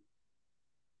 Like,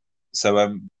 so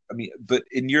I mean, but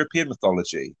in European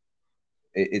mythology,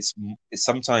 it's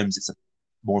sometimes it's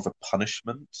more of a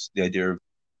punishment. The idea of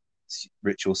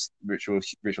ritual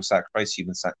sacrifice,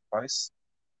 human sacrifice.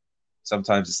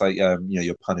 Sometimes it's like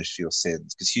you're punished for your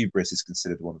sins, because hubris is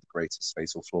considered one of the greatest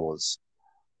fatal flaws,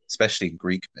 especially in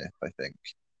Greek myth. I think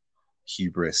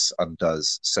hubris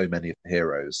undoes so many of the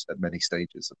heroes at many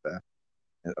stages of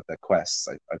their quests.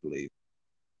 I believe.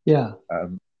 Yeah.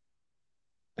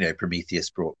 Prometheus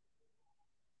brought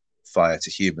fire to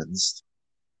humans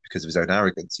because of his own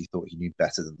arrogance. He thought he knew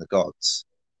better than the gods.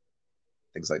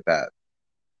 Things like that.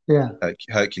 Yeah.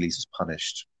 Hercules was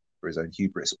punished for his own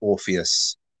hubris.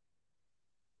 Orpheus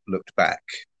looked back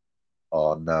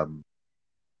on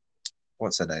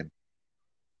what's her name?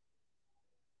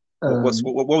 What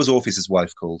was Orpheus's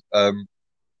wife called?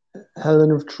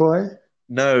 Helen of Troy.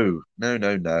 No.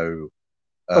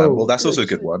 Well, that's also a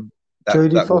good one.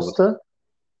 Jodie Foster.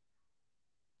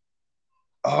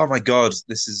 Oh my God,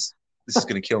 this is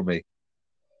going to kill me.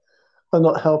 I'm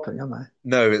not helping, am I?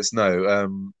 No, it's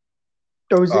no.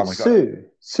 Is it Sue? God.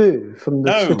 Sue from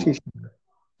the City Show.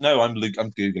 No, I'm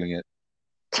googling it.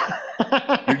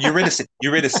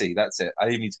 Eurydice. That's it. I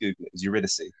didn't need to Google it. It was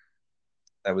Eurydice.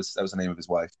 That was the name of his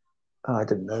wife. Oh, I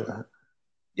didn't know that.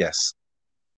 Yes.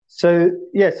 So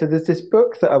there's this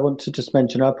book that I want to just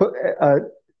mention. I'll put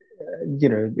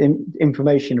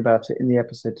information about it in the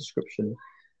episode description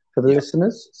for the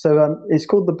listeners. So it's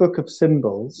called The Book of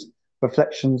Symbols: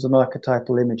 Reflections on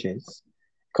Archetypal Images.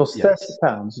 It costs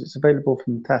 £30. It's available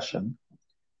from Taschen.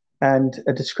 And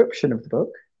a description of the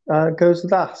book goes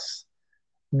thus.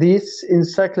 This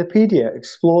encyclopedia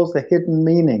explores the hidden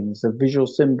meanings of visual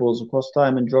symbols across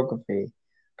time and geography,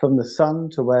 from the sun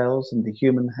to whales and the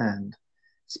human hand.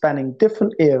 Spanning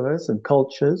different eras and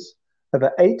cultures,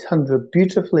 over 800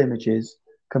 beautiful images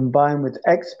combined with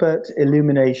expert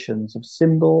illuminations of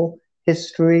symbol,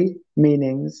 history,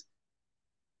 meanings,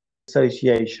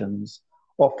 associations,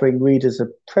 offering readers a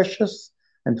precious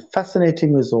and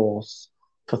fascinating resource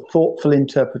for thoughtful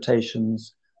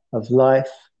interpretations of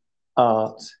life,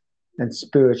 art, and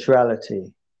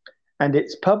spirituality. And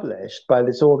it's published by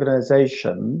this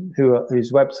organization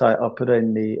whose website I'll put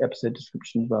in the episode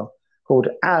description as well, called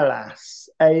ARAS,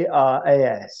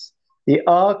 ARAS, the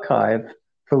Archive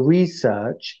for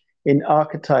Research in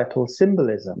Archetypal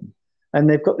Symbolism. And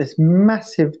they've got this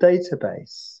massive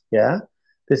database,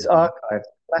 this archive,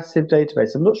 massive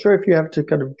database. I'm not sure if you have to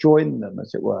kind of join them,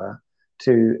 as it were,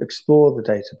 to explore the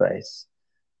database,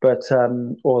 but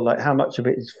or like how much of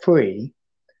it is free.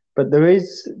 But there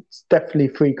is definitely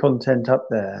free content up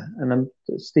there. And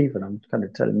Stephen, I'm kind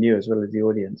of telling you as well as the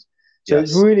audience. So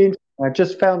it's really interesting. I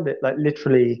just found it like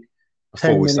literally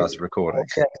before we started recording.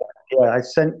 Yeah, I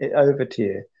sent it over to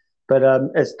you. But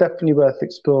it's definitely worth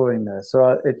exploring there.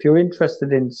 So if you're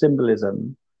interested in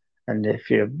symbolism, and if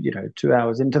you're 2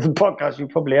 hours into the podcast, you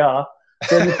probably are,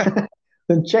 then,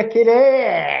 then check it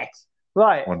out.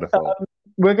 Right. Wonderful.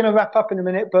 We're going to wrap up in a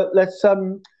minute, but let's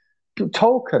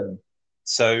Tolkien.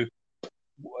 So,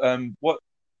 what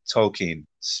Tolkien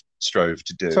strove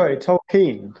to do? Sorry,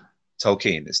 Tolkien.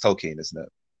 Tolkien. It's Tolkien, isn't it?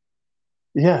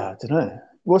 Yeah, I don't know.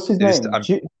 What's his name?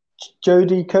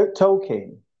 Jodie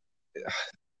Tolkien.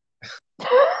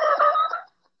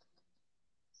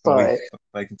 when we Sorry.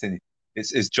 may continue.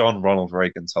 It's John Ronald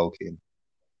Reagan Tolkien.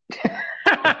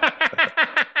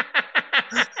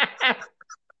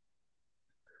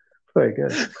 Very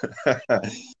good.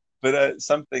 But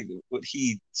something what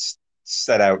he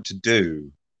set out to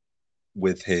do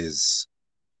with his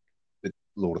with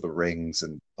Lord of the Rings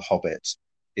and The Hobbit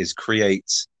is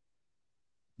create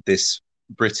this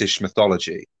British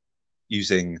mythology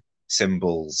using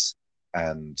symbols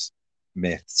and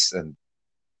myths and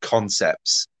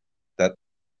concepts that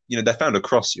they're found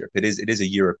across Europe. It is a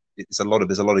Europe. There's a lot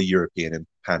of European and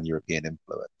pan-European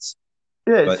influence.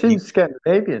 Yeah, it But he seems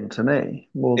Scandinavian to me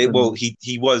more it well than. he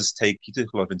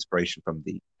took a lot of inspiration from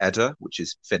the Edda, which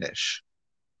is Finnish,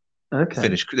 Okay,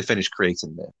 the Finnish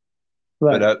creating myth.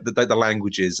 But right. the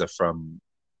languages are from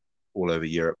all over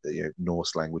Europe. The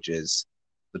Norse languages,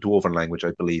 the Dwarven language,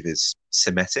 I believe, is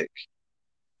Semitic.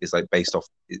 Is like based off.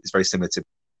 It's very similar to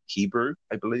Hebrew,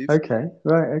 I believe. Okay,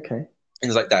 right. Okay.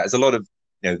 Things like that. There's a lot of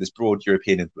this broad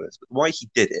European influence. But why he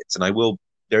did it, and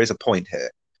there is a point here.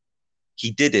 He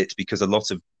did it because a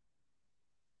lot of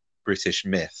British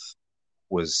myth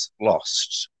was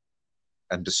lost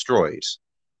and destroyed,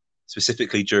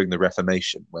 specifically during the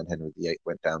Reformation when Henry VIII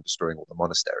went down destroying all the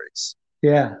monasteries.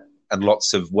 Yeah. And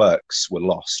lots of works were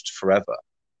lost forever.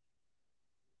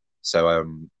 So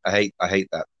I hate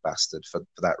that bastard for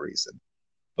that reason.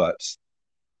 But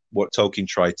what Tolkien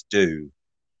tried to do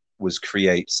was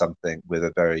create something with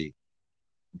a very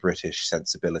British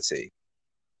sensibility,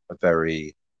 a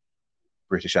very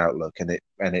British outlook, and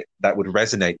it that would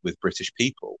resonate with British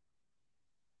people.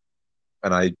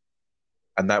 And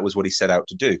that was what he set out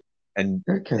to do. And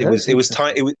Okay, it that's was interesting.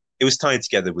 tied it was tied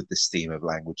together with this theme of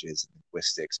languages and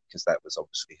linguistics because that was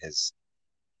obviously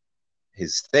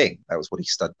his thing. That was what he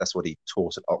studied. That's what he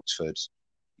taught at Oxford.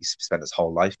 He spent his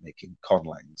whole life making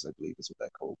conlangs, I believe is what they're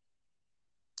called.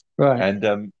 Right.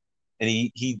 And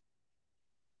he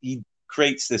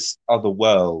creates this other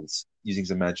world using his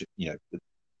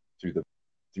through the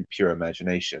through pure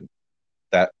imagination.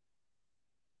 That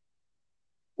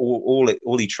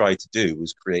all he tried to do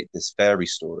was create this fairy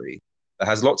story that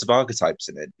has lots of archetypes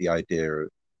in it. The idea of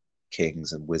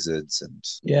kings and wizards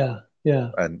Yeah.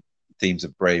 Yeah. and themes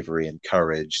of bravery and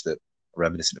courage that are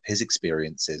reminiscent of his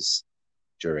experiences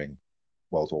during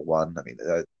World War One. I mean,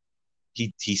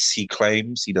 he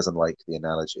claims he doesn't like the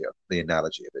analogy of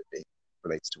it being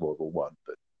related to World War One,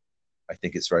 but I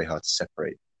think it's very hard to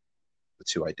separate the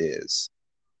two ideas.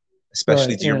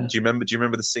 Especially, Right. Yeah. do you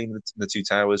remember the scene in the Two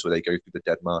Towers where they go through the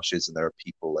dead marshes and there are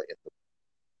people like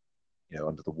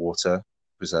under the water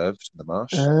preserved in the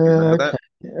marsh? Do you remember Okay.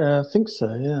 that? I think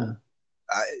so. Yeah.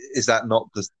 Uh, is that not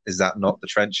the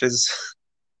trenches?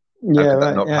 Yeah.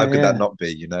 Right. How Yeah. could that Yeah. not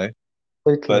be? Totally.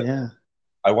 But Yeah.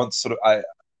 I want to sort of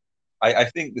I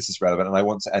think this is relevant, and I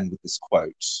want to end with this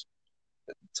quote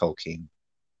that Tolkien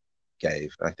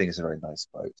gave. I think it's a very nice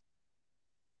quote.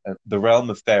 The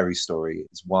realm of fairy story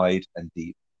is wide and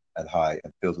deep and high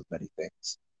and filled with many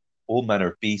things. All manner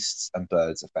of beasts and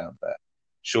birds are found there,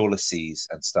 shoreless seas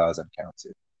and stars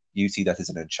uncounted, beauty that is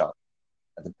an enchantment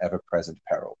and an ever-present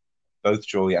peril, both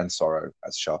joy and sorrow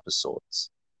as sharp as swords.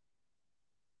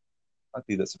 I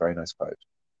think that's a very nice quote,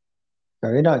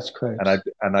 Very nice quote.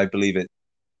 and I believe it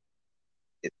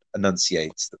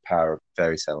enunciates the power of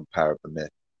fairy tale and power of the myth,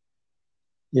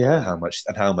 and Yeah.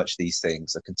 how much these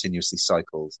things are continuously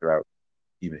cycled throughout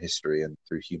human history and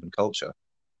through human culture.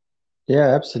 Yeah.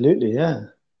 Absolutely. Yeah. Yeah.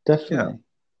 Definitely.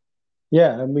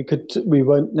 Yeah. And we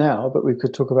won't now, but we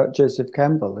could talk about Joseph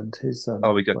Campbell and his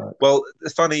Oh, we good. work. Well,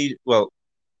 funny. Well,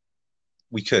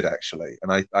 we could actually,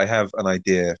 and I have an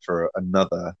idea for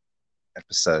another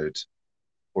episode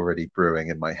already brewing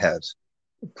in my head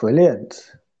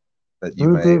Brilliant. that you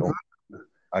Boo, may, boo, or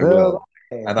I boo. will,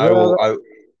 and Boo.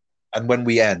 and when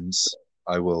we end,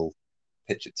 I will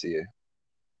pitch it to you.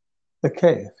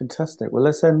 Okay, fantastic. Well,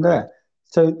 let's end Okay. there.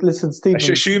 So, listen, Stephen,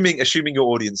 Assuming your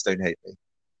audience don't hate me.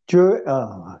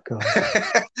 oh my God.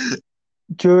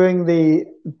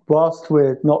 Whilst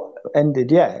we're not ended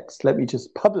yet, let me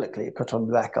just publicly put on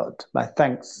record my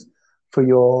thanks for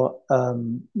your,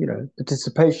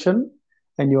 participation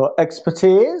and your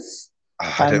expertise.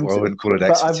 I wouldn't call it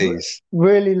But I've expertise.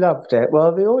 really loved it.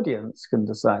 Well, the audience can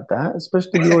decide that,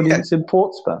 especially the audience in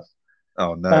Portsmouth.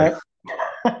 Oh no.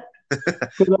 Uh,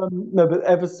 no,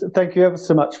 but thank you ever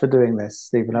so much for doing this,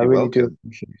 Stephen. I You're really do welcome.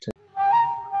 appreciate it.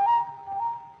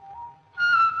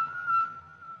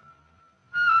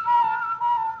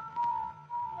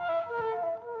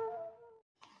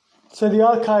 So, the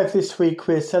archive this week,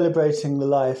 we're celebrating the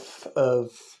life of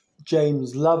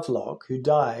James Lovelock, who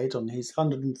died on his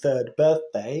 103rd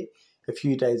birthday a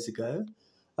few days ago.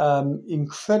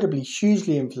 Incredibly,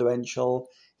 hugely influential.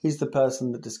 He's the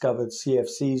person that discovered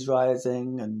CFCs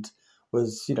rising and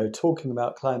was, talking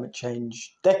about climate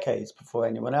change decades before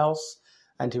anyone else.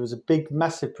 And he was a big,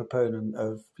 massive proponent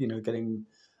of, getting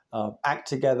act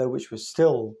together, which was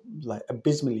still like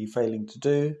abysmally failing to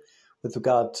do with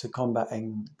regard to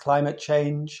combating climate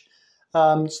change.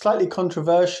 Slightly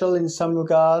controversial in some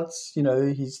regards.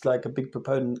 He's like a big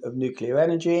proponent of nuclear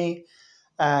energy,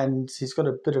 and he's got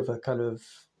a bit of a kind of,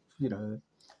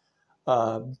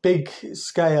 big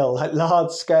scale, like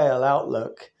large scale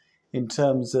outlook in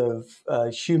terms of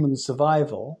human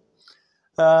survival.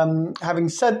 Having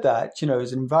said that,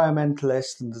 as an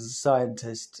environmentalist and as a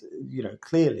scientist,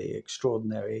 clearly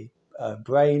extraordinary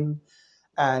brain,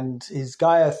 and his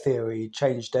Gaia theory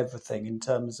changed everything in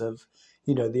terms of,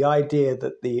 the idea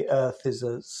that the Earth is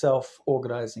a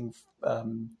self-organizing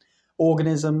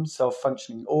organism,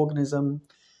 self-functioning organism,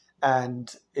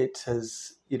 and it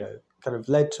has, kind of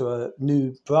led to a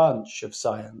new branch of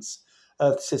science,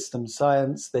 Earth system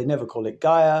science. They never call it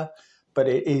Gaia, but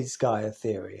it is Gaia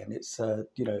theory, and it's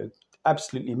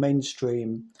absolutely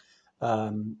mainstream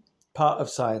part of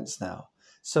science now.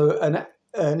 So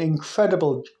an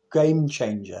incredible game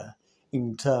changer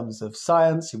in terms of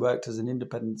science. He worked as an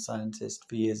independent scientist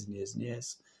for years and years and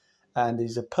years, and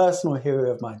he's a personal hero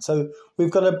of mine. So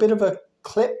we've got a bit of a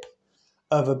clip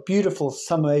of a beautiful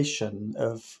summation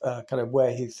of kind of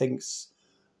where he thinks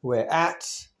we're at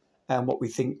and what we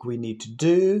think we need to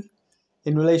do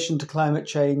in relation to climate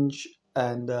change.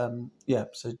 And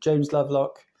so James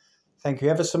Lovelock, thank you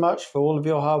ever so much for all of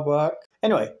your hard work.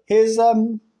 Anyway, here's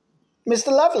Mr.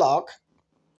 Lovelock.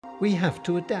 We have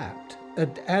to adapt.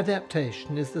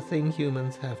 Adaptation is the thing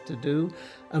humans have to do,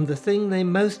 and the thing they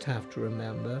most have to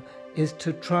remember is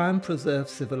to try and preserve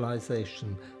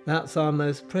civilization. That's our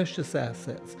most precious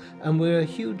assets, and we're a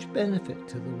huge benefit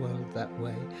to the world that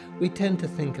way. We tend to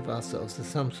think of ourselves as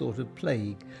some sort of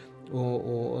plague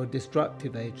or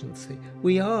destructive agency.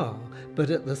 We are, but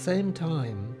at the same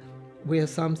time, we are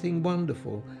something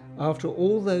wonderful. After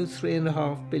all those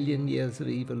 3.5 billion years of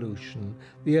evolution,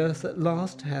 the Earth at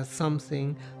last has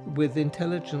something with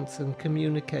intelligence and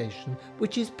communication,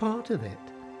 which is part of it.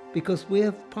 Because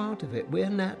we're part of it, we're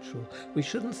natural. We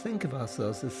shouldn't think of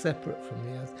ourselves as separate from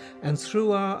the Earth. And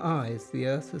through our eyes, the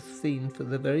Earth has seen for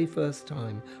the very first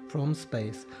time from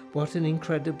space what an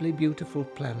incredibly beautiful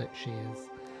planet she is.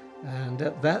 And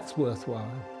that's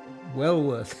worthwhile, well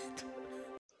worth it.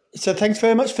 So thanks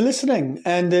very much for listening.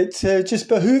 And it just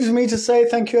behooves me to say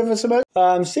thank you ever so much.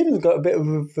 Stephen's got a bit of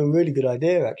a really good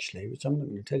idea, actually, which I'm not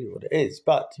going to tell you what it is.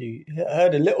 But you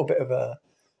heard a little bit of a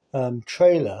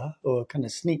trailer or a kind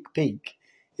of sneak peek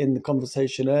in the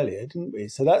conversation earlier, didn't we?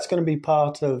 So that's going to be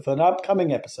part of an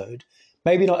upcoming episode.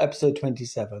 Maybe not episode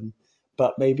 27,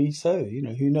 but maybe so.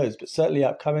 Who knows? But certainly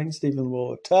upcoming. Stephen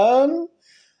will return.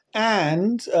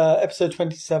 And episode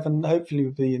 27 hopefully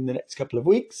will be in the next couple of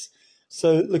weeks.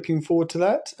 So looking forward to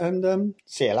that, and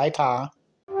see you later.